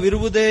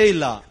ಸಮುದ್ರವಿರುವುದೇ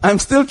ಇಲ್ಲ. I'm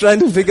still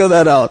trying to figure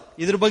that out.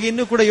 ಇದ್ರ ಬಗ್ಗೆ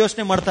ಇನ್ನೂ ಕೂಡ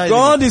ಯೋಚನೆ ಮಾಡ್ತಾ ಇದ್ದೀನಿ.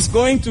 God is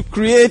going to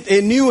create a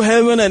new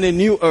heaven and a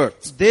new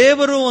earth.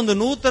 ದೇವರು ಒಂದು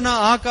ನೂತನ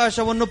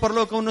ಆಕಾಶವನ್ನು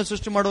ಪರಲೋಕವನ್ನು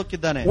ಸೃಷ್ಟಿ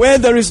ಮಾಡೋಕಿದ್ದಾನೆ. Where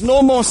there is no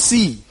more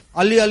sea.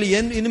 ಅಲ್ಲಿ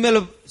ಇನ್ಮೇಲೆ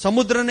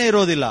ಸಮುದ್ರನೇ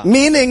ಇರೋದಿಲ್ಲ.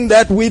 Meaning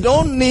that we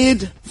don't need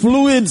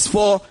fluids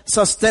for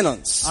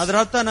sustenance. ಅದರ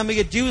ಅರ್ಥ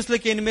ನಮಗೆ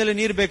ಜೀವಿಸಲಿಕ್ಕೆ ಇನ್ಮೇಲೆ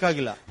ನೀರು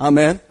ಬೇಕಾಗಿಲ್ಲ.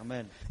 Amen.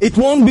 Amen. It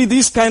won't be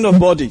these kind of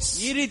bodies.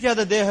 ಈ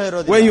ರೀತಿಯಾದ ದೇಹ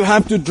ಇರೋದಿಲ್ಲ. Where you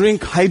have to drink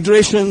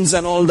hydrations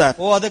and all that.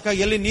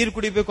 ಅದಕ್ಕಾಗಿ ಎಲ್ಲಿ ನೀರು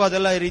ಕುಡಿಬೇಕು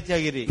ಅದೆಲ್ಲ ಈ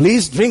ರೀತಿಯಾಗಿರಿ.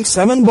 Please drink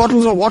 7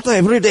 bottles of water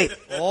every day.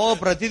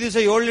 ಪ್ರತಿ ದಿವಸ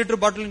 7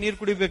 ಲೀಟರ್ ಬಾಟಲ್ ನೀರು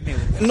ಕುಡಿಬೇಕು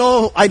ನೀವು. No,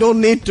 I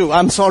don't need to.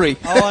 I'm sorry.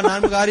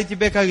 ನನ್ಗೆ ಆ ರೀತಿ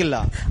ಬೇಕಾಗಿಲ್ಲ.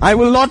 I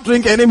will not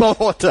drink any more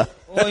water.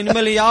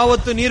 ಇನ್ಮೇಲೆ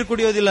ಯಾವತ್ತು ನೀರು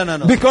ಕುಡಿಯೋದಿಲ್ಲ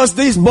ನಾನು. Because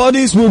these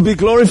bodies will be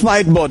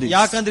glorified bodies.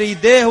 ಯಾಕಂದ್ರೆ ಈ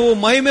ದೇಹವು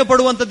ಮಹಿಮೆ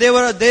ಪಡುವಂತ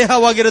ದೇವರ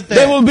ದೇಹವಾಗಿರುತ್ತೆ.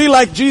 They will be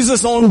like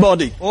Jesus' own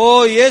body.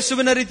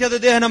 ಯೇಸುವಿನ ರೀತಿಯಾದ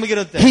ದೇಹ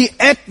ನಮಗಿರುತ್ತೆ. He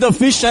ate the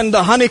fish and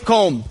the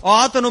honeycomb.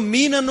 ಆತನು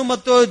ಮೀನನ್ನು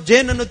ಮತ್ತು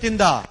ಜೇನನ್ನು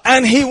ತಿಂದ.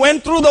 And he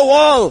went through the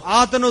wall.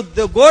 ಆತನು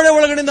ಗೋಡೆ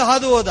ಒಳಗಡೆಯಿಂದ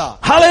ಹಾದು ಹೋದ.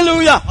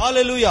 Hallelujah.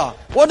 Hallelujah.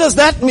 What does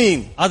that mean?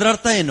 ಅದರ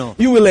ಅರ್ಥ ಏನು?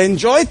 You will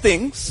enjoy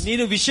things.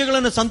 ನೀನು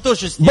ವಿಷಯಗಳನ್ನು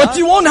ಸಂತೋಷಿಸ್ತೀಯ. But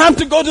you won't have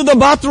to go to the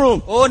bathroom.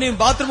 ನೀನು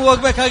ಬಾತ್ರೂಮ್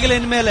ಹೋಗ್ಬೇಕಾಗಿಲ್ಲ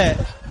ಇನ್ಮೇಲೆ.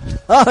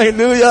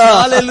 Hallelujah.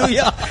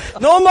 Hallelujah.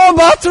 No more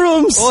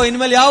bathrooms.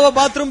 ಇನ್ಮೇಲೆ ಯಾವ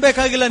ಬಾತ್ರೂಮ್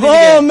ಬೇಕಾಗಿಲ್ಲ ನಿಮಗೆ.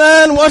 Oh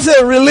man, what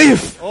a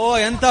relief.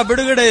 ಎಂತ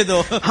ಬಿಡುಗಡೆ ಇದು.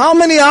 How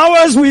many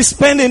hours we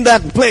spend in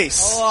that place.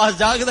 ಆ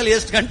ಜಾಗದಲ್ಲಿ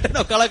ಎಷ್ಟು ಗಂಟೆ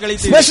ನಾವು ಕಾಲ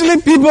ಕಳೀತೀವಿ. Especially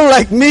people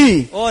like me.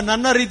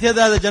 ನನ್ನ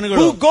ರೀತಿಯಾದ ಜನಗಳು.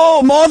 Who go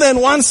more than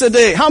once a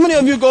day. How many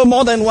of you go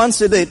more than once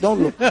a day?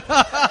 Don't look.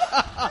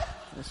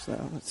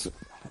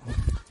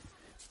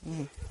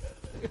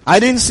 I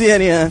didn't see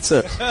any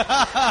answer.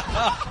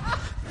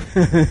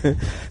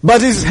 But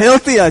it's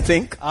healthy, I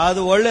think.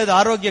 ಅದು ಒಳ್ಳೆಯದು,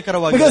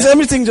 ಆರೋಗ್ಯಕರವಾಗಿದೆ. Because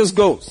everything just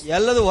goes.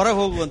 ಎಲ್ಲದೂ ಹೊರಗೆ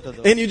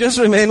ಹೋಗುವಂತದ್ದು. And you just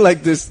remain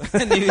like this.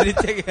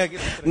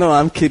 No,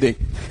 I'm kidding.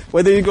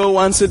 Whether you go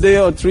once a day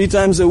or 3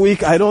 times a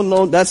week, I don't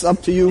know. That's up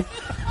to you.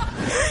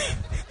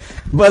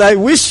 But I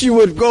wish you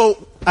would go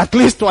at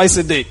least twice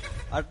a day.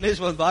 At least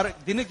ಒಂದು ವಾರ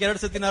ದಿನಕ್ಕೆ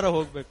 2 ಸತಿನಾರ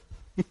ಹೋಗ್ಬೇಕು.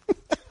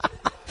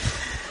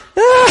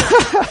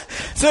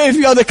 So if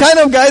you are the kind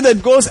of guy that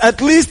goes at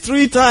least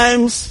 3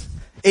 times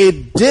a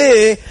day,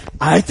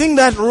 I think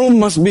that room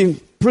must be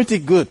pretty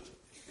good.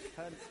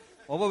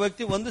 ಒಬ್ಬ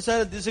ವ್ಯಕ್ತಿ ಒಂದು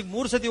ದಿವಸಕ್ಕೆ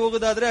 3 ಸತಿ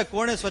ಹೋಗೋದಾದ್ರೆ ಆ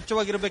ಕೋಣೆ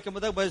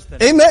ಸ್ವಚ್ಛವಾಗಿರಬೇಕೆಂಬುದಾಗಿ ಬಯಸ್ತಾನೆ.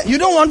 Amen. You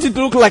don't want it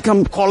to look like a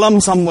column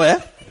somewhere.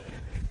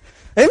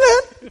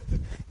 Amen.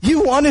 You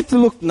want it to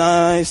look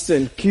nice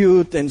and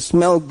cute and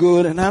smell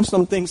good and have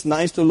some things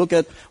nice to look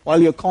at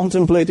while you're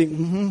contemplating.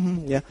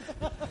 Yeah.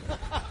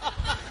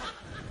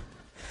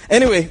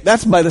 Anyway,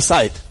 that's by the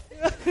side.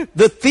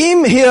 The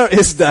theme here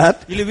is that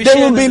there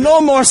will be no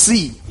more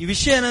sea. ಈ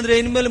ವಿಷಯ ಏನಂದ್ರೆ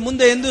ಇನ್ಮೇಲೆ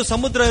ಮುಂದೆ ಎಂದು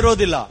ಸಮುದ್ರ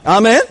ಇರೋದಿಲ್ಲ.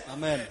 Amen.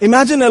 Amen.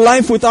 Imagine a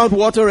life without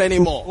water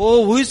anymore.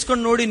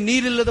 ಊಹಿಸ್ಕೊಂಡು ನೋಡಿ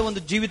ನೀರಿಲ್ಲದ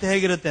ಒಂದು ಜೀವಿತ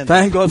ಹೇಗಿರುತ್ತೆ ಅಂತ.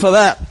 Thank God for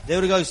that.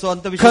 ದೇವರಿಗಾಗಿ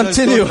ಅಂತ ವಿಷಯ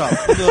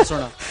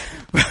ಮುಂದುವರಿಸೋಣ.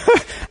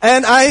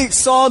 And I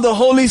saw the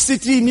holy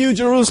city, New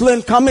Jerusalem,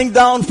 coming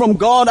down from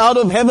God out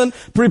of heaven,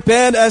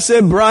 prepared as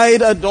a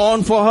bride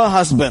adorned for her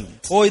husband.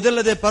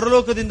 ಇದಲ್ಲದೆ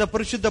ಪರಲೋಕದಿಂದ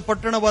ಪರಿಶುದ್ಧ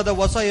ಪಟ್ಟಣವಾದ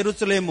ಹೊಸ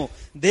ಯೆರೂಸಲೇಮು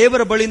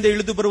ದೇವರ ಬಳಿಯಿಂದ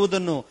ಇಳಿದು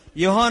ಬರುವುದನ್ನು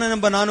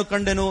ಯೋಹಾನನೆಂಬ ನಾನು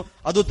ಕಂಡೆನು.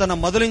 ಅದು ತನ್ನ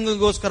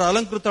ಮೊದಲಿಂಗಿಗೋಸ್ಕರ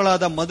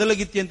ಅಲಂಕೃತಳಾದ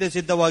ಮೊದಲಗಿತ್ತಿಯಂತೆ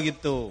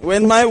ಸಿದ್ಧವಾಗಿತ್ತು.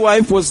 When my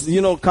wife was,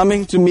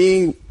 coming to me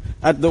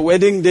at the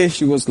wedding day,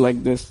 she was like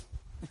this.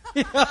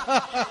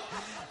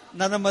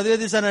 ನನ್ನ ಮದುವೆ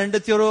ದಿವಸ ನನ್ನ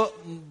ಹೆಂಡತಿಯವರು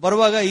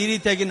ಬರುವಾಗ ಈ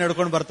ರೀತಿಯಾಗಿ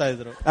ನಡ್ಕೊಂಡು ಬರ್ತಾ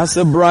ಇದ್ರು. As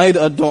a bride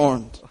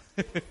adorned.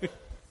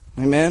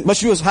 Amen. But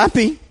she was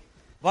happy.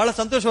 ಬಹಳ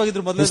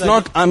ಸಂತೋಷವಾಗಿದ್ರು ಮೊದಲು. It's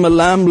not I'm a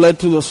lamb led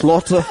to the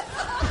slaughter.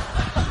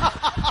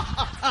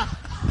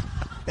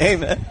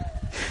 Amen.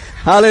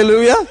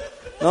 Hallelujah.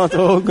 Not,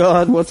 oh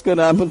God, what's going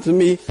to happen to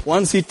me?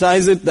 Once he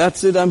ties it,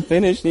 that's it, I'm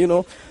finished,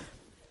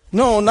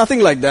 No,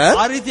 nothing like that.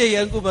 ಆ ರೀತಿಯಾಗಿ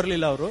ಯಾಕೂ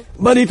ಬರಲಿಲ್ಲ ಅವರು.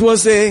 But it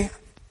was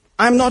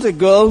I'm not a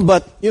girl,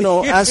 but,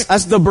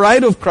 as the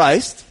bride of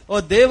Christ,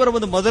 ದೇವರ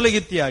ಒಂದು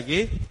ಮೊದಲಗಿತ್ತಿಯಾಗಿ,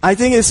 I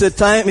think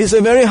it's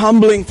a very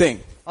humbling thing.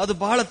 ಅದು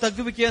ಬಹಳ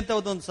ತಗ್ಗುವಿಕೆ ಅಂತ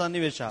ಒಂದು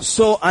ಸನ್ನಿವೇಶ.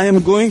 So I am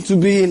going to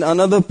be in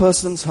another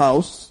person's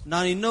house.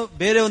 ನಾನು ಇನ್ನೂ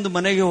ಬೇರೆ ಒಂದು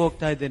ಮನೆಗೆ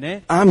ಹೋಗ್ತಾ ಇದ್ದೇನೆ.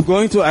 I am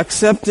going to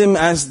accept him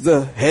as the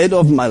head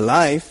of my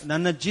life.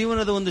 ನನ್ನ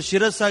ಜೀವನದ ಒಂದು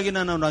ಶಿರಸ್ಸಾಗಿ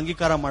ನಾನು ಅವನ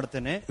ಅಂಗೀಕಾರ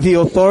ಮಾಡ್ತೇನೆ. The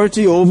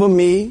authority over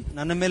me.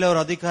 ನನ್ನ ಮೇಲೆ ಅವರ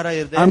ಅಧಿಕಾರ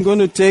ಇದೆ. I am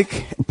going to take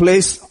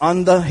place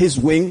under his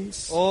wings.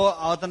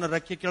 ಆತನ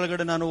ರೆಕ್ಕೆ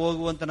ಕೆಳಗಡೆ ನಾನು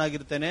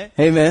ಹೋಗುವಂತನಾಗಿರ್ತೇನೆ.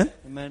 Amen.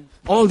 Amen.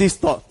 All these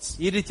thoughts.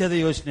 ಈ ರೀತಿಯಾದ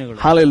ಯೋಚನೆಗಳು.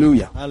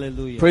 Hallelujah.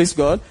 Hallelujah. Praise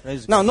God.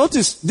 Now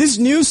notice, this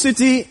new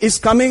city is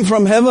coming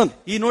from heaven.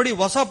 ಈ ನೋಡಿ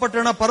ಹೊಸ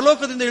ಪಟ್ಟಣ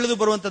ಪರಲೋಕದಿಂದ ಇಳಿದು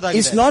ಬರುವಂತದಾಗಿದೆ.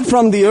 It's not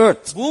from the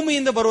earth.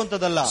 ಭೂಮಿಯಿಂದ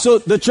ಬರುವಂತದಲ್ಲ. So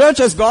the church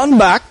has gone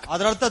back.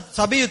 ಅದರ ಅರ್ಥ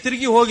ಸಭೆಯು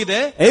ತಿರುಗಿ ಹೋಗಿದೆ.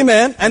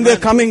 Amen. And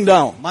they're coming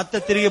down. ಮತ್ತೆ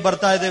ತಿರುಗಿ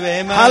ಬರ್ತಾ ಇದ್ದೇವೆ.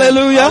 Amen.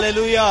 Hallelujah.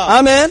 Hallelujah.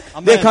 Amen.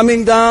 They're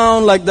coming down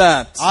like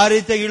that. ಆ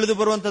ರೀತಿಯಾಗಿ ಇಳಿದು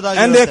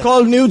ಬರುವಂತದಾಗಿದೆ. And they're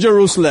called New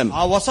Jerusalem.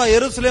 ಆ ಹೊಸ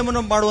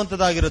ಯೆರೂಸಲೇಮನ್ನು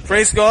ಮಾಡುವಂತದಾಗಿರುತ್ತೆ.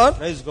 Praise God.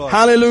 Praise God.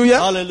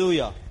 Hallelujah.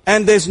 Hallelujah.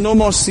 And there's no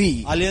more sea.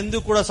 ಅಲ್ಲಿ ಎಂದೂ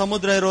ಕೂಡ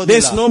ಸಮುದ್ರ ಇರೋದಿಲ್ಲ.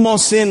 There's no more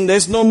sin.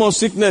 There's no more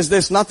sickness.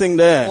 There's nothing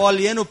there.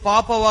 ಅಲ್ಲಿ ಏನು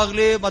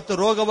ಪಾಪವಾಗ್ಲಿ ಮತ್ತು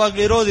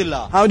ರೋಗವಾಗ್ಲಿ ಇರೋದಿಲ್ಲ.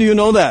 How do you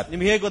know that?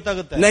 ನಿಮಗೆ ಹೇಗೆ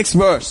ಗೊತ್ತಾಗುತ್ತೆ? Next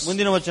verse.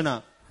 ಮುಂದಿನ ವಚನ.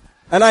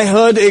 And I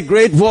heard a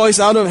great voice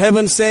out of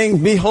heaven saying,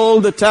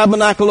 Behold, the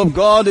tabernacle of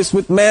God is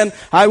with men.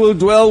 I will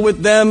dwell with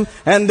them,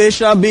 and they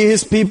shall be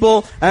his people,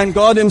 and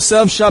God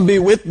himself shall be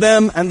with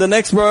them. And the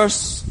next verse.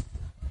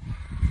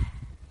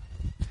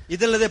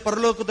 ಇದಲ್ಲದೆ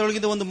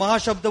ಪರಲೋಕದೊಳಗಿಂದ ಒಂದು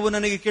ಮಹಾಶಬ್ದವು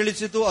ನನಗೆ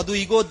ಕೇಳಿಸಿತು. ಅದು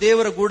ಇಗೋ,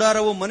 ದೇವರ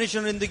ಗುಡಾರವು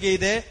ಮನುಷ್ಯನೊಂದಿಗೆ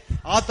ಇದೆ.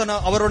 ಆತನ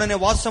ಅವರೊಡನೆ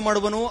ವಾಸ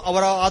ಮಾಡುವನು.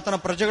 ಆತನ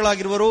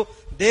ಪ್ರಜೆಗಳಾಗಿರುವರು.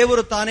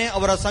 ದೇವರು ತಾನೇ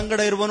ಅವರ ಸಂಗಡ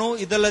ಇರುವನು.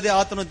 ಇದಲ್ಲದೆ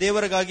ಆತನು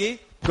ದೇವರಿಗಾಗಿ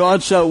God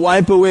shall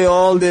wipe away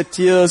all their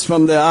tears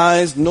from their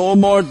eyes. No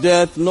more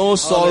death, no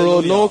sorrow,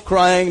 Hallelujah. no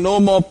crying, no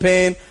more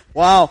pain.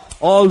 Wow,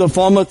 all the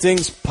former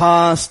things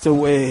passed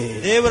away.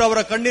 ದೇವರು ಅವರ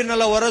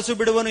ಕಣ್ಣೀರನ್ನೆಲ್ಲ ಒರೆಸು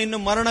ಬಿಡುವನು. ಇನ್ನು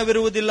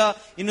ಮರಣವಿರುವುದಿಲ್ಲ.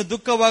 ಇನ್ನು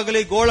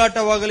ದುಃಖವಾಗಲಿ,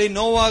 ಗೋಳಾಟವಾಗಲಿ,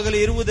 ನೋವಾಗಲಿ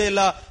ಇರುವುದೇ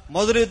ಇಲ್ಲ.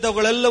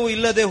 ಮೊದಲಿದ್ದವುಗಳೆಲ್ಲವೂ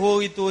ಇಲ್ಲದೆ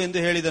ಹೋಯಿತು ಎಂದು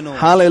ಹೇಳಿದನು.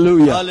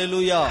 Hallelujah.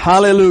 Hallelujah.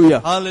 Hallelujah.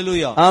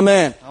 Hallelujah.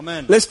 Amen.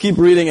 Amen. Let's keep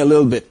reading a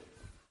little bit.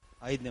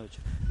 5ನೇ ವಚನ.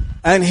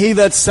 And he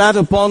that sat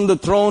upon the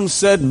throne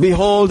said,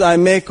 Behold, I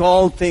make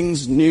all things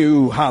new.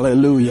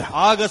 Hallelujah.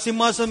 ಆಗ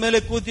ಸಿಂಹಾಸನದ ಮೇಲೆ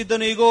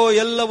ಕೂತಿದ್ದನು, ಇಗೋ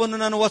ಎಲ್ಲವನ್ನು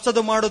ನಾನು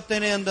ಹೊಸದು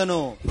ಮಾಡುತ್ತೇನೆ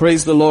ಅಂದನು.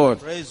 Praise the Lord.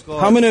 Praise God.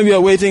 How many of you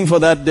are waiting for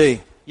that day?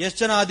 ಎಷ್ಟು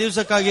ಜನ ಆ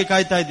ದಿವಸಕ್ಕಾಗಿ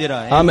ಕಾಯ್ತಾ ಇದ್ದೀರಾ?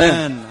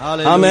 Amen.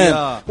 Hallelujah. Amen.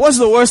 What's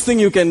the worst thing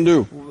you can do?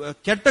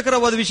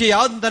 ಕೆಟ್ಟಕರವಾದ ವಿಷಯ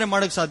ಯಾವ್ದಂತಾನೆ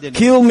ಮಾಡಕ್ ಸಾಧ್ಯ?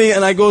 Kill me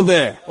and I go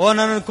there. ಓ,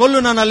 ನನ್ನ ಕೊಲ್ಲು,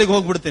 ನಾನು ಅಲ್ಲಿಗೆ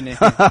ಹೋಗ್ಬಿಡ್ತೀನಿ.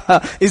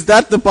 Is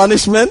that the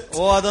punishment?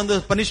 ಓ, ಅದೊಂದು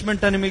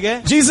ಪನಿಷ್ಮೆಂಟ್ ನಿಮಗೆ?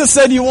 Jesus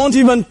said you won't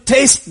even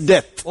taste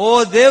death. ಓ,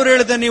 ದೇವರು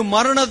ಹೇಳಿದ ನೀವು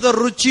ಮರಣದ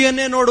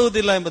ರುಚಿಯನ್ನೇ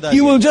ನೋಡುವುದಿಲ್ಲ ಎಂಬುದಾಗಿ.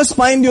 You will just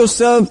find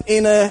yourself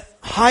in a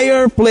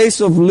higher place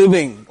of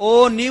living. ಓ,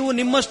 ನೀವು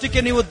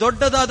ನಿಮ್ಮಷ್ಟಕ್ಕೆ ನೀವು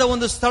ದೊಡ್ಡದಾದ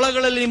ಒಂದು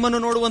ಸ್ಥಳಗಳಲ್ಲಿ ನಿಮ್ಮನ್ನು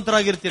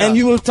ನೋಡುವಂತರಾಗಿರ್ತೀರಾ. And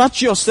you will touch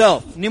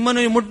yourself.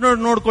 ನಿಮ್ಮನ್ನು ಮುಟ್ಟು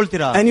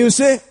ನೋಡ್ಕೊಳ್ತೀರಾ. And you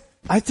say,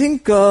 I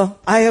think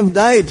I have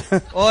died.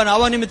 ಓ,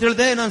 ನಾವ ನಿಮ್ಗೆ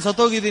ತಿಳಿದೆ ನಾನು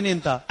ಸತ್ತೋಗಿದ್ದೀನಿ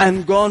ಅಂತ. And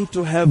gone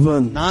to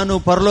heaven. ನಾನು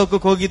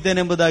ಪರಲೋಕಕ್ಕೆ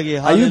ಹೋಗಿದ್ದೇನೆ ಎಂಬುದಾಗಿ.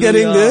 Are you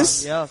getting this?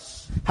 Yes.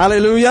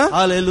 Hallelujah.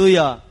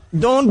 Hallelujah.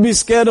 Don't be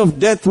scared of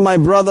death, my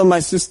brother, my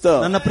sister.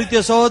 ನನ್ನ ಪ್ರೀತಿಯ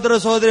ಸಹೋದರ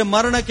ಸಹೋದರಿ,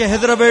 ಮರಣಕ್ಕೆ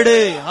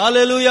ಹೆದರಬೇಡಿ.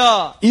 Hallelujah.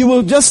 You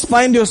will just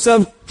find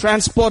yourself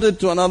transported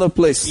to another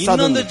place.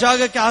 ಇನ್ನೊಂದು Suddenly.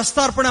 ಜಾಗಕ್ಕೆ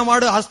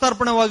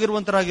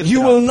ಹಸ್ತಾರ್ಪಣವಾಗಿರುವಂತರಾಗಿರ್ತೀರಾ.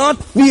 You will not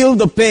feel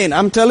the pain.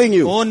 I'm telling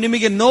you. ಓ,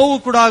 ನಿಮಗೆ ನೋವು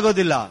ಕೂಡ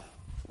ಆಗೋದಿಲ್ಲ.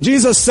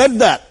 Jesus said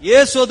that.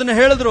 ಯೇಸು ಅದನ್ನ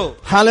ಹೇಳಿದ್ರು.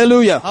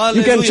 Hallelujah. Hallelujah.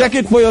 You can check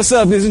it for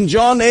yourself. It's in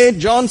John 8,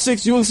 John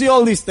 6. You will see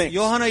all these things.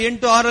 ಯೋಹಾನ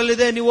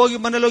 8:6 ನೀವು ಹೋಗಿ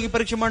ಮನೇಲಿ ಹೋಗಿ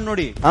ಪರೀಕ್ಷೆ ಮಾಡಿ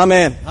ನೋಡಿ.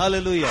 Amen.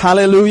 Hallelujah.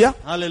 Hallelujah.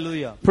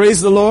 Hallelujah.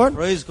 Praise the Lord.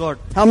 Praise God.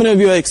 How many of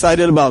you are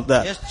excited about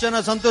that? ಎಷ್ಟು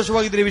ಜನ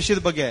ಸಂತೋಷವಾಗಿದ್ರಿ ಈ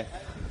ವಿಷಯದ ಬಗ್ಗೆ?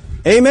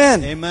 Amen.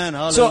 Amen.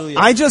 So Hallelujah.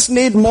 I just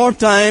need more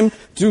time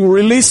to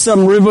release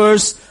some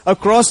rivers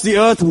across the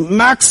earth.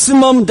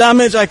 Maximum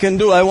damage I can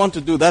do, I want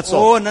to do. That's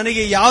all. ಓ,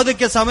 ನನಗೆ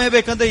ಯಾವುದಕ್ಕೆ ಸಮಯ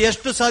ಬೇಕಂದ್ರೆ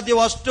ಎಷ್ಟು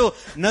ಸಾಧ್ಯವೋ ಅಷ್ಟು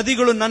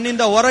ನದಿಗಳು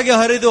ನನ್ನಿಂದ ಹೊರಗೆ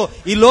ಹರಿದು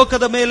ಈ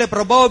ಲೋಕದ ಮೇಲೆ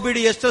ಪ್ರಭಾವ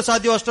ಬೀಡಿ ಎಷ್ಟು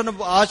ಸಾಧ್ಯವೋ ಅಷ್ಟನ್ನು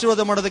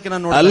ಆಶೀರ್ವಾದ ಮಾಡೋದಕ್ಕೆ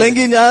ನಾನು ನೋಡ್ತೀನಿ.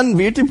 Allengi njan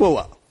veeti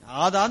pova.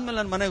 ಅದಾದ್ಮೇಲೆ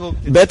ನಾನು ಮನೆಗೆ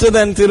ಹೋಗ್ತೀನಿ. Better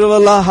than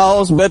Tiruvalla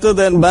house, better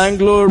than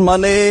Bangalore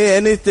mane,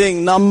 anything.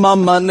 Namma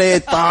mane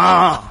ta.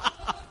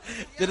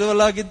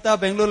 ತಿರುವಲ್ಲಾಗಿಂತ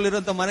ಬೆಂಗಳೂರಲ್ಲಿ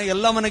ಇರುವಂತ ಮನೆಗೆ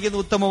ಎಲ್ಲ ಮನೆಗಿಂತ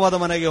ಉತ್ತಮವಾದ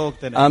ಮನೆಗೆ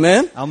ಹೋಗ್ತೇನೆ.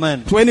 Amen. Amen.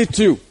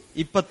 22.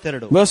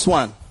 22. Verse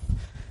 1.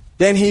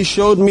 Then he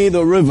showed me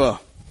the river.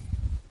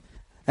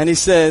 And he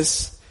says,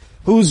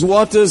 whose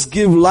waters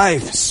give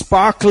life,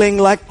 sparkling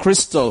like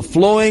crystal,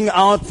 flowing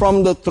out from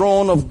the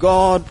throne of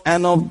God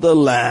and of the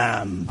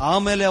Lamb.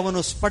 ಆಮೇಲೆ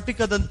ಅವನು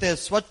ಸ್ಫಟಿಕದಂತೆ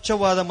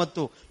ಸ್ವಚ್ಛವಾದ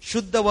ಮತ್ತು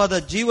ಶುದ್ಧವಾದ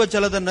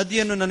ಜೀವಜಲದ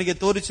ನದಿಯನ್ನು ನನಗೆ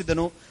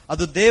ತೋರಿಸಿದನು.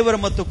 ಅದು ದೇವರ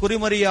ಮತ್ತು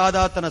ಕುರಿಮರಿಯಾದ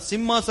ಆತನ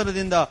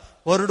ಸಿಂಹಾಸನದಿಂದ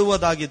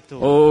ಹೊರಡುವುದಾಗಿತ್ತು.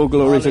 Oh,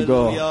 glory to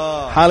God.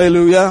 Hallelujah.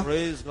 Hallelujah.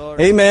 Praise God.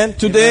 Amen.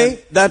 Today,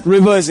 that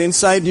river is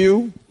inside you.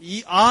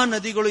 ಆ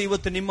ನದಿಗಳು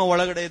ಇವತ್ತು ನಿಮ್ಮ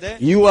ಒಳಗಡೆ ಇದೆ.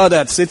 You are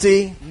that city.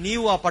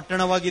 ನೀವು ಆ The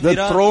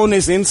ಪಟ್ಟಣವಾಗಿದ್ದೀರಾ. throne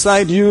is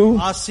inside you.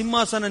 ಆ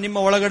ಸಿಂಹಾಸನ ನಿಮ್ಮ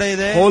ಒಳಗಡೆ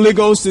ಇದೆ. Holy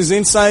Ghost is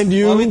inside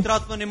you.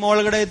 ಪವಿತ್ರಾತ್ಮ ನಿಮ್ಮ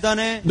ಒಳಗಡೆ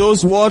ಇದ್ದಾನೆ.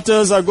 Those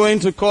waters are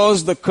going to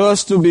cause the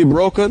curse to be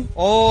broken.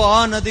 ಓ,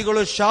 ಆ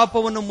ನದಿಗಳು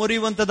ಶಾಪವನ್ನು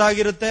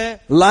ಮುರಿಯುವಂತದಾಗಿರುತ್ತೆ.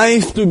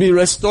 Life to be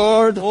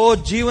restored. ಓ,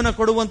 ಜೀವನ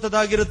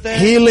ಕೊಡುವಂತದಾಗಿರುತ್ತೆ.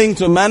 Healing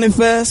to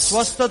manifest.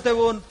 ಸ್ವಸ್ಥತೆ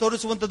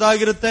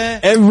ತೋರಿಸುವಂತದಾಗಿರುತ್ತೆ.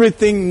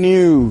 Everything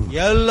new.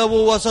 ಎಲ್ಲವೂ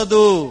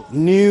ಹೊಸದು.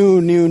 New.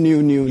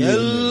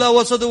 ಎಲ್ಲ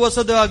ಹೊಸದು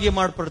ಆಗಿ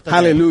ಮಾಡ್ಪಡ್ತಾರೆ.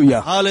 Hallelujah.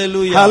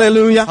 Hallelujah.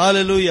 Hallelujah.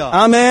 Hallelujah.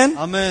 Amen.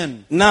 Amen.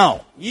 Now,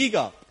 ಈಗ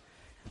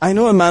I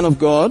know a man of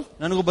God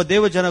ನನಗೊಬ್ಬ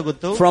ದೇವ ಜನ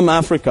ಗೊತ್ತು. from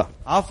Africa.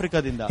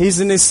 ಆಫ್ರಿಕಾದಿಂದ. He's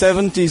in his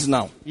 70s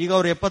now. ಈಗ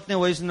ಅವರು 70ನೇ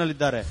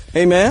ವಯಸ್ಸಿನಲ್ಲಿದ್ದಾರೆ.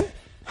 Amen.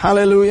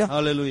 Hallelujah.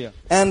 Hallelujah.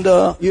 And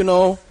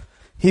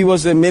he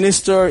was a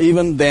minister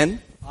even then.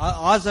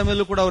 ಆ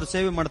ಸಮಯದಲ್ಲೂ ಕೂಡ ಅವರು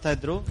ಸೇವೆ ಮಾಡ್ತಾ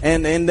ಇದ್ರು.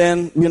 And then,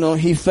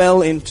 he fell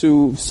into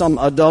some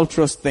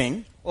adulterous thing.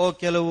 ಓ,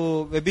 ಕೆಲವು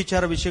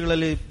ವ್ಯಭಿಚಾರ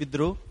ವಿಷಯಗಳಲ್ಲಿ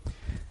ಬಿದ್ರು.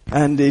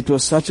 And it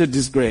was such a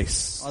disgrace.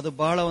 ಅದು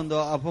ಬಹಳ ಒಂದು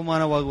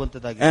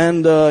ಅಪಮಾನವಾಗುವಂತದ್ದಾಗಿದೆ.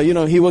 And,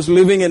 he was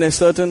living in a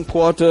certain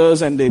quarters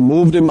and they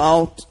moved him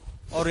out.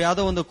 ಅವ್ರು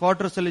ಯಾವ್ದೋ ಒಂದು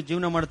ಕ್ವಾರ್ಟರ್ಸ್ ಅಲ್ಲಿ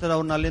ಜೀವನ ಮಾಡ್ತಾರೆ.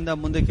 ಅವ್ರನ್ನ ಅಲ್ಲಿಂದ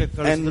ಮುಂದಕ್ಕೆ And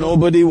ಕಳಿಸಿದ್ರು.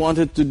 nobody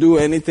wanted to do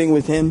anything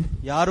with him.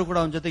 ಯಾರು ಕೂಡ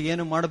ಅವನ ಜೊತೆಗೆ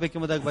ಏನು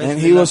ಮಾಡಬೇಕೆಂಬುದಾಗಿ And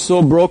he was ಬಯಸಲಿಲ್ಲ. so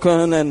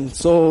broken and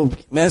so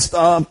messed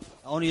up.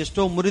 ಅವನು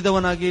ಎಷ್ಟೋ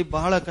ಮುರಿದವನಾಗಿ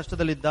ಬಹಳ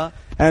ಕಷ್ಟದಲ್ಲಿದ್ದ.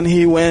 And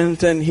he went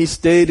and he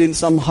stayed in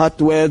some hut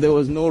where there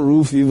was no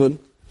roof even.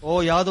 ಓ,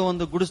 ಯಾವ್ದೋ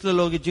ಒಂದು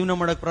ಗುಡಿಸಲಲ್ಲಿ ಹೋಗಿ ಜೀವನ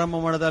ಮಾಡಕ್ ಪ್ರಾರಂಭ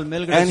ಮಾಡದ. ಅಲ್ಲಿ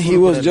ಮೇಲ್ಗಡೆ And he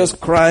was just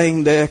crying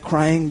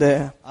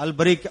there. ಅಲ್ಲಿ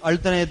ಬರೀ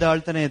ಅಳ್ತಾನೆ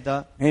ಇದ್ದ.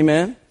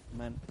 Amen.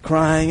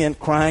 Crying and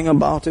crying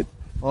about it.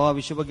 ಆ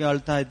ವಿಷಯ ಬಗ್ಗೆ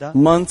ಅಳ್ತಾ ಇದ್ದ.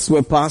 Months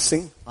were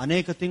passing.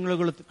 ಅನೇಕ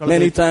ತಿಂಗಳುಗಳು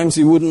Many times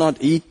he would not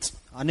eat.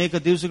 ಅನೇಕ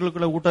ದಿವಸಗಳು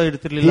ಕೂಡ ಊಟ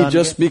ಇರ್ತಿರ್ಲಿಲ್ಲ. He'd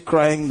just be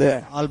crying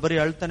there. ಅಲ್ಲಿ ಬರೀ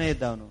ಅಳ್ತಾನೆ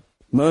ಇದ್ದ ಅವನು.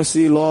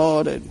 Mercy,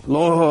 Lord, and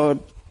Lord,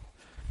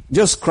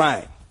 just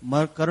crying.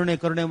 ಕರುಣೆ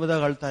ಕರುಣೆ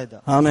ಎಂಬುದಾಗಿ ಅಳ್ತಾ ಇದ್ದ.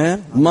 Amen.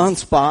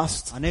 Months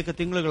passed. ಅನೇಕ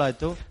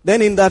ತಿಂಗಳುಗಳಾಯ್ತು. Then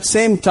in that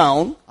same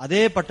town,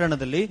 ಅದೇ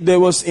ಪಟ್ಟಣದಲ್ಲಿ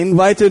there was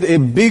invited a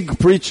big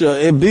preacher,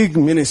 a big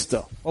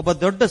minister. ಒಬ್ಬ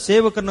ದೊಡ್ಡ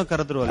ಸೇವಕರನ್ನು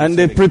ಕರೆದ್ರು. And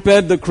they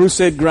prepared the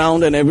crusade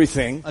ground and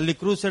everything. ಅಲ್ಲಿ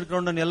ಕ್ರೂಸೈಡ್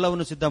ಗ್ರೌಂಡ್ ಅನ್ನು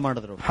ಎಲ್ಲವನ್ನು ಸಿದ್ಧ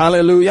ಮಾಡಿದ್ರು.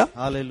 Hallelujah.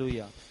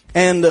 Hallelujah.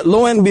 And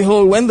lo and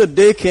behold, when the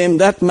day came,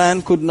 that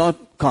man could not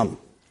come.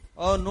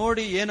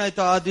 ನೋಡಿ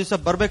ಏನಾಯ್ತು, ಆ ದಿವಸ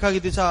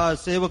ಬರ್ಬೇಕಾಗಿದ್ದ ದಿವಸ ಆ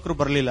ಸೇವಕರು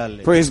ಬರಲಿಲ್ಲ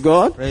ಅಲ್ಲಿ. Praise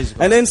God.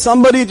 And then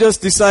somebody just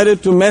decided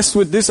to mess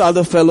with this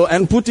other fellow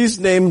and put his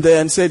name there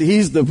and said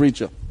he's the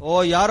preacher.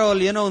 ಯಾರೋ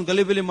ಅಲ್ಲಿ ಏನೋ ಒಂದು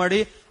ಗಲಿಬಿಲಿ ಮಾಡಿ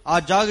ಆ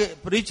ಜಾಗ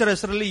ಪ್ರೀಚರ್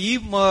ಹೆಸರಲ್ಲಿ ಈ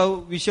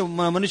ವಿಷಯ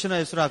ಮನುಷ್ಯನ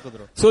ಹೆಸರು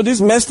ಹಾಕಿದ್ರು. So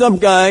this messed up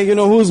guy,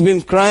 who's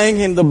been crying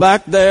in the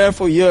back there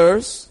for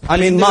years,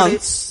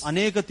 months.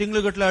 ಅನೇಕ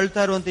ತಿಂಗಳುಗಟ್ಟಲೆ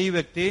ಅಳ್ತಾ ಇರುವಂತ ಈ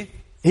ವ್ಯಕ್ತಿ,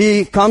 he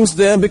comes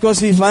there because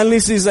he finally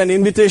sees an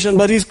invitation,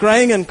 but he's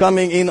crying and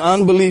coming in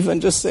unbelief and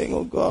just saying,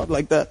 oh God,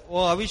 like that.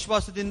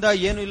 ಅವಿಶ್ವಾಸದಿಂದ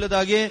ಏನು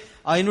ಇಲ್ಲದಾಗೆ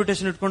ಆ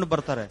invitation ಇಟ್ಕೊಂಡು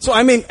ಬರ್ತಾರೆ. So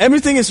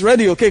everything is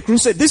ready. Okay,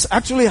 crusade. This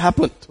actually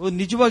happened.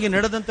 ನಿಜವಾಗಿ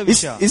ನಡೆದಂತ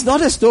ವಿಷಯ. It's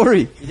not a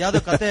story.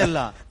 ಇದ್ಯಾವುದೋ ಕಥೆ ಅಲ್ಲ.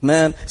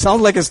 Man,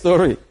 sounds like a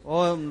story.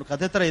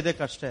 ಕಥೆ ತರ ಇದೆ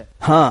ಅಷ್ಟೇ.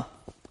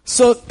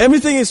 So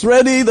everything is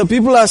ready. The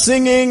people are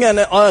singing and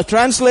a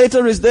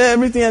translator is there,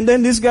 everything. And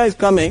then this guy is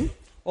coming.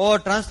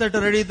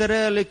 Translator ready ಇದ್ದಾರೆ,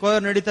 ಅಲ್ಲಿ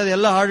ಕೊಯರ್ ನಡೀತಾ ಇದೆ,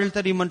 ಎಲ್ಲ ಹಾಡು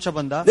ಹೇಳ್ತಾರೆ. ಈ ಮನುಷ್ಯ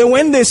ಬಂದ. Then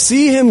when they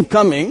see him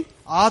coming,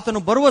 ಆತನು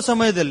ಬರುವ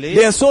ಸಮಯದಲ್ಲಿ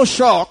they are so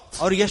shocked.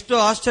 ಅವ್ರಿಗೆ ಎಷ್ಟು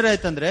ಆಶ್ಚರ್ಯ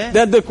ಆಯ್ತಂದ್ರೆ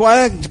that the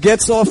choir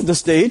gets off the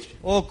stage.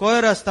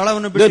 ಕೊಯರ್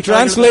ಸ್ಥಳವನ್ನು ಬಿಟ್ಟು the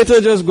translator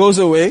just goes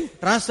away.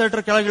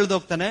 Translator ಕೆಳಗೆ ಇಳಿದು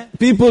ಹೋಗ್ತಾನೆ.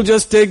 People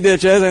just take their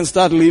chairs and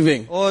start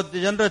leaving.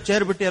 ಜನರ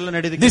ಚೇರ್ ಬಿಟ್ಟು ಎಲ್ಲ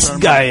ನಡೆದಿದೆ. This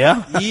guy,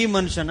 ಈ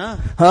ಮನುಷ್ಯನ.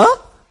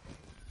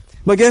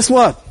 But guess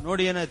what?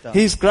 ನೋಡಿ ಏನಾಯ್ತಾ,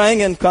 he's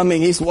crying and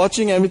coming. He's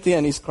watching everything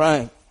and he's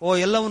crying.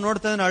 ಎಲ್ಲವೂ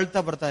ನೋಡ್ತಾ ಇದ್ದಾನೆ,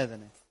 ಅಳ್ತಾ ಬರ್ತಾ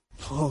ಇದ್ದಾನೆ.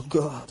 Oh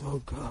God,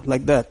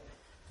 like that.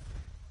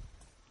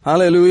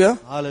 Hallelujah.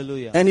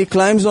 Hallelujah. And he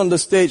climbs on the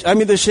stage.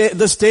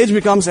 The stage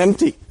becomes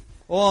empty.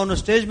 ಅವನು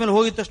ಸ್ಟೇಜ್ ಮೇಲೆ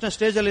ಹೋಗಿದ ತಕ್ಷಣ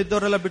ಸ್ಟೇಜ್ ಅಲ್ಲಿ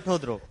ಇದ್ದವರೆಲ್ಲ ಬಿಟ್ಟು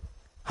ಹೋದ್ರು.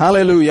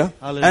 Hallelujah.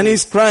 And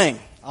he's crying.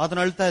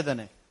 ಆತನ ಅಳ್ತಾ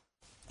ಇದ್ದಾನೆ.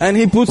 And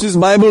he puts his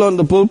Bible on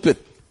the pulpit.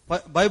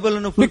 Bible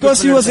ಅನ್ನು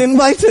because he was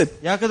invited.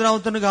 ಯಾಕಂದ್ರೆ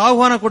ಅವನಿಗೆ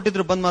ಆಹ್ವಾನ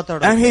ಕೊಟ್ಟಿದ್ರು ಬಂದು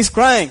ಮಾತಾಡೋಕೆ. And he's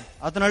crying.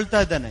 ಆತನ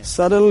ಅಳ್ತಾ ಇದ್ದಾನೆ.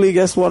 Suddenly,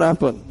 guess what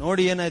happened?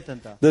 ನೋಡಿ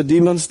ಏನಾಯ್ತಂತ. The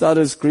demons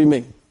started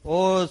screaming.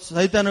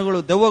 ಸೈತಾನಗಳು,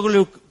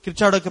 ದೆವ್ವಗಳು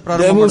ಕಿರ್ಚಾಡೋಕೆ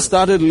ಪ್ರಾರಂಭ ಮಾಡಿದ್ರು. Devils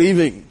started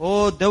leaving.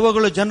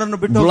 ದೆವ್ವಗಳು ಜನರನ್ನು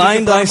ಬಿಟ್ಟು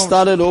blind eyes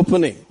started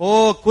opening.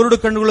 ಕುರುಡು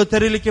ಕಣ್ಣುಗಳು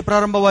ತೆರೀಲಿಕ್ಕೆ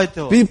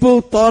ಪ್ರಾರಂಭವಾಯಿತು. People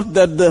thought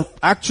that the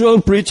actual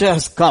preacher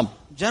has come.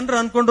 ಜನರು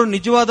ಅನ್ಕೊಂಡ್ರು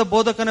ನಿಜವಾದ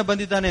ಬೋಧಕನೇ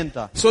ಬಂದಿದ್ದಾನೆ ಅಂತ.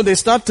 So they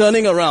start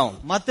turning around.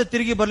 ಮತ್ತೆ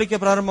ತಿರುಗಿ ಬರ್ಲಿಕ್ಕೆ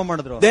ಪ್ರಾರಂಭ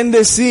ಮಾಡಿದ್ರು. Then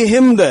they see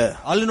him there.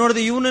 ಅಲ್ಲಿ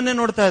ನೋಡಿದ್ರೆ ಇವನನ್ನೇ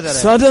ನೋಡ್ತಾ ಇದ್ದಾರೆ.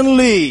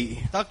 Suddenly,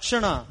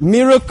 ತಕ್ಷಣ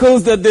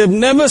miracles that they've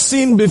never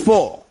seen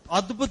before.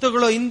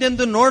 ಅದ್ಭುತಗಳು,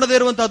 ಹಿಂದೆಂದು ನೋಡದೇ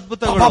ಇರುವಂತ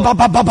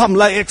ಅದ್ಭುತಗಳು,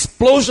 like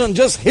explosion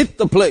just hit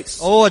the place.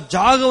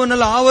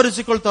 ಜಾಗವನ್ನೆಲ್ಲ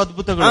ಆವರಿಸಿಕೊಳ್ತಾ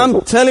ಅದ್ಭುತಗಳು. I'm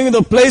telling you,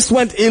 the place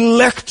went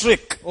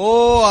electric.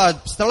 ಆ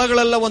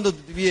ಸ್ಥಳಗಳೆಲ್ಲ ಒಂದು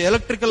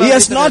electrical. He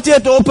has not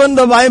yet opened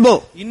the Bible.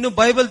 ಇನ್ನು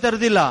Bible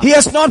ತೆರೆದಿಲ್ಲ. He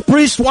has not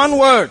preached one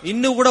word.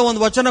 ಇನ್ನು ಕೂಡ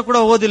ಒಂದು ವಚನ ಕೂಡ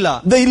ಓದಿಲ್ಲ.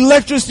 The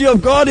electricity of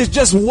God is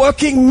just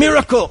working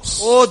miracles.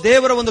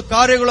 ದೇವರ ಒಂದು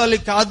ಕಾರ್ಯಗಳು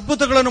ಅಲ್ಲಿ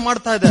ಅದ್ಭುತಗಳನ್ನು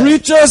ಮಾಡ್ತಾ ಇದ್ದಾರೆ.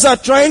 Preachers are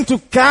trying to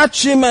catch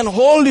him and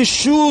hold his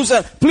shoes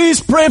and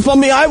please pray for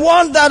me. I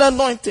want that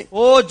anointing.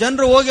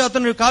 ಜನರು ಹೋಗಿ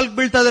ಆತನ ಕಾಲ್ಗೆ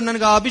ಬೀಳ್ತಾ ಇದ್ದಾರೆ,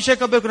 ನನಗೆ ಅಭಿಷೇಕ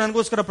ಬೇಕು,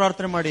 ನನಗೋಸ್ಕರ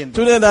ಪ್ರಾರ್ಥನೆ ಮಾಡಿ ಅಂತ.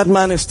 Today that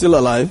man is still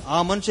alive. ಆ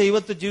ಮನುಷ್ಯ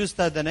ಇವತ್ತು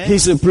ಜೀವಿಸ್ತಾ ಇದ್ದಾನೆ.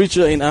 He's a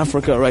preacher in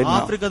Africa right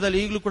now. ಆಫ್ರಿಕಾದಲ್ಲಿ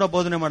ಈಗಲೂ ಕೂಡ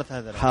ಬೋಧನೆ ಮಾಡ್ತಾ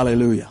ಇದ್ದಾರೆ.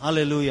 Hallelujah.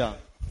 Hallelujah.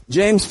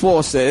 James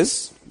 4 says,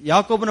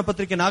 ಯಾಕೋಬನ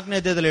ಪತ್ರಿಕೆ 4ನೇ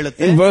ಅಧ್ಯಾಯದಲ್ಲಿ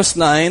ಹೇಳುತ್ತೆ, in verse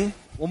 9,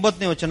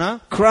 9ನೇ ವಚನ,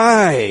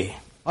 cry.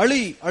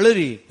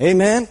 ಅಳಿರಿ.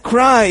 Amen.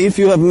 Cry if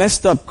you have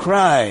messed up.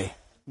 Cry.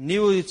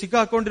 ನೀವು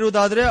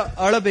ಸಿಕ್ಕಾಕೊಂಡಿರುವುದಾದ್ರೆ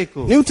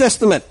ಅಳಬೇಕು. New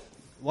Testament.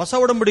 ಹೊಸ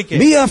ಒಡಂಬಡಿಕೆ.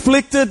 Be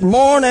afflicted,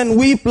 mourn and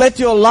weep. Let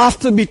your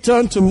laughter be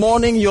turned to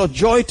mourning, your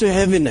joy to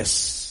heaviness.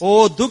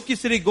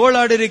 ದುಃಖಿಸಿರಿ,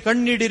 ಗೋಳಾಡಿರಿ,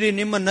 ಕಣ್ಣೀಡಿರಿ,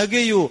 ನಿಮ್ಮ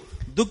ನಗೆಯು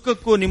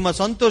ದುಃಖಕ್ಕೂ ನಿಮ್ಮ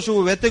ಸಂತೋಷವು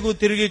ವ್ಯತೆಗೂ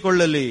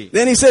ತಿರುಗಿಕೊಳ್ಳಲಿ.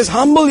 Then he says,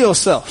 humble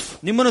yourself.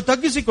 ನಿಮ್ಮನ್ನು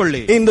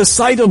ತಗ್ಗಿಸಿಕೊಳ್ಳಿ. In the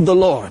sight of the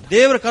Lord.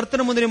 ದೇವರ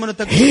ಕರ್ತನ ಮುಂದೆ ನಿಮ್ಮನ್ನು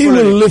He ತಗ್ಗಿಸಿಕೊಳ್ಳಿ.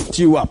 will lift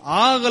you up.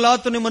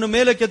 ಆಗಲಾತು ನಿಮ್ಮನ್ನು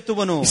ಮೇಲೆ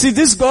ಕೆತ್ತುವನು. See,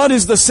 this God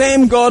is the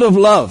same God of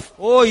love.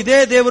 ಇದೇ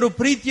ದೇವರು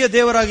ಪ್ರೀತಿಯ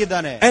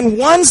ದೇವರಾಗಿದ್ದಾನೆ. And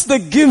once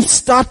the gifts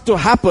start to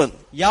happen,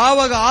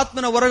 ಯಾವಾಗ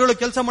ಆತ್ಮನ ವರಗಳು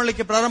ಕೆಲಸ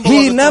ಮಾಡಲಿಕ್ಕೆ ಪ್ರಾರಂಭ, He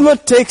never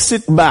takes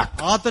it back.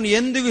 ಆತನು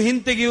ಎಂದಿಗೂ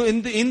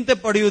ಹಿಂತೆ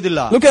ಪಡೆಯುವುದಿಲ್ಲ.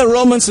 Look at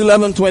Romans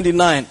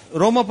 11:29.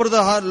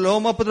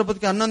 ರೋಮಪುತ್ರ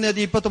ಪತ್ರಿಕೆ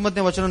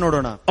 11:29ನೇ ವಚನ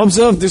ನೋಡೋಣ.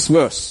 Observe this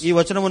verse. ಈ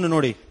ವಚನವನ್ನು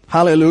ನೋಡಿ.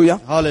 Hallelujah.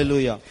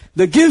 Hallelujah.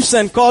 The gifts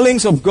and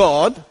callings of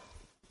God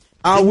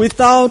are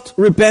without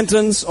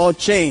repentance or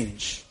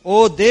change.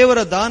 ದೇವರ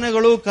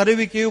ದಾನಗಳು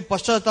ಕರೆಯುವಿಕೆಯು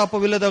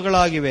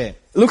ಪಶ್ಚಾತ್ತಾಪವಿಲ್ಲದಗಳಾಗಿವೆ.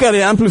 Look at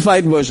the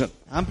Amplified version.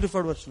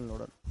 Amplified version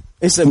ನೋಡೋಣ.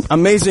 It's an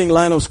amazing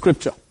line of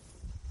scripture.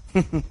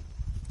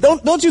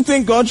 Don't you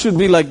think God should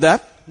be like that?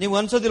 ನೀವು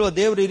ಅನ್ಸೋದಿಲ್ವಾ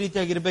ದೇವರು ಈ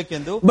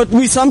ರೀತಿಯಾಗಿರ್ಬೇಕೆಂದು? But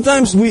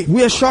sometimes we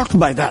are shocked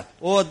by that.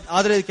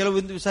 ಆದ್ರೆ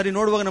ಕೆಲವು ಸಾರಿ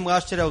ನೋಡುವಾಗ ನಮ್ಗೆ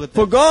ಆಶ್ಚರ್ಯ ಆಗುತ್ತೆ.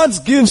 For God's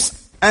gifts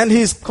and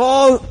His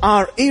call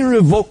are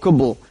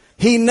irrevocable.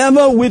 He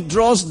never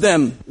withdraws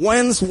them.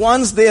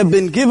 Once they have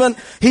been given,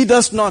 He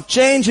does not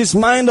change His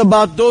mind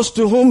about those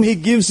to whom He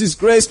gives His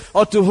grace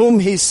or to whom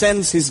He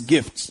sends His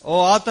gifts.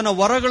 ಆತನ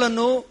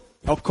ವರಗಳನ್ನು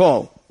Or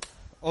call.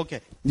 Okay,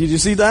 Did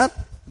you see that?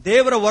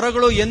 ದೇವರ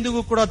ವರಗಳು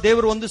ಎಂದಿಗೂ ಕೂಡ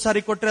ದೇವರು ಒಂದು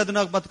ಸಾರಿ ಕೊಟ್ಟರೆ ಅದನ್ನ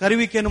ಮತ್ತೆ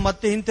ಕರುವಿಕೆಯನ್ನು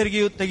ಮತ್ತೆ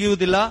ಹಿಂತಿರುಗಿ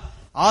ತೆಗೆಯುವುದಿಲ್ಲ.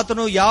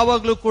 ಆತನು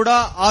ಯಾವಾಗಲೂ ಕೂಡ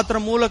ಆತನ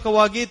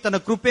ಮೂಲಕವಾಗಿ ತನ್ನ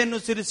ಕೃಪೆಯನ್ನು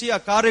ಸಿರಿಸಿ ಆ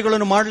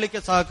ಕಾರ್ಯಗಳನ್ನು ಮಾಡಲಿಕ್ಕೆ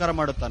ಸಹಕಾರ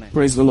ಮಾಡುತ್ತಾನೆ.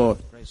 Praise the Lord.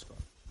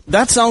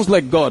 That sounds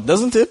like God,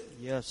 doesn't it?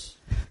 Yes.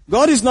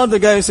 God is not the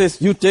guy who says,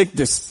 you take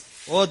this.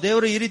 ಓ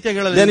ದೇವರು ಈ ರೀತಿಯಾಗಿ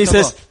ಹೇಳಲ್ಲ. Then He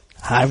says,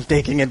 I'm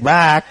taking it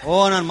back. ಓ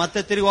ನಾನು ಮತ್ತೆ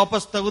ತಿರುಗಿ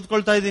ವಾಪಸ್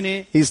ತೆಗೆದುಕೊಳ್ತಾ ಇದ್ದೀನಿ.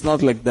 He's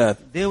not like that.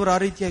 ದೇವರು ಆ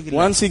ರೀತಿಯಾಗಿ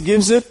Once He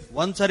gives it,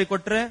 ಒಂದ್ ಸಾರಿ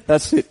ಕೊಟ್ರೆ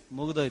that's it.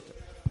 ಮುಗಿದೋಯ್ತು.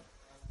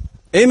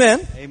 Amen.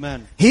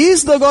 Amen. He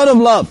is the God of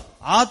love.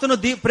 ಆತನು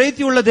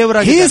ಪ್ರೀತಿಯುಳ್ಳ He is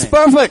ದೇವರಾಗಿದ್ದಾನೆ.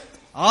 perfect.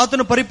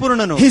 ಆತನು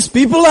ಪರಿಪೂರ್ಣನು. His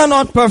people are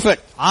not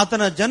perfect.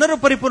 ಆತನ ಜನರು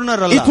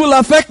ಪರಿಪೂರ್ಣರಲ್ಲ. It will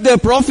affect their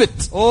profit.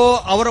 ಓ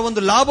ಅವರ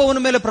ಒಂದು ಲಾಭವನ್ನ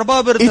ಮೇಲೆ ಪ್ರಭಾವ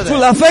It ಬೀರುತ್ತದೆ.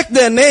 will affect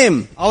their name.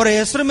 ಅವರ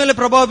ಹೆಸರು ಮೇಲೆ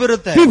ಪ್ರಭಾವ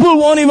ಬೀರುತ್ತೆ. People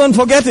won't even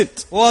forget it.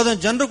 ಓ ಅದನ್ನ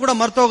ಜನರು ಕೂಡ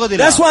ಮರ್ತು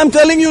ಹೋಗೋದಿಲ್ಲ. That's why I'm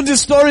telling you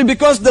this story,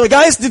 because the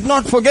guys did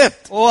not forget.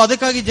 ಓ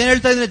ಅದಕ್ಕಾಗಿ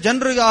ಹೇಳ್ತಾ ಇದ್ದೀನಿ,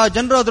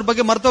 ಜನರು ಅದ್ರ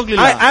ಬಗ್ಗೆ ಮರ್ತು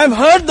ಹೋಗ್ಲಿಲ್ಲ. I've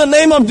heard the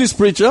name of this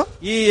preacher,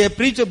 ಈ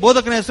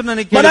ಬೋಧಕನ ಹೆಸರು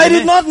ನನಗೆ but I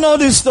did not know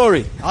this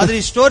story ಆದ್ರೆ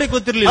ಈ ಸ್ಟೋರಿ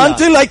ಗೊತ್ತಿರಲಿಲ್ಲ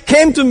until it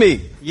came to me.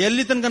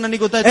 ಎಲ್ಲಿ ತನಕ ನನಗೆ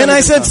And ಗೊತ್ತಾಯ್ತು.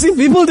 I said, see,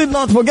 people did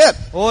not forget.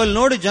 ಓ ಇಲ್ಲಿ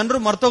ನೋಡಿ ಜನರು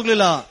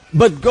ಮರ್ತೋಗ್ಲಿಲ್ಲ.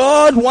 But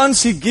God, once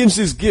He gives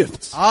His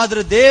gifts,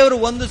 ಆದ್ರೆ ದೇವರು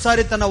ಒಂದು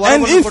ಸಾರಿ ತನ್ನ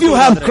and if you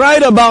have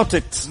cried about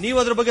it ನೀವು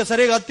ಅದ್ರ ಬಗ್ಗೆ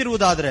ಸರಿಯಾಗಿ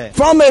ಹತ್ತಿರುವುದಾದ್ರೆ,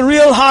 from a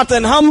real heart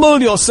and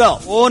humbled yourself,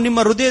 ಓ ನಿಮ್ಮ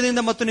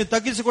ಹೃದಯದಿಂದ ಮತ್ತು ನೀವು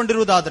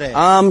ತಗ್ಗಿಸಿಕೊಂಡಿರುವುದಾದ್ರೆ,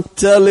 I'm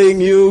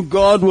telling you,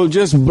 God will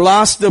just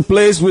blast the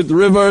place with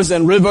rivers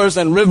and rivers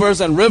and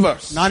rivers and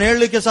rivers. ನಾನು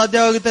ಹೇಳಲಿಕ್ಕೆ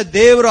ಸಾಧ್ಯವಾಗುತ್ತೆ,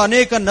 ದೇವರು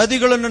ಅನೇಕ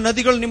ನದಿಗಳು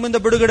ನಿಮ್ಮಿಂದ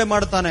ಬಿಡುಗಡೆ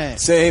ಮಾಡ್ತಾನೆ.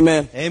 Say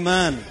amen.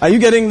 Amen. Are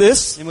you getting this?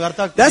 ನಿಮಗೆ ಅರ್ಥ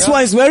That's ಆಗ್ತದೆ?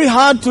 why it's very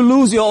hard to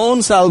lose your own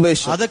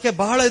salvation. ಅದಕ್ಕೆ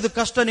ಬಹಳ ಇದು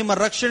ಕಷ್ಟ ನಿಮ್ಮ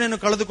ರಕ್ಷಣೆಯನ್ನು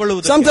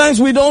ಕಳೆದುಕೊಳ್ಳುವುದು. Sometimes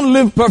we don't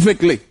live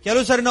perfectly,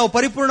 ಕೆಲವು ಸಾರಿ ನಾವು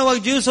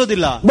ಪರಿಪೂರ್ಣವಾಗಿ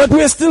ಜೀವಿಸೋದಿಲ್ಲ, but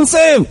we are still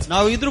saved.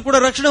 ನಾವು ಇದ್ರೂ ಕೂಡ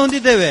ರಕ್ಷಣೆ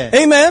ಹೊಂದಿದ್ದೇವೆ.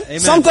 Amen.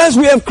 Sometimes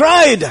we have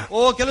cried.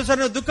 ಓ ಕೆಲವು ಸಾರಿ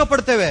ನಾವು ದುಃಖ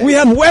ಪಡ್ತೇವೆ. We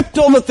have wept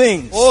over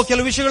things. ಓ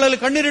ಕೆಲವು ವಿಷಯಗಳಲ್ಲಿ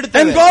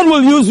ಕಣ್ಣೀರಿಡುತ್ತೇವೆ. And God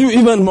will use you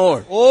even more.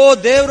 ಓ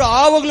ದೇವರು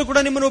ಆವಾಗಲೂ ಕೂಡ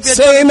ನಿಮ್ಮನ್ನು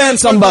Say amen,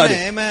 somebody.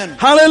 Amen.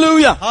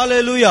 Hallelujah.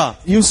 Hallelujah.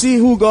 You see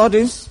who God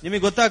is?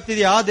 ನಿಮಗೆ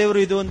ಗೊತ್ತಾಗ್ತಿದೆಯಾ ಆ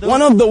ದೇವರು ಇದು ಒಂದು?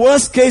 One of the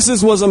worst cases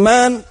was a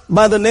man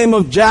by the name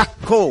of Jack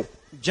Coe.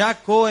 Jack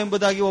ಕೋ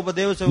ಎಂಬುದಾಗಿ ಒಬ್ಬ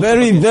ದೇವ ಸೇವಕ,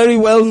 Very, very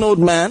well known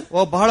man.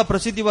 ಓ ಬಹಳ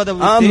ಪ್ರಸಿದ್ಧವಾದ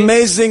ವ್ಯಕ್ತಿ.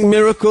 Amazing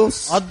miracles.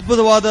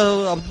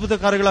 ಅದ್ಭುತ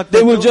ಕಾರ್ಯಗಳಾಗ್ತವೆ.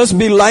 They will just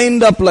be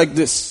lined up like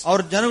this.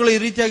 ಅವ್ರ ಜನಗಳು ಈ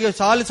ರೀತಿಯಾಗಿ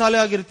ಸಾಲಿ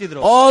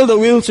ಆಗಿರ್ತಿದ್ರು. All the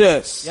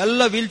wheelchairs.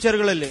 ಎಲ್ಲ ವೀಲ್ ಚೇರ್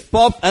ಗಳಲ್ಲಿ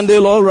Pop and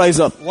they'll all rise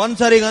up. ಒಂದ್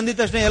ಸಾರಿ ಅಂದಿದ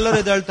ತಕ್ಷಣ ಎಲ್ಲರೂ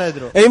ಎದ್ದೇಳ್ತಾ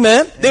ಇದ್ರು.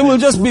 Amen. They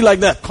will just be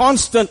like that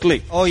constantly.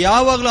 ಓ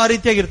ಯಾವಾಗ್ಲೂ ಆ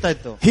ರೀತಿಯಾಗಿ ಇರ್ತಾ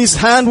ಇತ್ತು. His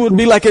hand would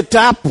be like a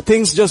tap,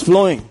 things just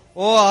flowing.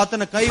 ಓ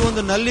ಆತನ ಕೈ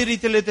ಒಂದು ನಲ್ಲಿ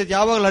ರೀತಿಯಲ್ಲಿ ಇರ್ತೈತೆ,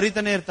 ಯಾವಾಗಲೂ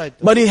ಹರಿತಾನೆ ಇರ್ತಾ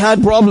ಇತ್ತು. But he had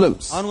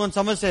problems. ಅವನಿಗೊಂದು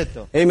ಸಮಸ್ಯೆ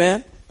ಇತ್ತು. Amen.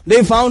 They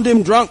found him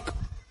drunk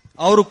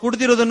ಅವರು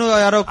ಕುಡಿದಿರೋದನ್ನು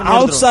ಯಾರೋ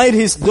outside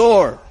his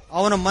door.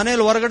 ಅವನ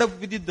ಮನೆಯಲ್ಲಿ ಹೊರಗಡೆ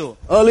ಬಿದ್ದಿದ್ದು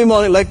Early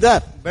morning like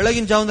that.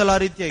 ಬೆಳಗಿನ ಜಾವದಲ್ಲಿ ಆ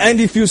ರೀತಿಯಾಗಿ. And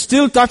if you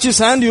still touch his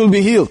hand, you will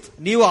be healed.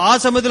 ನೀವು ಆ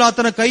ಸಮಯದಲ್ಲಿ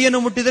ಆತನ ಕೈಯನ್ನು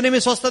ಮುಟ್ಟಿದ್ರೆ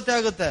ನಿಮಗೆ ಸ್ವಸ್ಥತೆ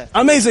ಆಗುತ್ತೆ.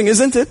 Amazing,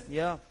 isn't it?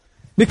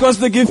 Because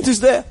the gift is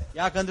there.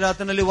 ಯಾಕಂದ್ರೆ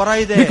ಆತನಲ್ಲಿ ವರ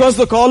ಇದೆ. Because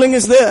the calling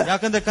is there.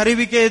 ಯಾಕಂದ್ರೆ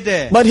ಕರಿವಿಕೆ ಇದೆ.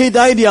 But he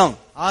died young.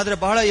 ಆದ್ರೆ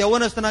ಬಹಳ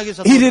ಯೌವನಸ್ಥನಾಗಿ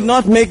He did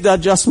not make the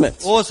adjustment.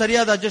 ಓ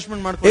ಸರಿಯಾದ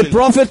ಅಡ್ಜಸ್ಟ್ಮೆಂಟ್ A ಮಾಡ್ಕೊಳ್ಳಿಲ್ಲ.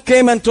 prophet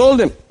came and told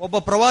him, ಒಬ್ಬ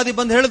ಪ್ರವಾದಿ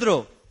ಬಂದು ಹೇಳಿದ್ರು,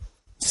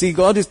 see,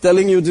 God is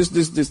telling you this.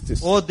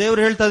 ಓ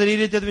ದೇವರು ಹೇಳ್ತಾ ಇದ್ರೆ ಈ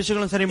ರೀತಿಯಾದ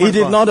ವಿಷಯಗಳನ್ನು ಸರಿ He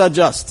did ಮಾಡಿ not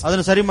adjust.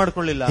 ಅದನ್ನು ಸರಿ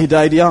ಮಾಡ್ಕೊಳ್ಳಿಲ್ಲ. He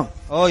died young.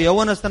 O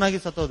ಯೌವನಸ್ಥನಾಗಿ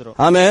ಸತ್ತೋದ್ರು.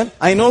 Amen.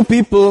 I know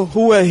people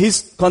who were his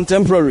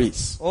contemporaries,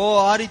 ಓ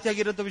ಆ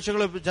ರೀತಿಯಾಗಿರೋ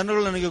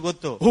ಜನಗಳು ನನಗೆ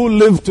ಗೊತ್ತು, who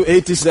lived to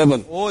 87.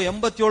 ಓ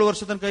 87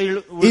 ವರ್ಷ ತನಕ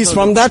He's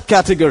from that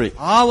category.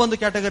 ಆ ಒಂದು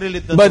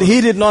ಕ್ಯಾಟಗರಿಯಲ್ಲಿ ಇದ್ದ. But he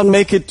did not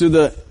make it to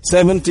the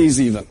 70s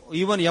even.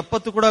 Even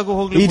 70 ಕೂಡ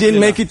ಹೋಗ್ಲಿ. He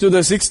didn't make it to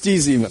the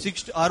 60s even.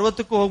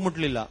 60ಕ್ಕೂ ಹೋಗ್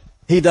ಮುಟ್ಲಿಲ್ಲ.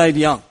 He died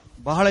young.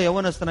 ಬಹಳ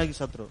ಯೌವನಸ್ಥನಾಗಿ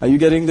ಸತ್ರು. Are you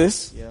getting this?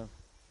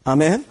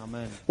 Amen.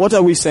 Amen. What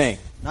are we saying?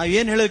 ನಾವು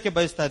ಏನ್ ಹೇಳೋಕೆ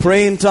ಬಯಸ್ತಾ ಇದ್ದೀವಿ? Pray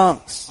in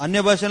tongues.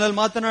 ಅನ್ಯ ಭಾಷೆಯಲ್ಲಿ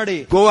ಮಾತನಾಡಿ.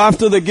 Go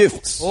after the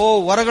gifts. ಓ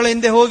ವರಗಳ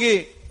ಹಿಂದೆ ಹೋಗಿ.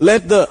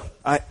 Let the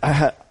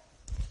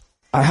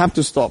I have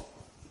to stop.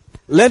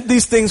 Let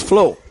these things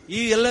flow.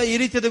 ಈ ಎಲ್ಲ ಈ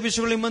ರೀತಿಯಾದ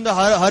ವಿಷಯಗಳು ನಿಮ್ಮಿಂದ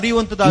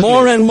ಹರಿಯುವಂತದ್ದಾಗಲಿ.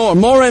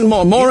 More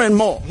and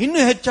more. ಇನ್ನೂ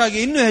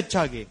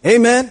ಹೆಚ್ಚಾಗಿ.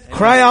 Amen.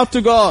 Cry out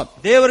to God.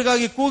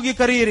 ದೇವರಿಗಾಗಿ ಕೂಗಿ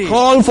ಕರೆಯಿರಿ.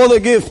 Call for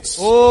the gifts.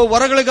 O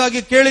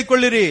ವರಗಳಿಗಾಗಿ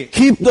ಕೇಳಿಕೊಳ್ಳಿರಿ.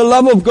 Keep the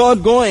love of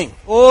God going.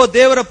 ಓ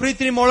ದೇವರ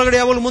ಪ್ರೀತಿ ನಿಮ್ಮ ಒಳಗಡೆ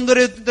ಯಾವಾಗಲೂ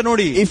ಮುಂದುವರಿಯುತ್ತೆ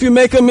ನೋಡಿ. If you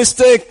make a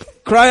mistake,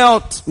 cry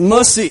out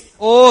mercy.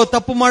 ಓ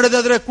ತಪ್ಪು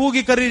ಮಾಡಿದಾದ್ರೆ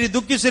ಕೂಗಿ ಕರೀರಿ,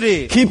 ದುಃಖಿಸಿರಿ.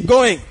 Keep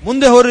going.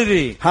 ಮುಂದೆ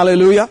ಹೊರಿರಿ.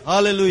 Hallelujah.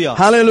 Hallelujah.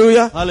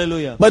 Hallelujah.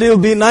 Hallelujah. But it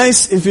will be nice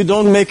if you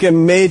don't make a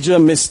major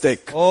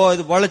mistake. ಓ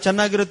ಇದು ಬಹಳ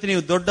ಚೆನ್ನಾಗಿರುತ್ತೆ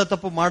ನೀವು ದೊಡ್ಡ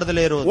ತಪ್ಪು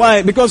ಮಾಡದಲೇ ಇರೋದು. Why?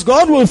 Because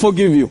God will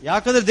forgive you.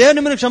 ಯಾಕಂದ್ರೆ ದೇವರು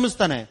ನಿಮ್ಮನ್ನು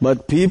ಕ್ಷಮಿಸ್ತಾನೆ. But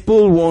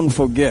people won't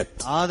forget.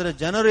 ಆದ್ರೆ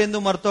ಜನರು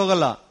ಎಂದು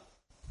ಮರ್ತೋಗಲ್ಲ.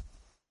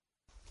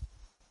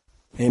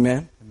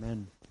 Amen. Amen.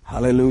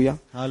 Hallelujah.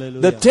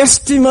 Hallelujah. The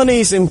testimony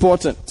is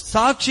important.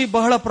 ಸಾಕ್ಷಿ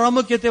ಬಹಳ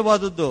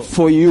ಪ್ರಾಮುಖ್ಯತೆವಾದದ್ದು.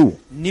 For you.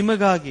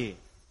 ನಿಮಗಾಗಿ.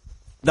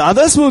 The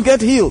others will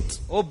get healed.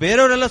 ಓ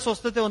ಬೇರೆಯವರೆಲ್ಲ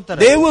ಸ್ವಸ್ಥತೆ ಹೊಂದ್ತಾರೆ.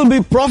 They will be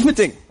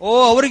profiting. ಓ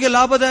ಅವರಿಗೆ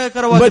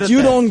ಲಾಭದಾಯಕವಾಗಿರುತ್ತೆ. But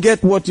you don't get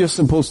what you're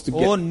supposed to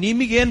get. ಓ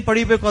ನಿಮಗೆ ಏನ್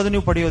ಪಡಿಬೇಕು ಅದು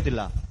ನೀವು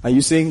ಪಡೆಯೋದಿಲ್ಲ. Are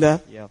you saying that?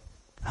 Yeah.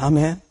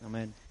 Amen.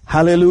 Amen.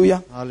 Hallelujah.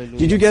 Hallelujah.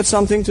 Did you get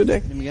something today?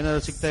 ನಿಮ್ಗೆ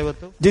ಏನಾದ್ರು ಸಿಗ್ತಾ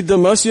ಇವತ್ತು? Did the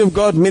mercy of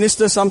God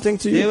minister something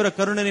to you? ದೇವರ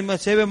ಕರುಣೆ ನಿಮ್ಮ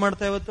ಸೇವೆ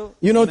ಮಾಡ್ತಾ ಇವತ್ತು?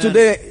 You know,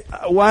 today,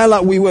 while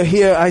we were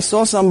here, I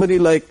saw somebody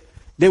like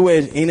they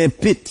were in a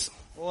pit.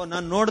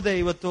 ನಾನು ನೋಡಿದೆ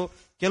ಇವತ್ತು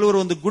ಕೆಲವರು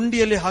ಒಂದು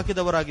ಗುಂಡಿಯಲ್ಲಿ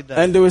ಹಾಕಿದವರಾಗಿದ್ದಾರೆ.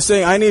 And they were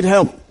saying, I need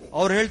help.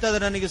 ಅವ್ರು ಹೇಳ್ತಾ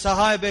ಇದ್ದಾರೆ ನನಗೆ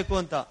ಸಹಾಯ ಬೇಕು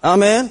ಅಂತ.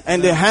 Amen. And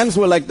their hands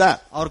were like that.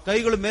 ಅವ್ರ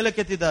ಕೈಗಳು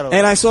ಮೇಲಕ್ಕೆತ್ತಿದ್ದಾರೆ.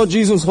 And I saw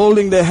Jesus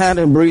holding their hand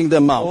and bringing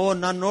them out.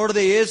 ನಾನು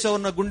ನೋಡಿದೆ ಯೇಸು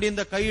ಅವರನ್ನ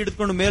ಗುಂಡಿಯಿಂದ ಕೈ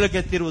ಹಿಡಿದುಕೊಂಡು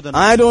ಮೇಲಕ್ಕೆತ್ತಿರುವುದನ್ನು.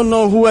 I don't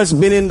know who has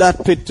been in that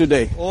pit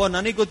today.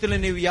 ನನಗೆ ಗೊತ್ತಿಲ್ಲ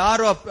ನೀವು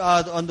ಯಾರು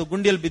ಒಂದು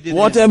ಗುಂಡಿಯಲ್ಲಿ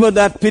ಬಿದ್ದಿದ್ದೀರಿ. Whatever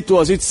that pit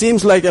was, it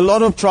seems like a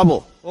lot of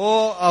trouble.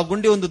 ಆ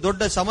ಗುಂಡಿ ಒಂದು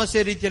ದೊಡ್ಡ ಸಮಸ್ಯೆ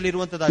ರೀತಿಯಲ್ಲಿ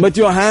ಇರುವಂತದ್ದು. But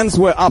your hands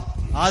were up.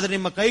 ಆದ್ರೆ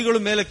ನಿಮ್ಮ ಕೈಗಳು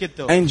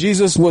ಮೇಲಕ್ಕೆತ್ತು. And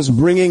Jesus was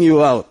bringing you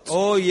out.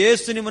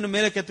 ಯೇಸು ನಿಮ್ಮನ್ನು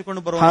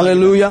ಮೇಲಕ್ಕೆತ್ತಿಕೊಂಡು ಬರುವಾಗ.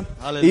 Hallelujah.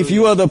 If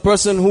you are the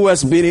person who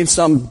has been in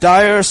some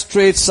dire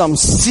straits, some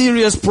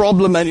serious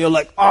problem, and you're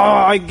like,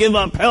 I give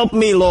up, help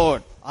me,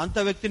 Lord. ಅಂತ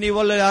ವ್ಯಕ್ತಿ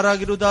ನೀವಲ್ಲ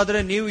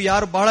ಯಾರಾಗಿರುವುದಾದ್ರೆ, ನೀವು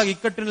ಯಾರು ಬಹಳ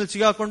ಇಕ್ಕಟ್ಟಿನಲ್ಲಿ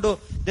ಸಿಗಾಕೊಂಡು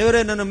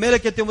ದೇವರೇ ನನ್ನ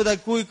ಮೇಲಕ್ಕೆತ್ತಿ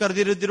ಎಂಬುದಾಗಿ ಕೂಗಿ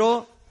ಕರೆದಿರುತ್ತೀರೋ,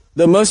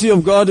 the mercy of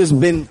God has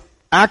been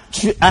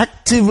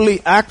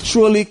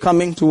actually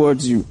coming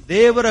towards you.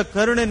 ದೇವರ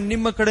ಕರುಣೆ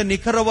ನಿಮ್ಮ ಕಡೆ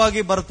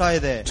ನಿಖರವಾಗಿ ಬರ್ತಾ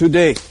ಇದೆ.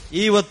 Today,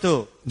 ಇವತ್ತು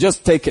just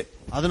take it.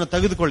 ಅದನ್ನು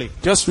ತೆಗೆದುಕೊಳ್ಳಿ.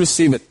 Just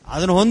receive it.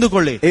 ಅದನ್ನು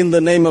ಹೊಂದಿಕೊಳ್ಳಿ. In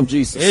the name of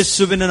Jesus.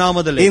 ಯೇಸುವಿನ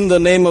ನಾಮದಲ್ಲಿ. In the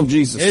name of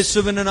Jesus.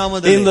 ಯೇಸುವಿನ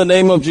ನಾಮದಲ್ಲಿ. In the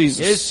name of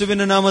Jesus.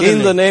 ಯೇಸುವಿನ ನಾಮದಲ್ಲಿ. In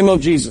the name of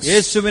Jesus.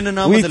 ಯೇಸುವಿನ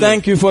ನಾಮದಲ್ಲಿ. We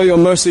thank you for your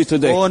mercy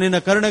today. ನಿನ್ನ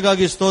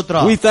ಕರುಣೆಗಾಗಿ ಸ್ತೋತ್ರ.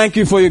 We thank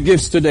you for your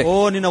gifts today.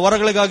 ನಿನ್ನ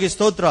ವರಗಳಿಗಾಗಿ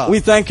ಸ್ತೋತ್ರ.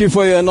 We thank you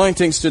for your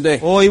anointings today.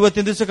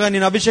 ಇವತ್ತಿನ ದಿವಸಕ್ಕಾಗಿ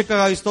ನಿನ್ನ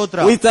ಅಭಿಷೇಕಕ್ಕಾಗಿ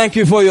ಸ್ತೋತ್ರ. We thank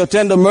you for your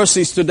tender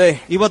mercies today.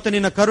 ಇವತ್ತು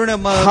ನಿನ್ನ ಕರುಣೆ.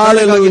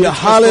 Hallelujah.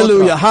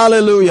 Hallelujah.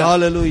 Hallelujah.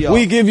 Hallelujah.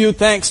 We give you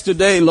thanks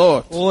today,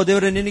 Lord.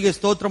 ದೇವರೇ ನಿನಗೆ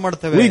ಸ್ತೋತ್ರ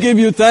ಮಾಡ್ತೇವೆ. We give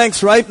you thanks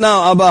right now,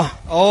 Abba.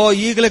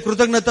 ಈಗಲೇ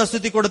ಕೃತಜ್ಞತಾ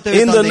ಸ್ತುತಿ ಕೊಡುತ್ತೇವೆ.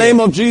 In the name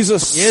of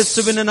Jesus.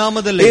 ಯೇಸುವಿನ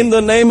ನಾಮದಲ್ಲಿ. In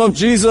the name of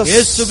Jesus.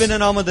 ಯೇಸುವಿನ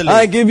ನಾಮದಲ್ಲಿ.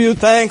 I give you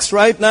thanks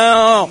right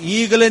now.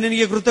 ಈಗಲೇ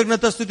ನಿನಗೆ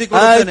ಕೃತಜ್ಞತಾ ಸ್ತುತಿ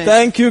ಕೊಡುತ್ತೇನೆ. I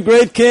thank you,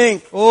 great King.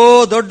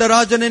 ದೊಡ್ಡ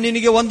ರಾಜನೇ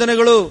ನಿನಗೆ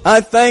ವಂದನೆಗಳು.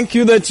 I thank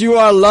you that you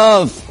are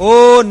love.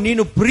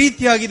 ನೀನು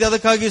ಪ್ರೀತಿಯಾಗಿದೆ,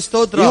 ಅದಕ್ಕಾಗಿ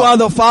ಸ್ತೋತ್ರ. You are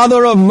the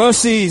Father of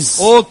mercies.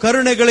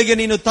 ಕರುಣೆಗಳಿಗೆ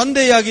ನೀನು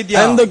ತಂದೆಯಾಗಿದ್ಯಾ.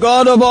 And the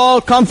God of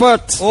all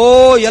comfort.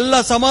 ಎಲ್ಲ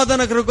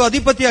ಸಮಾಧಾನಕರಿಗೂ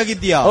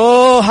ಅಧಿಪತಿಯಾಗಿದ್ಯಾ.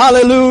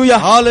 Hallelujah.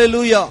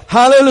 Hallelujah.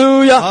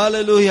 Hallelujah.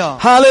 Hallelujah.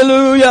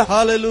 Hallelujah.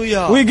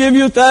 Hallelujah. We give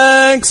you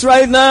thanks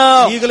right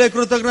now. ಈಗಲೇ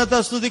ಕೃತಜ್ಞತಾ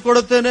ಸ್ತುತಿ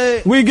ಕೊಡುತ್ತೇನೆ.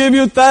 We give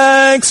you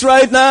thanks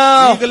right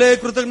now. ಈಗಲೇ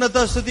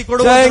ಕೃತಜ್ಞತಾ ಸ್ತುತಿ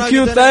ಕೊಡುತ್ತೇನೆ. Thank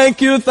you, thank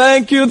you,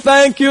 thank you,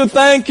 thank you,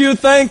 thank you,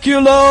 thank you,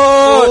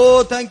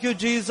 Lord. Thank you,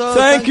 Jesus.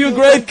 Thank you,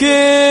 great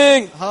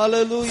King.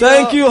 Hallelujah.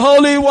 Thank you,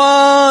 Holy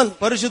One.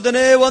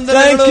 ಪರಿಶುದ್ಧನೇ ವಂದನೆಗಳು.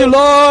 Thank you,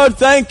 Lord.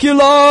 Thank you,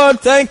 Lord.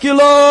 Thank you,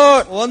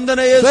 Lord.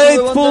 ವಂದನೆ ಯೇಸುವೆ.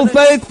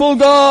 Faithful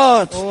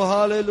God.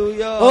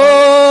 Hallelujah.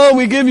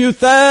 We give you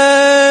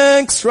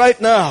thanks right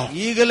now.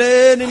 ಈಗಲೇ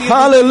ನಿನಗೆ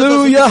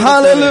Hallelujah,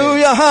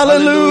 hallelujah,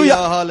 hallelujah.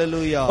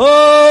 Hallelujah.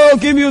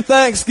 Give you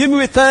thanks, give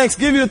you thanks,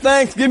 give you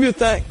thanks, give you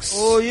thanks.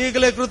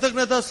 ಈಗಲೇ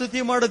ಕೃತಜ್ಞತಾ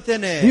ಸ್ತುತಿ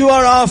ಮಾಡುತ್ತೇನೆ. You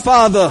are our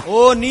Father.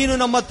 ನೀನು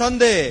ನಮ್ಮ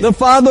ತಂದೆ. The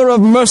Father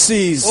of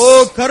mercies.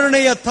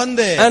 ಕರುಣೆಯ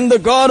ತಂದೆ. And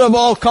the God of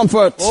all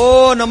comfort.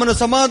 ನಮ್ಮನ್ನು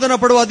ಸಮಾಧಾನ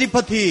ಪಡುವ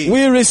ಅಧಿಪತಿ.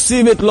 We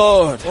receive it,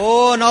 Lord.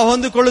 ನಾವು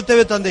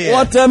ಹೊಂದಿಕೊಳ್ಳುತ್ತೇವೆ ತಂದೆಯೇ.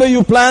 Whatever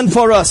you plan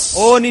for us.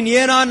 ನೀನ್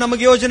ಏನ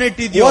ನಮಗೆ ಯೋಜನೆ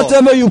ಇಟ್ಟಿದ್ಯೋ.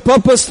 Whatever you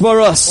purpose for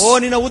us.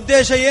 ನಿನ್ನ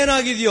ಉದ್ದೇಶ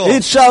ಏನಾಗಿದೆಯೋ.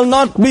 It shall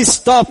not be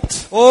stopped.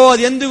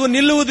 ಅದು ಎಂದಿಗೂ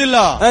ನಿಲ್ಲುವುದಿಲ್ಲ.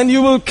 And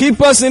you will keep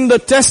us in the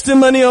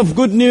testimony of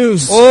good news.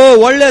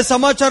 ಒಳ್ಳೆ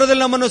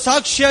ಸಮಾಚಾರದಲ್ಲಿ ನಮ್ಮನ್ನು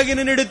ಸಾಕ್ಷಿಯಾಗಿ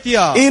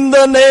ನೀಡುತ್ತೀಯಾ. In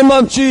the name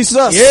of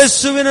Jesus.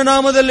 ಯೇಸುವಿನ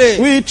ನಾಮದಲ್ಲಿ.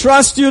 We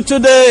trust you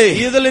today.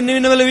 ಇದರಲ್ಲಿ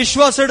ನಿನ್ನ ಮೇಲೆ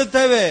ವಿಶ್ವಾಸ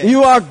ಇಡುತ್ತೇವೆ.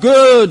 You are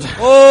good.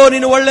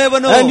 ನೀನು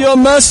ಒಳ್ಳೆಯವನು. And your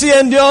mercy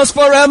endures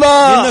forever.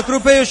 ನಿನ್ನ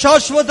ಕೃಪೆಯು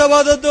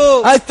ಶಾಶ್ವತವಾದದ್ದು.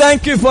 I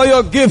thank you for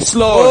your gifts,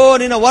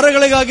 Lord. ನಿನ್ನ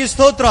ವರಗಳಿಗಾಗಿ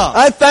ಸ್ತೋತ್ರ.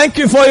 I thank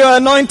you for your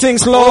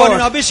anointings, Lord.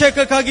 ನಿನ್ನ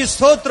ಅಭಿಷೇಕಕ್ಕಾಗಿ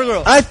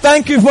ಸ್ತೋತ್ರಗಳು. I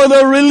thank you for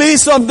the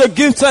release of the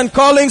gifts and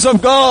callings of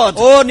God.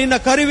 ನಿನ್ನ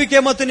ಕರುವಿಕೆ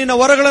ಮತ್ತು ನಿನ್ನ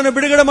ವರಗಳನ್ನು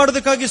ಬಿಡುಗಡೆ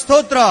ಮಾಡೋದಕ್ಕಾಗಿ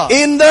ಸ್ತೋತ್ರ.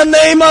 In the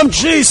name of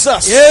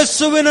Jesus.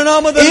 ಯೇಸುವಿನ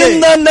ನಾಮದಲ್ಲಿ. In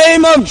the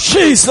name of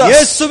Jesus.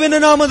 ಯೇಸುವಿನ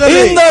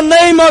ನಾಮದಲ್ಲಿ. In the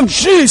name of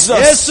Jesus.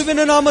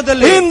 ಯೇಸುವಿನ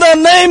ನಾಮದಲ್ಲಿ. In the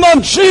name of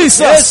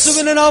Jesus.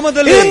 ಯೇಸುವಿನ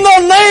ನಾಮದಲ್ಲಿ. In the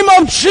name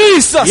of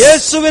Jesus.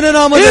 ಯೇಸುವಿನ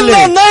ನಾಮದಲ್ಲಿ. In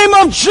the name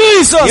of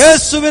Jesus.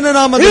 ಯೇಸುವಿನ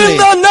ನಾಮದಲ್ಲಿ. In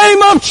the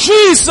name of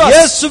Jesus.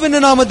 ಯೇಸುವಿನ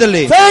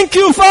ನಾಮದಲ್ಲಿ. Thank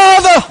you,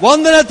 Father.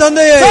 ವಂದನೆ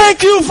ತಂದೆಯೇ. Thank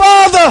you,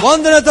 Father.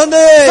 ವಂದನೆ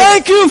ತಂದೆಯೇ.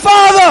 Thank you,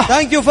 Father.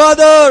 Thank you,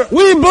 Father.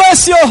 We bless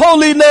your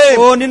holy name.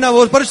 ನಿನ್ನ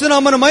ಪರಿಶುದ್ಧ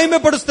ನಾಮವನ್ನು ಮಹಿಮೆ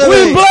ಪಡಿಸುತ್ತೇವೆ.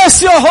 We bless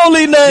your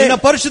holy name. ನಿನ್ನ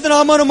ಪರಿಶುದ್ಧ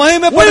ನಾಮವನ್ನು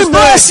ಮಹಿಮೆ We ಪಡಿಸುತ್ತೇವೆ.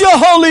 bless your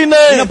holy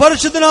name. ನಿನ್ನ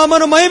ಪರಿಶುದ್ಧ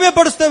ನಾಮವನ್ನು ಮಹಿಮೆ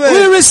ಪಡಿಸುತ್ತೇವೆ.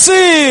 We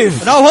receive.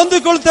 ನಾವು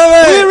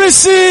ಹೊಂದಿಕೊಳ್ಳುತ್ತೇವೆ. We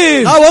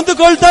receive. ನಾವು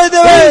ಹೊಂದಿಕೊಳ್ತಾ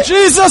ಇದ್ದೇವೆ. In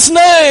Jesus'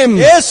 name.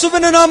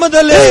 ಯೇಸುವಿನ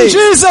ನಾಮದಲ್ಲಿ. In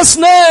Jesus'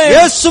 name.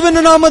 ಯೇಸುವಿನ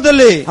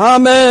ನಾಮದಲ್ಲಿ.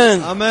 Amen.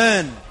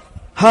 Amen.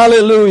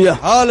 Hallelujah.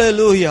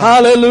 Hallelujah.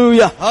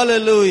 Hallelujah.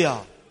 Hallelujah.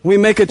 We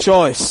make a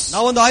choice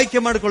ನಾವೊಂದು ಆಯ್ಕೆ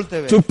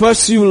ಮಾಡಿಕೊಳ್ತೇವೆ. to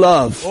pursue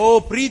love.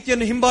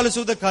 ಪ್ರೀತಿಯನ್ನು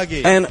ಹಿಂಬಾಲಿಸುವುದಕ್ಕಾಗಿ.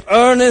 And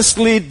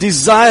earnestly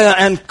desire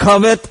and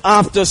covet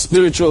after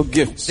spiritual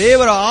gifts.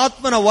 ದೇವರ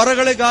ಆತ್ಮನ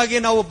ವರಗಳಿಗಾಗಿ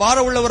ನಾವು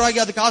ಭಾರವುಳ್ಳವರಾಗಿ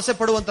ಅದಕ್ಕೆ ಆಸೆ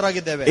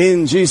ಪಡುವಂತರಾಗಿದ್ದೇವೆ.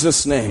 In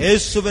Jesus' name.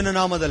 ಯೇಸುವಿನ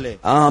ನಾಮದಲ್ಲಿ.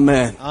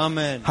 Amen.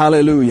 Amen.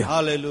 Hallelujah.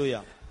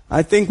 Hallelujah.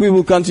 I think we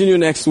will continue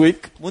next week.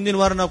 ಮುಂದಿನ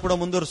ವಾರ ನಾವು ಕೂಡ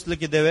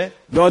ಮುಂದುವರಿಸಲಿಕ್ಕಿದ್ದೇವೆ.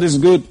 God is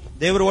good.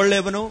 ದೇವರು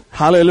ಒಳ್ಳೆಯವನು.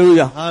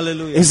 Hallelujah.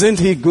 Hallelujah. Isn't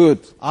he good?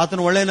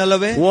 ಆತನು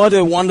ಒಳ್ಳೆಯನಲ್ಲವೇ? What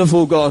a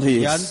wonderful God he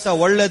is. ಎಂತ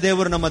ಒಳ್ಳೆ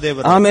ದೇವರು ನಮ್ಮ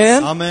ದೇವರು. Amen.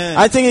 Amen.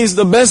 I think he's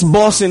the best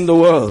boss in the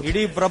world.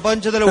 ಇಡೀ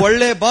ಪ್ರಪಂಚದಲ್ಲಿ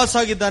ಒಳ್ಳೆ ಬಾಸ್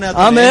ಆಗಿದ್ದಾನೆ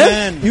ಆತನು.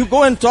 Amen. You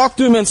go and talk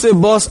to him and say,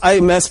 boss,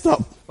 I messed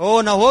up.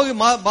 ನಾವು ಹೋಗಿ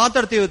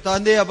ಮಾತಾಡ್ತೀವಿ,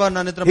 ತಂದೆ ಅಬ್ಬ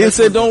ನನ್ನ ಹತ್ರ. He'll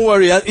say, don't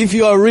worry, if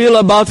you are real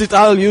about it,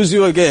 I'll use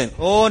you again.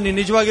 ನೀ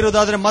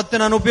ನಿಜವಾಗಿರೋದಾದ್ರೆ ಮತ್ತೆ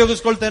ನಾನು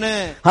ಉಪಯೋಗಿಸ್ಕೊಳ್ತೇನೆ.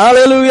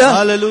 Hallelujah.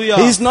 Hallelujah.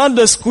 He's not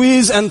the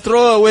squeeze and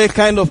throw away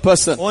kind of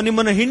person.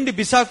 ನಿಮ್ಮನ್ನು ಹಿಂಡಿ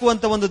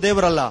ಬಿಸಾಕುವಂತ ಒಂದು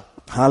ದೇವರಲ್ಲ.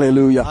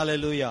 Hallelujah.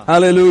 Hallelujah.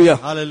 Hallelujah.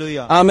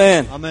 Hallelujah.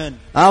 Amen. Amen.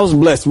 I was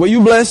blessed. Were you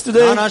blessed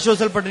today? ನಾನು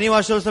ಆಶೀರ್ವದಿಸಲ್ಪಟ್ಟೆ. ನೀವು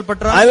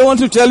ಆಶೀರ್ವದಿಸಲ್ಪಟ್ರಾ? I don't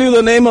want to tell you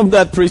the name of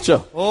that preacher.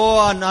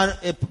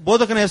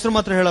 ಬೋಧಕನ ಹೆಸರು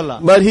ಮಾತ್ರ ಹೇಳಲ್ಲ.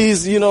 But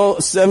he's,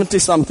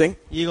 70 something.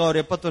 ಈಗ ಅವರು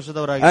 70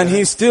 ವರ್ಷದವರಾಗಿದ್ದಾರೆ. And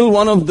he's still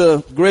one of the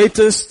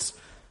greatest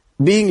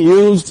being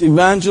used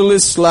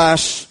evangelists /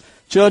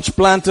 church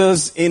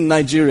planters in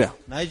Nigeria.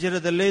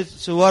 ನೈಜೀರಿಯಾದಲ್ಲಿ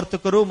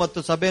ಸುವಾರ್ತಕರು ಮತ್ತು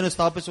ಸಭೆಯನ್ನು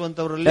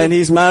ಸ್ಥಾಪಿಸುವಂತವರಲ್ಲಿ. And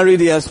he's married,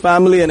 he has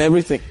family and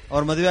everything.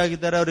 ಅವರು ಮದುವೆ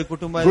ಆಗಿದ್ದಾರೆ, ಅವರಿಗೆ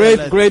ಕುಟುಂಬ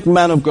ಇದೆ. Great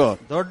man of God.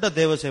 ದೊಡ್ಡ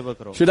ದೇವ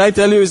ಸೇವಕರು. Should I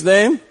tell you his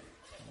name?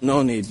 No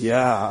need.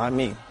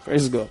 Yeah,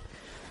 praise God.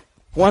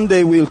 One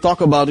day we'll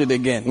talk about it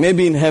again.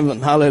 Maybe in heaven.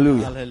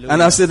 Hallelujah. Hallelujah.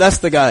 And I'll say, that's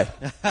the guy.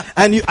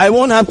 And I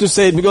won't have to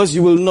say it because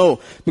you will know.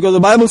 Because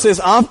the Bible says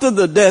after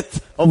the death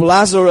of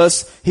Lazarus,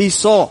 he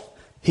saw,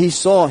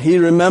 he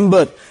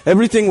remembered.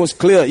 Everything was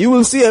clear. You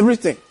will see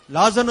everything.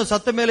 ಲಾಜರನು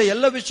ಸತ್ತ ಮೇಲೆ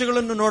ಎಲ್ಲ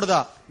ವಿಷಯಗಳನ್ನು ನೋಡಿದ.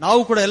 ನಾವು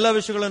ಕೂಡ ಎಲ್ಲ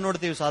ವಿಷಯಗಳನ್ನು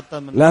ನೋಡ್ತೀವಿ.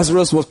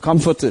 Lazarus was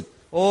comforted.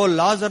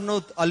 ಲಾಜರನು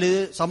ಅಲ್ಲಿ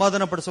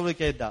ಸಮಾಧಾನ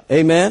ಪಡಿಸಲಿಕ್ಕೆ ಇದ್ದ.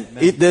 Amen.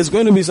 There's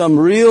going to be some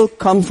real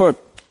comfort.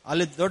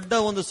 ಅಲ್ಲಿ ದೊಡ್ಡ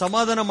ಒಂದು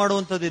ಸಮಾಧಾನ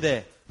ಮಾಡುವಂತದ್ದಿದೆ.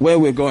 Where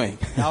we're going.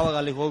 ಯಾವಾಗ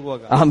ಅಲ್ಲಿ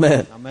ಹೋಗುವಾಗ.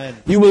 Amen. Amen.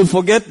 You will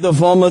forget the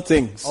former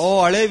things.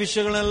 ಹಳೆ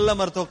ವಿಷಯಗಳನ್ನೆಲ್ಲ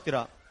ಮರೆತು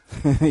ಹೋಗ್ತೀರಾ.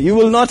 You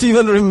will not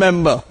even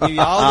remember. ನೀವು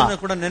ಯಾವುದನ್ನ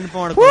ಕೂಡ ನೆನಪು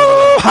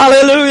ಮಾಡ್ಕೊಳ್ಳೋದಿಲ್ಲ.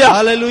 Hallelujah.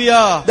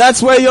 Hallelujah.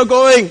 That's where you're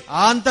going.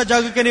 ಅಂತ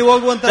ಜಾಗಕ್ಕೆ ನೀವು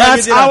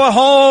ಹೋಗುವಂತರಾಗಿದ್ದೀರಾ. That's our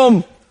home.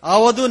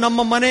 ಅದು ನಮ್ಮ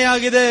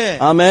ಮನೆಯಾಗಿದೆ.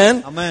 Amen.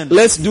 Amen.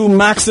 Let's do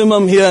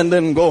maximum here and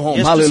then go home.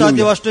 ಎಷ್ಟು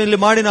ಸಾಧ್ಯವೋ ಅಷ್ಟು ಇಲ್ಲಿ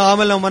ಮಾಡಿ ನಾವು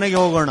ಆಮೇಲೆ ನಮ್ಮ ಮನೆಗೆ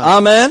ಹೋಗೋಣ.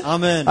 Amen.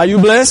 Amen. Are you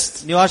blessed?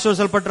 ನೀವು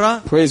ಆಶೀರ್ವದಿಸಲ್ಪಟ್ರಾ?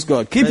 Praise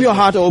God. Keep your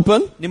heart open.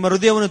 ನಿಮ್ಮ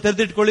ಹೃದಯವನ್ನು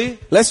ತೆರೆದಿಟ್ಕೊಳ್ಳಿ.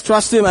 Let's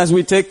trust him as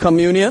we take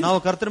communion.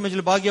 ನಾವು ಕರ್ತನ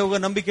ಮೇಜಲ್ಲಿ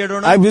ಭಾಗಿಯಾಗುವ ನಂಬಿಕೆ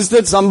ಇಡೋಣ. I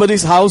visited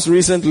somebody's house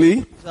recently.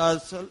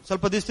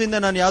 ಸ್ವಲ್ಪ ದಿವಸದಿಂದ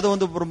ನಾನು ಯಾವುದೋ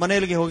ಒಂದು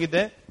ಮನೆಯಲ್ಲಿ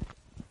ಹೋಗಿದ್ದೆ.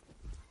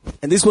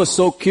 And this was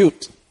so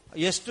cute.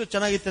 ಎಷ್ಟು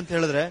ಚೆನ್ನಾಗಿತ್ತು ಅಂತ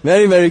ಹೇಳಿದ್ರೆ,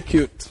 very very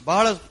cute.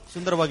 ಬಹಳ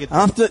ಸುಂದರವಾಗಿತ್ತು.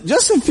 After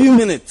just a few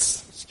minutes,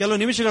 ಕೆಲವು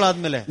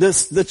ನಿಮಿಷಗಳಾದ್ಮೇಲೆ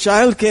the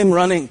child came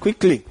running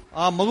quickly.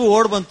 ಆ ಮಗು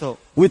ಓಡ್ ಬಂತು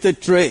with a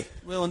tray.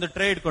 ಒಂದು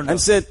ಟ್ರೇ ಇಟ್ಕೊಂಡು. And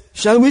said,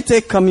 shall we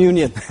take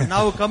communion?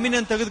 ನಾವು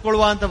ಕಮ್ಯುನಿಯನ್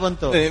ತೆಗೆದುಕೊಳ್ಳುವ ಅಂತ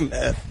ಬಂತು.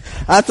 Amen.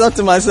 I thought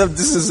to myself,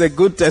 this is a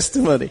good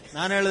testimony.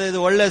 ನಾನು ಹೇಳಿದೆ ಇದು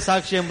ಒಳ್ಳೆ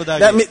ಸಾಕ್ಷಿ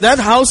ಎಂಬುದಾಗಿ. That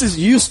house is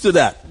used to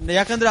that.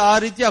 ಯಾಕಂದ್ರೆ ಆ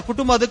ರೀತಿ ಆ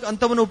ಕುಟುಂಬ ಅದಕ್ಕೆ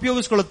ಅಂತವನ್ನು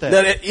ಉಪಯೋಗಿಸಿಕೊಳ್ಳುತ್ತೆ.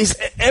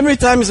 Every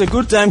time is a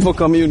good time for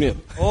communion.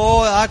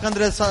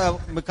 ಯಾಕಂದ್ರೆ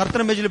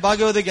ಕರ್ತನ ಮೇಜಲ್ಲಿ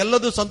ಭಾಗಿಯಾಗೋದಕ್ಕೆ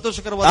ಎಲ್ಲದೂ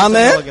ಸಂತೋಷಕರವಾದ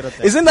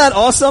ಸಮಯವಾಗಿರುತ್ತೆ. Isn't that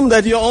awesome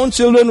that your own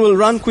children will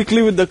run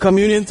quickly with the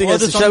communion thing?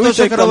 Shall we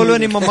take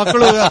communion? ನಿಮ್ಮ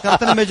ಮಕ್ಕಳು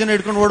ಕರ್ತನ ಮೇಜನ್ನು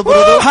ಹಿಡ್ಕೊಂಡು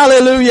ಓಡಬಹುದು.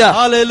 Hallelujah.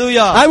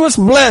 Hallelujah. I was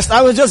blessed.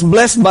 I was just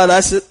blessed by that.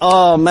 I said,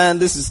 oh man,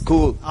 this is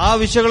cool. ಆ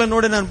ವಿಷಯಗಳನ್ನು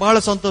ನೋಡಿ ನಾನು ಬಹಳ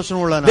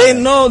ಸಂತೋಷವುಳ್ಳವನಾದೆ. They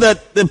know that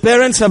the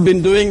parents have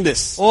been doing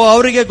this.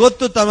 ಅವರಿಗೆ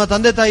ಗೊತ್ತು ತಮ್ಮ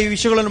ತಂದೆ ತಾಯಿ ಈ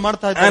ವಿಷಯಗಳನ್ನು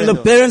ಮಾಡ್ತಾ ಇದ್ದಾರೆ. And the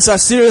parents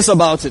are serious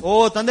about it.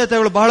 ತಂದೆ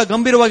ತಾಯಿಗಳು ಬಹಳ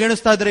ಗಂಭೀರವಾಗಿ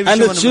ಎಣಿಸ್ತಾ ಇದ್ದಾರೆ.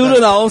 And the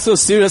children are also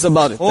serious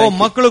about it.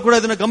 ಮಕ್ಕಳು ಕೂಡ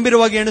ಇದನ್ನು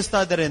ಗಂಭೀರವಾಗಿ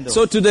ಎಣಿಸ್ತಾ ಇದ್ದಾರೆ ಎಂದು.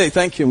 So today,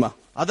 thank you, ma.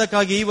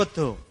 ಅದಕ್ಕಾಗಿ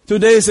ಇವತ್ತು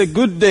today is a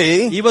good day.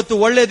 ಇವತ್ತು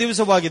ಒಳ್ಳೆಯ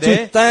ದಿವಸವಾಗಿದೆ.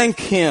 To thank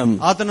him.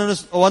 ಆತನನ್ನು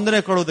ವಂದನೆ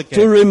ಕೊಡುವುದಕ್ಕೆ.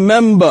 To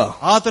remember.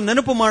 ಆತನ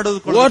ನೆನಪು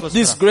ಮಾಡುವುದಕ್ಕೆ. What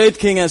this great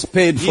king has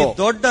paid for. ಈ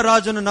ದೊಡ್ಡ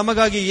ರಾಜನು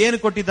ನಮಗಾಗಿ ಏನು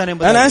ಕೊಟ್ಟಿದ್ದಾನೆ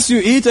ಎಂಬುದನ್ನು. And as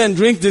you eat and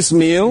drink this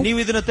meal, ನೀವು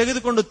ಇದನ್ನು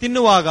ತೆಗೆದುಕೊಂಡು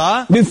ತಿನ್ನುವಾಗ,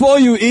 before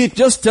you eat,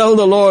 just tell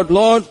the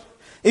Lord,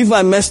 if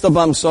I messed up,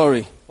 I'm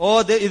sorry.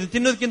 ಇದು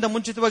ತಿನ್ನೋದಕ್ಕಿಂತ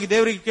ಮುಂಚಿತವಾಗಿ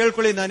ದೇವರಿಗೆ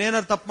ಕೇಳ್ಕೊಳ್ಳಿ, ನಾನು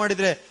ಏನಾದ್ರು ತಪ್ಪು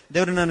ಮಾಡಿದ್ರೆ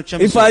ದೇವರು ನಾನು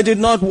ಕ್ಷಮಿಸು. If I did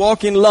not walk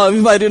in love,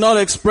 if I did not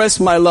express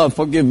my love,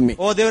 forgive me.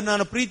 ದೇವರು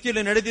ನಾನು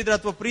ಪ್ರೀತಿಯಲ್ಲಿ ನಡೆದಿದ್ರೆ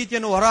ಅಥವಾ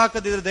ಪ್ರೀತಿಯನ್ನು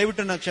ಹೊರಹಾಕದಿದ್ರೆ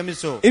ದಯವಿಟ್ಟು ನಾನು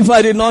ಕ್ಷಮಿಸು. If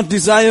I did not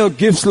desire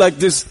gifts like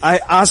this, I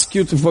ask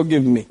you to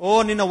forgive me.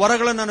 ನಿನ್ನ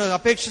ವರಗಳನ್ನು ನಾನು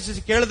ಅಪೇಕ್ಷಿಸಿ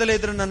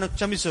ಕೇಳದಲೇ ಇದ್ರೆ ನಾನು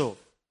ಕ್ಷಮಿಸು.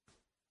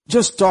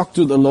 Just talk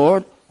to the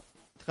Lord.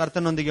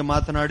 ಕರ್ತನೊಂದಿಗೆ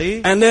ಮಾತನಾಡಿ.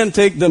 And then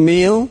take the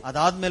meal.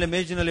 ಅದಾದ್ಮೇಲೆ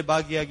ಮೇಜಿನಲ್ಲಿ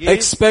ಭಾಗಿಯಾಗಿ.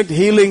 Expect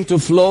healing to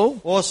flow.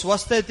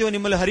 ಸ್ವಸ್ಥತೆಯು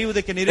ನಿಮ್ಮಲ್ಲಿ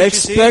ಹರಿಯುವುದಕ್ಕೆ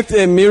ನಿರೀಕ್ಷಿಸಿ. Expect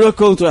a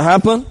miracle to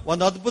happen.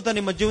 ಒಂದು ಅದ್ಭುತ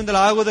ನಿಮ್ಮ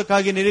ಜೀವನದಲ್ಲಿ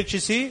ಆಗುವುದಕ್ಕಾಗಿ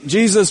ನಿರೀಕ್ಷಿಸಿ.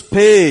 Jesus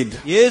paid.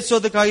 ಯೇಸು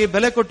ಅದಕ್ಕಾಗಿ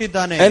ಬೆಲೆ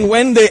ಕೊಟ್ಟಿದ್ದಾನೆ. And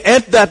when they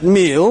ate that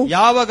meal,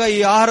 ಯಾವಾಗ ಈ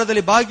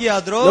ಆಹಾರದಲ್ಲಿ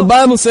ಭಾಗಿಯಾದ್ರು, the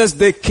Bible says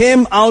they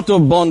came out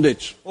of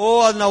bondage.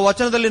 ನಾವು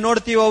ವಚನದಲ್ಲಿ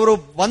ನೋಡ್ತೀವಿ, ಅವರು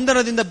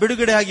ಬಂಧನದಿಂದ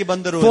ಬಿಡುಗಡೆಯಾಗಿ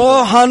ಬಂದರು.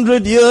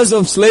 400 years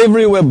of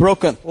slavery were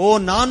broken.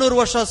 400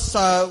 ವರ್ಷ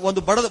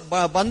ಒಂದು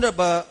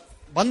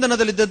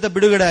ಬಂಧನದಲ್ಲಿದ್ದಂತ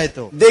ಬಿಡುಗಡೆ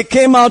ಆಯಿತು. They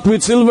came out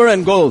with silver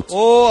and gold.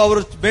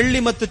 ಅವರು ಬೆಳ್ಳಿ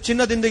ಮತ್ತು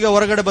ಚಿನ್ನದೊಂದಿಗೆ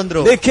ಹೊರಗಡೆ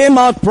ಬಂದರು. They came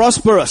out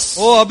prosperous.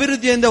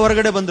 ಅಭಿವೃದ್ಧಿಯಿಂದ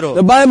ಹೊರಗಡೆ ಬಂದರು.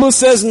 The Bible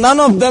says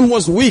none of them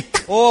was weak.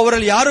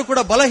 ಅವರಲ್ಲಿ ಯಾರು ಕೂಡ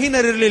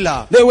ಬಲಹೀನರಿರಲಿಲ್ಲ.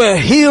 They were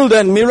healed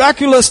and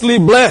miraculously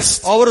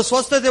blessed. ಅವರು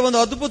ಸ್ವಸ್ಥತೆ ಒಂದು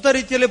ಅದ್ಭುತ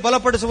ರೀತಿಯಲ್ಲಿ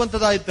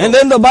ಬಲಪಡಿಸುವಂತದಾಯಿತು. And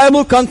then the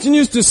Bible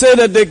continues to say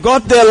that they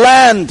got their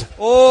land.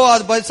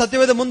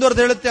 ಸತ್ಯವೇದ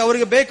ಮುಂದುವರೆದು ಹೇಳುತ್ತೆ,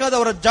 ಅವರಿಗೆ ಬೇಕಾದ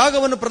ಅವರ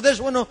ಜಾಗವನ್ನು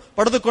ಪ್ರದೇಶವನ್ನು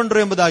ಪಡೆದುಕೊಂಡರು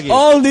ಎಂಬುದಾಗಿ.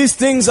 All these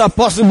things are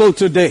possible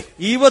today.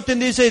 ಇವತ್ತಿನ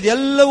ದಿವಸ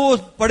ಇದೆಲ್ಲವೂ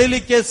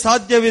ಪಡಿಲಿಕ್ಕೆ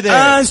ಸಾಧ್ಯವಿದೆ.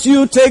 As you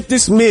take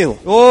this meal,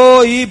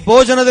 ಈ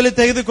ಭೋಜನದಲ್ಲಿ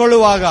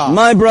ತೆಗೆದುಕೊಳ್ಳುವಾಗ,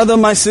 my brother,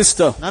 my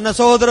sister, ನನ್ನ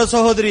ಸಹೋದರ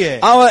ಸಹೋದರಿಯೇ,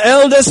 our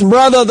eldest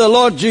brother, the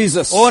Lord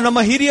Jesus,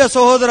 ನಮ್ಮ ಹಿರಿಯ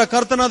ಸಹೋದರ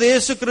ಕರ್ತನಾದ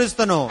ಯೇಸು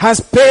ಕ್ರಿಸ್ತನು has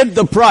paid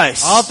the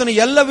price. ಆತನು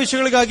ಎಲ್ಲ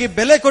ವಿಷಯಗಳಿಗಾಗಿ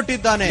ಬೆಲೆ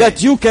ಕೊಟ್ಟಿದ್ದಾನೆ. That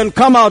you can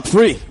come out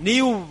free.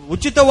 ನೀವು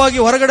ಉಚಿತವಾಗಿ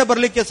ಹೊರಗಡೆ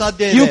ಬರಲಿಕ್ಕೆ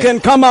ಸಾಧ್ಯ ಇದೆ. You can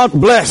come out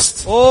blessed.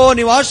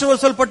 ನೀವು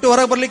ಆಶೀರ್ವದಿಸಲ್ಪಟ್ಟು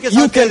ಹೊರ ಬರಲಿಕ್ಕೆ You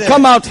ಸಾಧ್ಯ ಇದೆ. can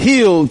come out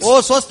healed.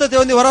 ಸ್ವಸ್ಥತೆ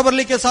ಹೊಂದಿ ಹೊರ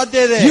ಬರಲಿಕ್ಕೆ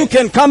ಸಾಧ್ಯ ಇದೆ. You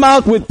can come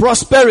out with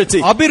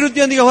prosperity.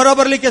 ಅಭಿವೃದ್ಧಿಯೊಂದಿಗೆ ಹೊರ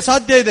ಬರಲಿಕ್ಕೆ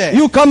ಸಾಧ್ಯ ಇದೆ.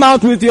 You come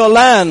out with your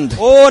land.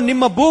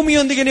 ನಿಮ್ಮ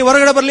ಭೂಮಿಯೊಂದಿಗೆ ನೀವು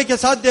ಹೊರಗಡೆ ಬರಲಿಕ್ಕೆ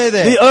ಸಾಧ್ಯ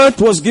ಇದೆ. The earth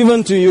was given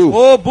to you.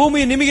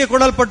 ಭೂಮಿ ನಿಮಗೆ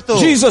ಕೊಡಲ್ಪಟ್ಟು,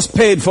 Jesus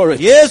paid for it.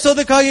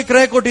 ಯೇಸುದಕ್ಕಾಗಿ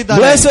ಕ್ರಯ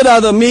ಕೊಟ್ಟಿದ್ದಾನೆ. Blessed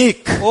are the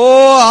meek.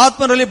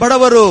 ಆತ್ಮನಲ್ಲಿ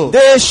ಬಡವರು,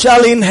 they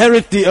shall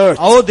inherit the earth.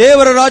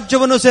 ದೇವರ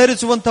ರಾಜ್ಯವನ್ನು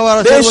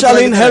ಸೇರಿಸುವಂತವರು, they shall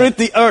inherit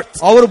the earth.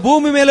 ಅವರು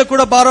ಭೂಮಿ ಮೇಲೆ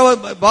ಕೂಡ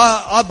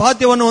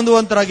ಬಾಧ್ಯವನ್ನು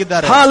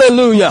ಹೊಂದುವಂತರಾಗಿದ್ದಾರೆ.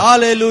 Hallelujah.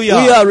 Hallelujah.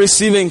 We are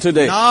receiving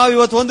today. ನಾವು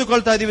ಇವತ್ತು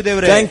ಹೊಂದಿಕೊಳ್ತಾ ಇದೀವಿ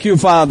ದೇವರೇ. Thank you,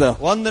 Father.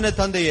 ವಂದನೆ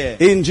ತಂದೆಯೇ.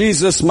 In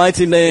Jesus'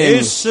 mighty name,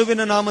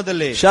 ಯೇಸುವಿನ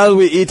ನಾಮದಲ್ಲಿ shall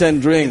we eat and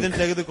drink. ಇದನ್ನು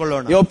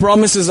ತೆಗೆದುಕೊಳ್ಳೋಣ. Your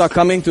promises are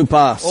coming to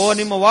pass.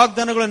 ನಿಮ್ಮ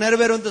ವಾಗ್ದಾನಗಳು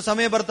ನೆರವೇರುವಂತ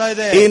ಸಮಯ ಬರ್ತಾ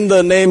ಇದೆ. In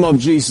the name of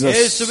Jesus.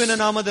 ಯೇಸುವಿನ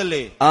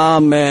ನಾಮದಲ್ಲಿ.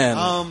 Amen.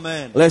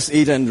 Amen. Let's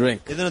eat and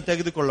drink. ಇದನ್ನು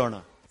ತೆಗೆದುಕೊಳ್ಳೋಣ.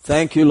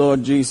 Thank you, Lord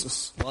Jesus.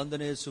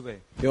 ವಂದನೆ ಯೇಸುವೇ.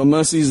 Your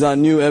mercies are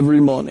new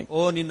every morning.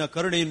 ನಿನ್ನ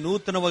ಕರುಣೆಯು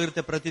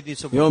ನೂತನವಾಗಿರುತ್ತೆ ಪ್ರತಿ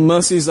ದಿವಸ. Your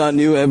mercies are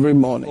new every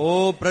morning.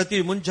 ಪ್ರತಿ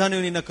ಮುಂಜಾನೆ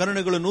ನಿನ್ನ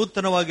ಕರುಣೆಗಳು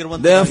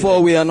ನೂತನವಾಗಿರುವಂತ. Therefore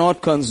we are not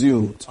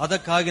consumed.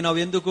 ಅದಕ್ಕಾಗಿ ನಾವು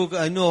ಎಂದಕ್ಕೂ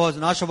ಇನ್ನೂ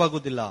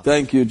ನಾಶವಾಗುವುದಿಲ್ಲ.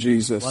 Thank you,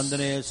 Jesus.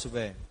 ವಂದನೆ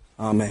ಯೇಸುವೇ.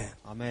 Amen.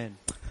 Amen.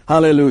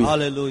 Hallelujah.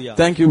 Hallelujah.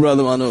 Thank you,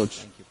 Brother Manoj.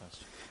 Thank you,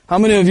 Pastor. How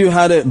many of you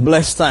had a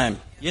blessed time?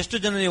 ಎಷ್ಟು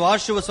ಜನ ನೀವು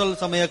ಆಶೀರ್ವದಿಸಲು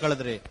ಸಮಯ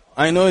ಕಳೆದ್ರಿ?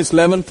 I know it's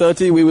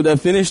 11:30. We would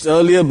have finished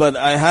earlier, but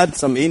I had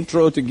some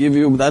intro to give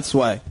you. That's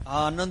why.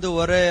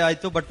 11:30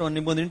 ಆಯ್ತು, but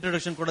ನಿಮ್ಮೊಂದು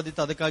introduction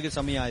ಕೊಡೋದಿತ್ತು, ಅದಕ್ಕಾಗಿ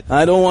ಸಮಯ ಆಯ್ತು.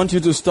 I don't want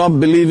you to stop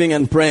believing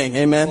and praying.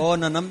 Amen.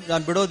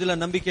 ನಾನು ಬಿಡೋದಿಲ್ಲ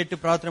ನಂಬಿಕೆ ಇಟ್ಟು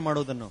ಪ್ರಾರ್ಥನೆ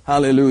ಮಾಡೋದನ್ನು.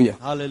 Hallelujah.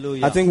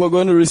 Hallelujah. I think we're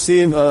going to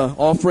receive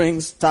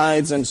offerings,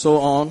 tithes, and so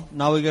on.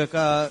 ನಾವೀಗ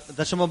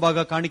ದಶಮ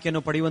ಭಾಗ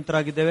ಕಾಣಿಕೆಯನ್ನು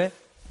ಪಡೆಯುವಂತರಾಗಿದ್ದೇವೆ.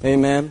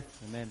 Amen.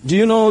 Amen. Do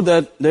you know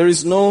that there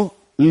is no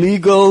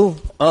legal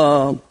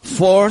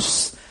force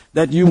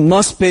that you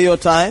must pay your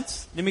tithes?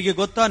 ನಿಮಗೆ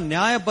ಗೊತ್ತಾ,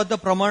 ನ್ಯಾಯಬದ್ಧ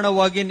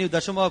ಪ್ರಮಾಣವಾಗಿ ನೀವು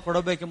ದಶಮ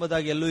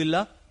ಕೊಡಬೇಕೆಂಬುದಾಗಿ ಎಲ್ಲೂ ಇಲ್ಲ.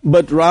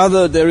 But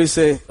rather there is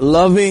a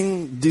loving,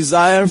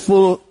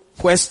 desireful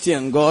question,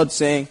 God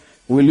saying,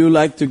 will you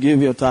like to give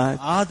your tithe?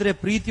 ಆದ್ರೆ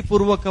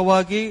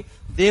ಪ್ರೀತಿಪೂರ್ವಕವಾಗಿ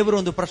ದೇವರು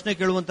ಒಂದು ಪ್ರಶ್ನೆ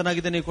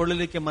ಕೇಳುವಂತನಾಗಿದೆ, ನೀವು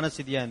ಕೊಡಲಿಕ್ಕೆ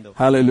ಮನಸ್ಸಿದೆಯಾ ಎಂದು.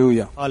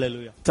 Hallelujah.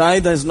 Hallelujah.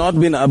 Tithe has not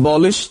been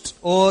abolished.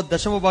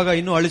 ದಶಮ ಭಾಗ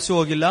ಇನ್ನೂ ಅಳಿಸಿ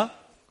ಹೋಗಿಲ್ಲ.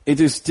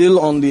 It is still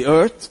on the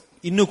earth.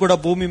 ಇನ್ನೂ ಕೂಡ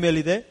ಭೂಮಿ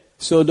ಮೇಲಿದೆ.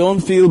 So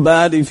don't feel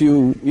bad if you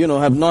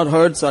have not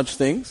heard such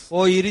things.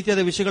 ಈ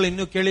ರೀತಿಯಾದ ವಿಷಯಗಳು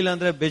ಇನ್ನೂ ಕೇಳಿಲ್ಲ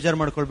ಅಂದ್ರೆ ಬೇಜಾರು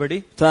ಮಾಡ್ಕೊಳ್ಬೇಡಿ.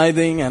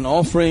 Tithing and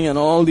offering and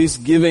all these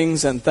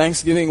givings and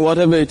thanksgiving,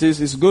 whatever it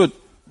is good.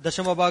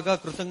 ದಶಮ ಭಾಗ,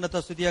 ಕೃತಜ್ಞತಾ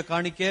ಸ್ತುತಿಯ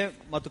ಕಾಣಿಕೆ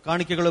ಮತ್ತು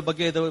ಕಾಣಿಕೆಗಳ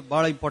ಬಗ್ಗೆ ಇದು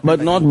ಬಹಳ important.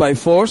 But not by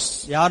force.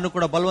 ಯಾರನ್ನು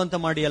ಕೂಡ ಬಲವಂತ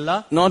ಮಾಡಿ ಅಲ್ಲ.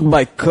 Not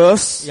by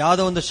curse.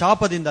 ಯಾವುದೋ ಒಂದು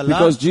ಶಾಪದಿಂದ ಅಲ್ಲ.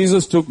 Because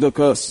Jesus took the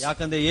curse.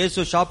 ಯಾಕಂದ್ರೆ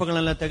ಯೇಸು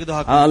ಶಾಪಗಳನ್ನೆಲ್ಲ ತೆಗೆದು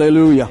ಹಾಕಿದ.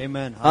 Hallelujah.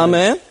 Amen.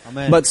 Amen.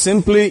 Amen. But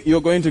simply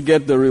you're going to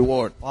get the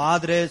reward.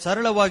 ಆದ್ರೆ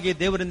ಸರಳವಾಗಿ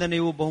ದೇವರಿಂದ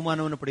ನೀವು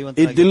ಬಹುಮಾನವನ್ನು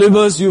ಪಡೆಯುವಂತ. It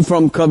delivers you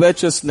from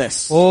covetousness.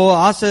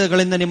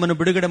 ಆಸೆಗಳಿಂದ ನಿಮ್ಮನ್ನು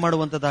ಬಿಡುಗಡೆ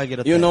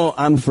ಮಾಡುವಂತದ್ದಾಗಿರುತ್ತೆ.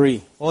 I'm free.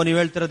 ನೀವು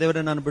ಹೇಳ್ತೀರಾ,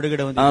 ದೇವರೇ ನಾನು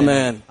ಬಿಡುಗಡೆ ಹೊಂದಿದ್ದೇನೆ.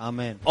 Amen.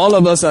 Amen. All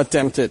of us are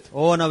tempted.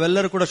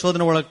 ನಾವೆಲ್ಲರೂ ಕೂಡ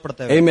ಶೋಧನೆ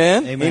ಒಳಪಡ್ತೇವೆ. Amen.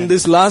 In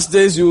these last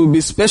days you will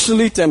be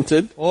specially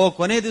tempted.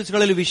 ಕೊನೆಯ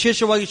ದಿವಸಗಳಲ್ಲಿ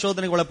ವಿಶೇಷವಾಗಿ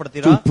ಶೋಧನೆಗೆ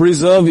ಒಳಪಡ್ತೀರಾ. To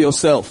preserve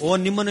yourself.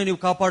 ನಿಮ್ಮನ್ನು ನೀವು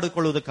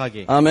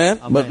ಕಾಪಾಡಿಕೊಳ್ಳುವುದಕ್ಕಾಗಿ. Amen.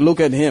 But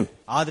look at him.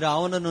 ಆದ್ರೆ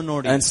ಅವನನ್ನು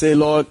ನೋಡಿ. And say,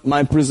 Lord,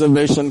 my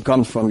preservation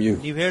comes from you.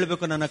 ನೀವು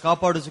ಹೇಳಬೇಕು, ನನ್ನ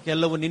ಕಾಪಾಡಿಸುವಿಕೆ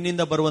ಎಲ್ಲವೂ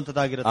ನಿನ್ನಿಂದ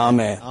ಬರುವಂತದ್ದಾಗಿರುತ್ತೆ.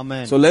 Amen.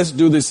 Amen. So let's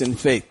do this in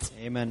faith.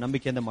 Amen.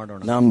 ನಂಬಿಕೆಯಿಂದ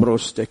ಮಾಡೋಣ.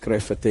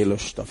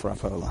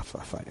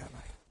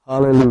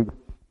 Hallelujah.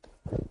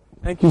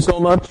 Thank you so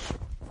much.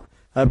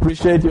 I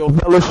appreciate your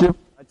fellowship.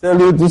 I tell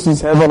you, this is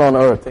heaven on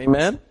earth.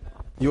 Amen.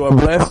 You are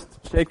blessed.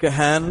 Shake a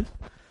hand.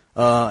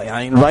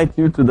 I invite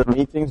you to the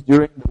meetings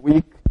during the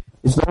week.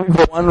 It's only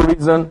for one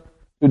reason,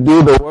 to do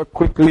the work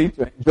quickly,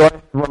 to enjoy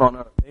heaven on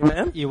earth.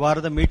 Amen. ಈ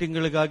ವಾರದ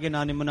ಮೀಟಿಂಗ್ಗಳಿಗಾಗಿ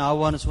ನಾನು ನಿಮ್ಮನ್ನು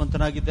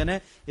ಆಹ್ವಾನಿಸುವಂತನಾಗಿದ್ದೇನೆ.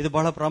 ಇದು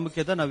ಬಹಳ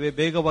ಪ್ರಾಮುಖ್ಯತೆ. ನಾವು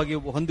ಬೇಗವಾಗಿ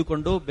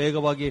ಹೊಂದಿಕೊಂಡು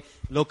ಬೇಗವಾಗಿ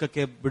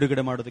ಲೋಕಕ್ಕೆ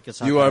ಬಿಡುಗಡೆ ಮಾಡೋದಕ್ಕೆ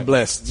ಸಾಧ್ಯ. You are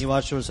blessed. ನೀವು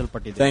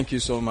ಆಶೀರ್ವದಿಸಲ್ಪಟ್ಟಿದ್ದೀರಿ. Thank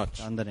you so much.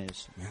 ವಂದನೆ.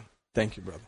 Thank you, brother.